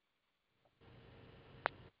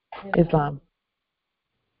 Islam.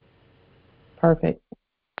 Perfect.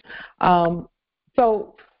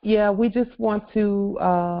 So, we just want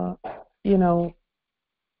to,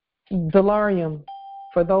 Delarium,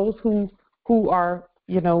 for those who are,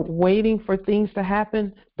 waiting for things to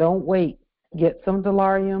happen, don't wait. Get some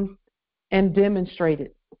Delarium and demonstrate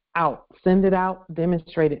it out. Send it out,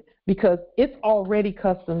 demonstrate it, because it's already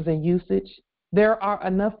customs and usage. There are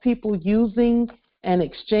enough people using and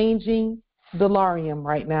exchanging Delarium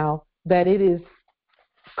right now that it is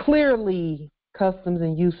clearly customs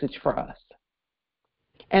and usage for us.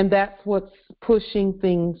 And that's what's pushing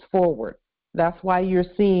things forward. That's why you're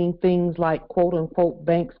seeing things like, quote unquote,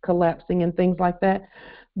 banks collapsing and things like that,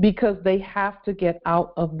 because they have to get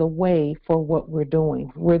out of the way for what we're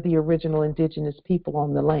doing. We're the original indigenous people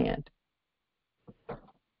on the land.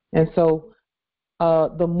 And so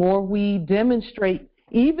the more we demonstrate,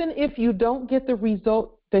 even if you don't get the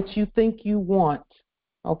result that you think you want,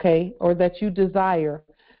 okay, or that you desire,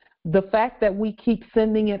 the fact that we keep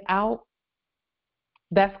sending it out,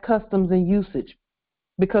 that's customs and usage,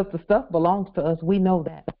 because the stuff belongs to us. We know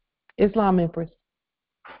that. Islam, Empress.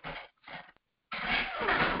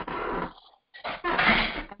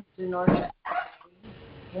 In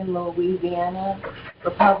Louisiana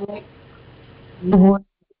Republic, Mm-hmm.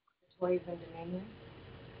 Toys and Dominion.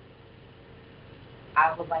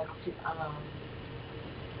 I would like to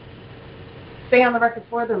say on the record,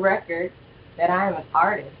 for the record, that I am an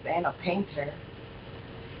artist and a painter.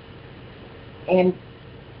 And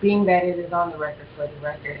being that it is on the record, for the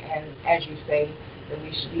record, and as you say, that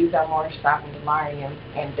we should use our Moorish sovereign Delarium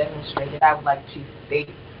and demonstrate it, I would like to state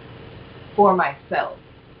for myself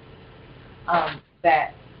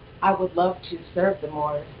that I would love to serve the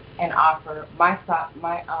Moors and offer my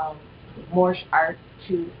Moorish art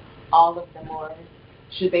to all of the Moors,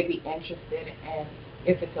 should they be interested. And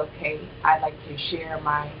if it's okay, I'd like to share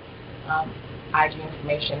my IG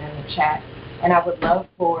information in the chat. And I would love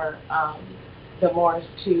for the Moors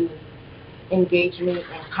to engage me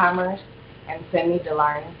in commerce and send me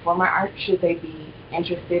Delarium for my art, should they be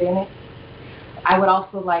interested in it. I would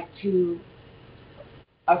also like to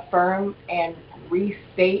affirm and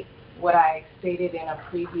restate what I stated in a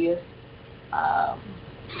previous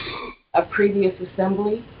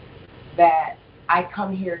assembly, that I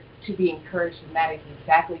come here to be encouraged, and that is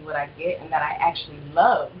exactly what I get, and that I actually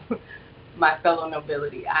love my fellow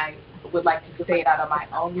nobility. I would like to say it out of my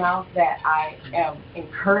own mouth that I am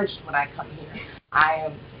encouraged when I come here.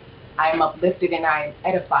 I am uplifted and I am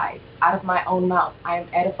edified. Out of my own mouth, I am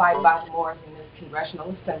edified by the Moors in this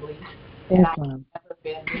Congressional Assembly, and I have never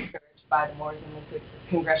been discouraged by the Moors in this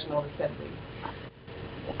Congressional Assembly.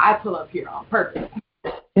 I pull up here on purpose.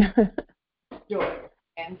 Sure.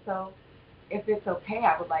 And so, if it's okay,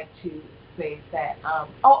 I would like to say that,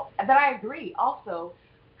 that I agree also,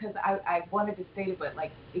 because I wanted to state it, but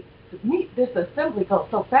like, to me, this assembly goes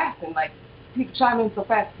so fast, and like, people chime in so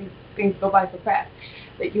fast, these things go by so fast,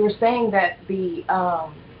 that you were saying that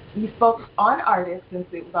you spoke on artists, since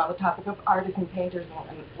it was on the topic of artists and painters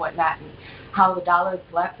and whatnot, and how the dollar is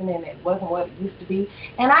collapsing and it wasn't what it used to be.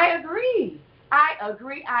 And I agree,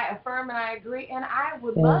 I affirm and I agree, and I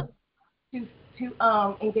would love to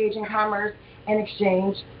engage in commerce and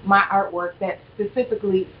exchange my artwork that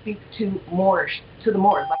specifically speaks to the Moors.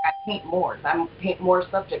 Like, I paint Moors. I paint Moor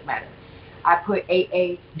subject matter. I put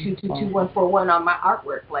AA 222141 on my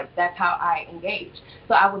artwork. Like, that's how I engage.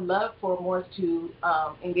 So I would love for Moors to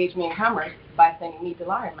engage me in commerce by sending me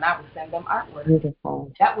Delarium, and I would send them artwork.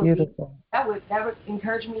 Beautiful. That would Beautiful. that would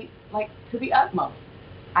encourage me, like, to the utmost.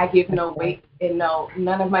 I give no weight and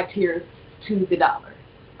none of my tears to the dollar,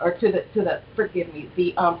 or to the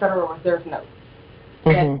Federal Reserve note.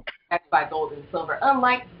 Mm-hmm. That's backed by gold and silver,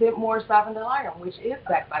 unlike the Moorish sovereign Delarium, which is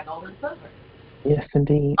backed by gold and silver. Yes,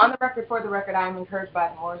 indeed. On the record, for the record, I am encouraged by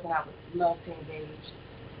the Moors, and I would love to engage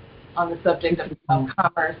on the subject of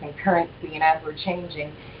commerce and currency, and as we're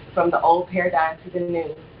changing from the old paradigm to the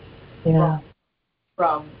new,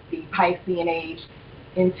 from the Piscean age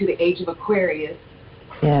into the age of Aquarius.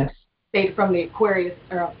 Yes. Stated from the Aquarius,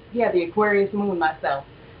 the Aquarius moon myself.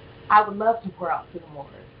 I would love to pour out to the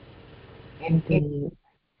Moors. And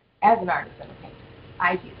as an artist and a painter,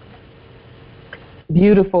 I do.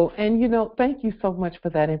 Beautiful. And, thank you so much for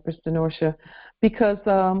that, Empress Denorcia, because,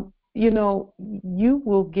 you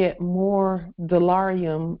will get more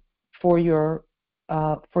Delarium for your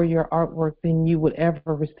artwork than you would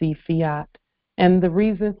ever receive fiat. And the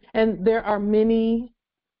reason, and there are many,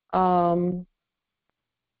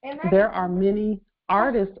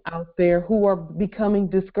 artists out there who are becoming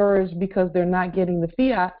discouraged because they're not getting the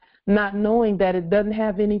fiat, not knowing that it doesn't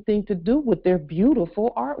have anything to do with their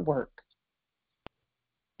beautiful artwork.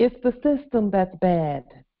 It's the system that's bad,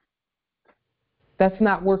 that's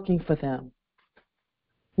not working for them.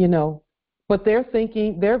 But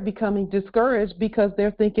they're becoming discouraged because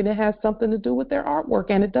they're thinking it has something to do with their artwork,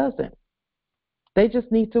 and it doesn't. They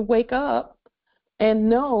just need to wake up and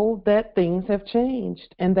know that things have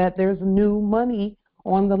changed and that there's new money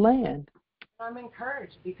on the land. I'm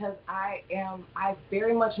encouraged because I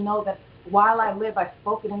very much know that while I live, I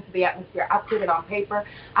spoke it into the atmosphere. I put it on paper.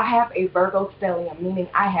 I have a Virgo stellium, meaning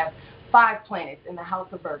I have 5 planets in the house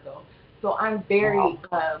of Virgo. So I'm very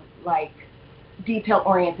detail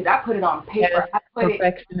oriented. I put it on paper. Yes, I put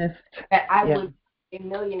perfectionist. it that I would be a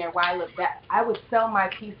millionaire while I live. That I would sell my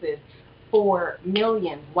pieces for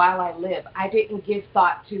millions while I live. I didn't give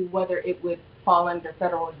thought to whether it would fall under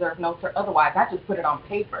Federal Reserve notes or otherwise. I just put it on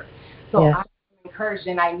paper. So I'm encouraged,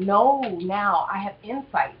 and I know now I have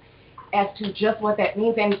insight as to just what that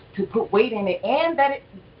means and to put weight in it, and that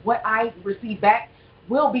what I receive back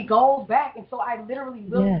will be gold back. And so I literally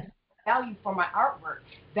will get value for my artwork.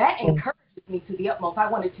 That encourages me to the utmost. I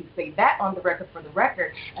wanted to say that on the record for the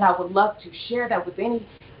record, and I would love to share that with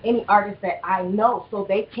any artist that I know so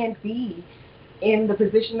they can be in the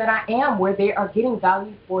position that I am where they are getting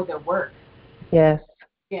value for their work. Yes.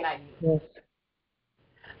 Yes.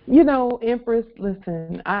 You know, Empress,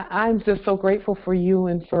 listen, I'm just so grateful for you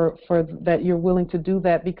and for that you're willing to do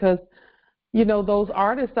that because, you know, those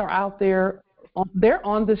artists are out there, they're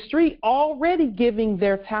on the street already giving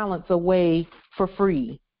their talents away for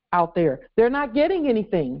free out there. They're not getting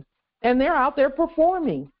anything, and they're out there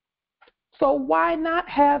performing. So why not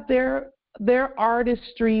have their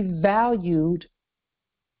artistry valued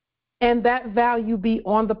and that value be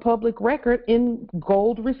on the public record in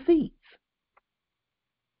gold receipts?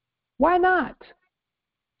 Why not?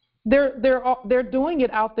 They're doing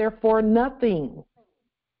it out there for nothing.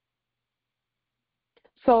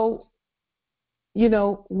 So, you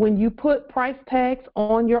know, when you put price tags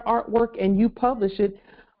on your artwork and you publish it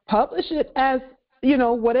as, you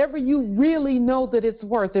know, whatever you really know that it's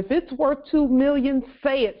worth. If it's worth $2 million,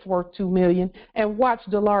 say it's worth $2 million, and watch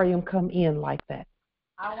Delarium come in like that.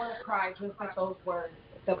 I want to cry just at those words.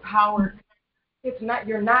 The power. It's not.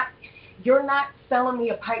 You're not selling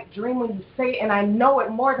me a pipe dream when you say it, and I know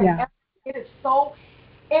it more than ever. It is so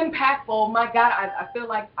impactful. My God, I feel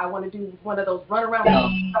like I want to do one of those run around.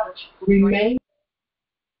 Remain.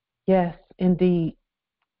 Yes, indeed.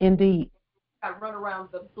 I run around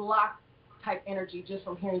the block type energy just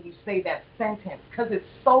from hearing you say that sentence because it's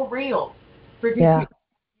so real.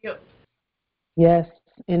 Yes,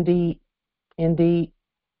 indeed.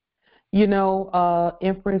 You know,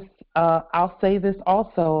 Empress, I'll say this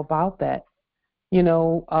also about that. You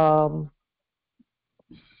know,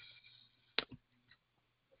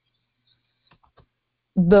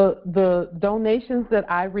 the donations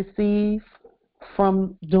that I receive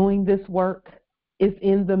from doing this work is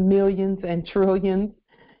in the millions and trillions,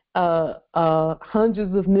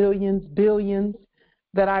 hundreds of millions, billions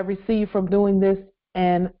that I receive from doing this,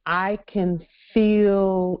 and I can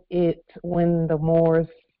feel it when the Moors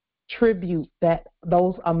tribute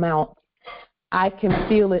those amounts. I can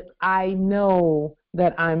feel it. I know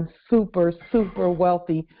that I'm super, super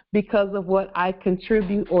wealthy because of what I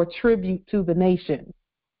contribute or tribute to the nation.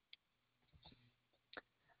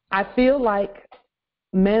 I feel like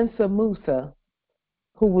Mansa Musa,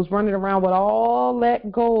 who was running around with all that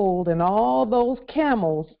gold and all those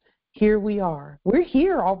camels, here we are. We're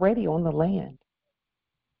here already on the land.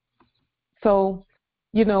 So,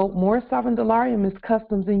 you know, Moorish Sovereign Delarium is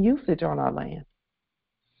customs and usage on our land.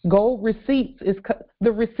 Gold receipts is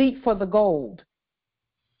the receipt for the gold.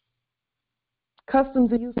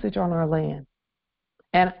 Customs and usage on our land.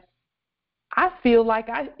 And I feel like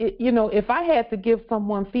if I had to give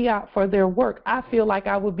someone fiat for their work, I feel like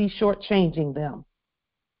I would be shortchanging them.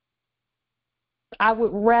 I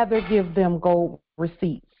would rather give them gold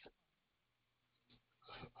receipts.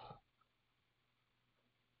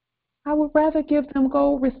 I would rather give them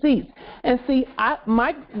gold receipts. And see,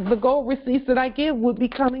 the gold receipts that I give would be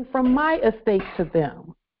coming from my estate to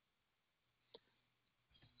them.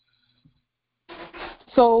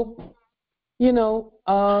 So, you know,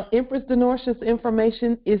 Empress Denorcia's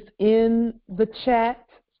information is in the chat.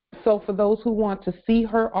 So for those who want to see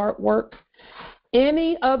her artwork,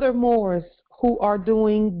 any other Moors who are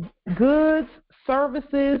doing goods,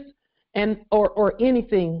 services, and or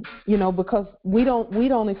anything, you know, because we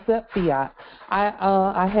don't accept fiat.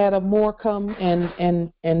 I had a Moor come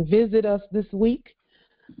and visit us this week,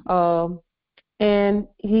 and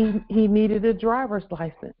he needed a driver's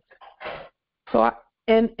license. So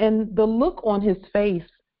and the look on his face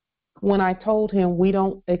when I told him we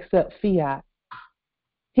don't accept fiat,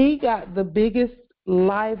 he got the biggest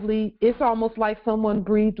lively, it's almost like someone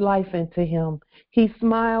breathed life into him. He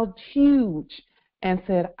smiled huge, and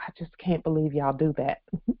said, I just can't believe y'all do that.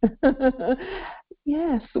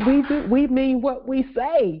 Yes, we do. We mean what we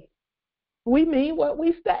say. We mean what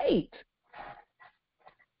we state.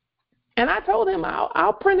 And I told him,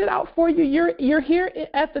 I'll print it out for you. You're here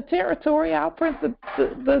at the territory. I'll print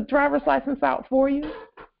the driver's license out for you.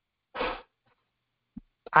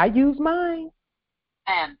 I use mine.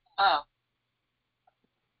 And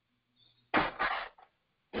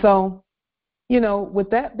So, with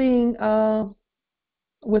that being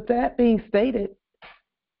stated,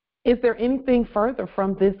 is there anything further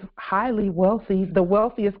from this highly wealthy, the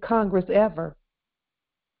wealthiest Congress ever?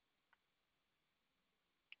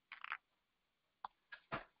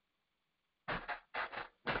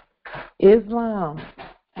 Islam.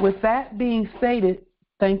 With that being stated,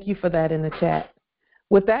 thank you for that in the chat.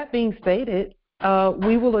 With that being stated,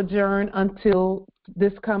 we will adjourn until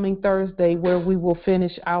this coming Thursday, where we will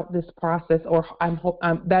finish out this process, or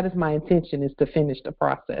that is my intention, is to finish the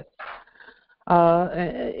process.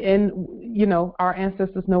 And our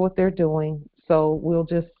ancestors know what they're doing, so we'll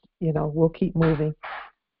just, we'll keep moving.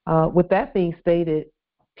 With that being stated,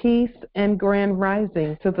 peace and grand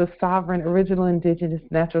rising to the sovereign, original, indigenous,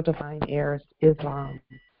 natural, divine heirs, Islam.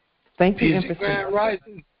 Thank you, Empress. Peace and grand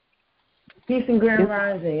rising. Peace and grand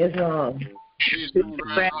rising, Islam. Peace and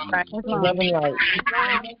grand rising. Love and light.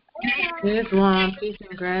 Islam. Peace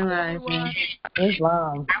and grand rising.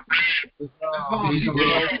 Islam. Peace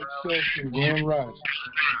and grand rising.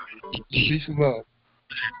 Peace and love.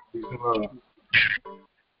 Peace and love.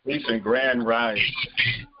 Peace and grand rising.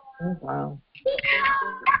 Wow.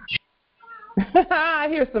 I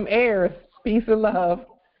hear some airs. Peace and love.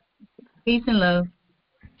 Peace and love.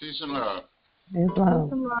 Peace and love. Islam.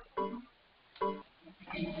 Peace and love.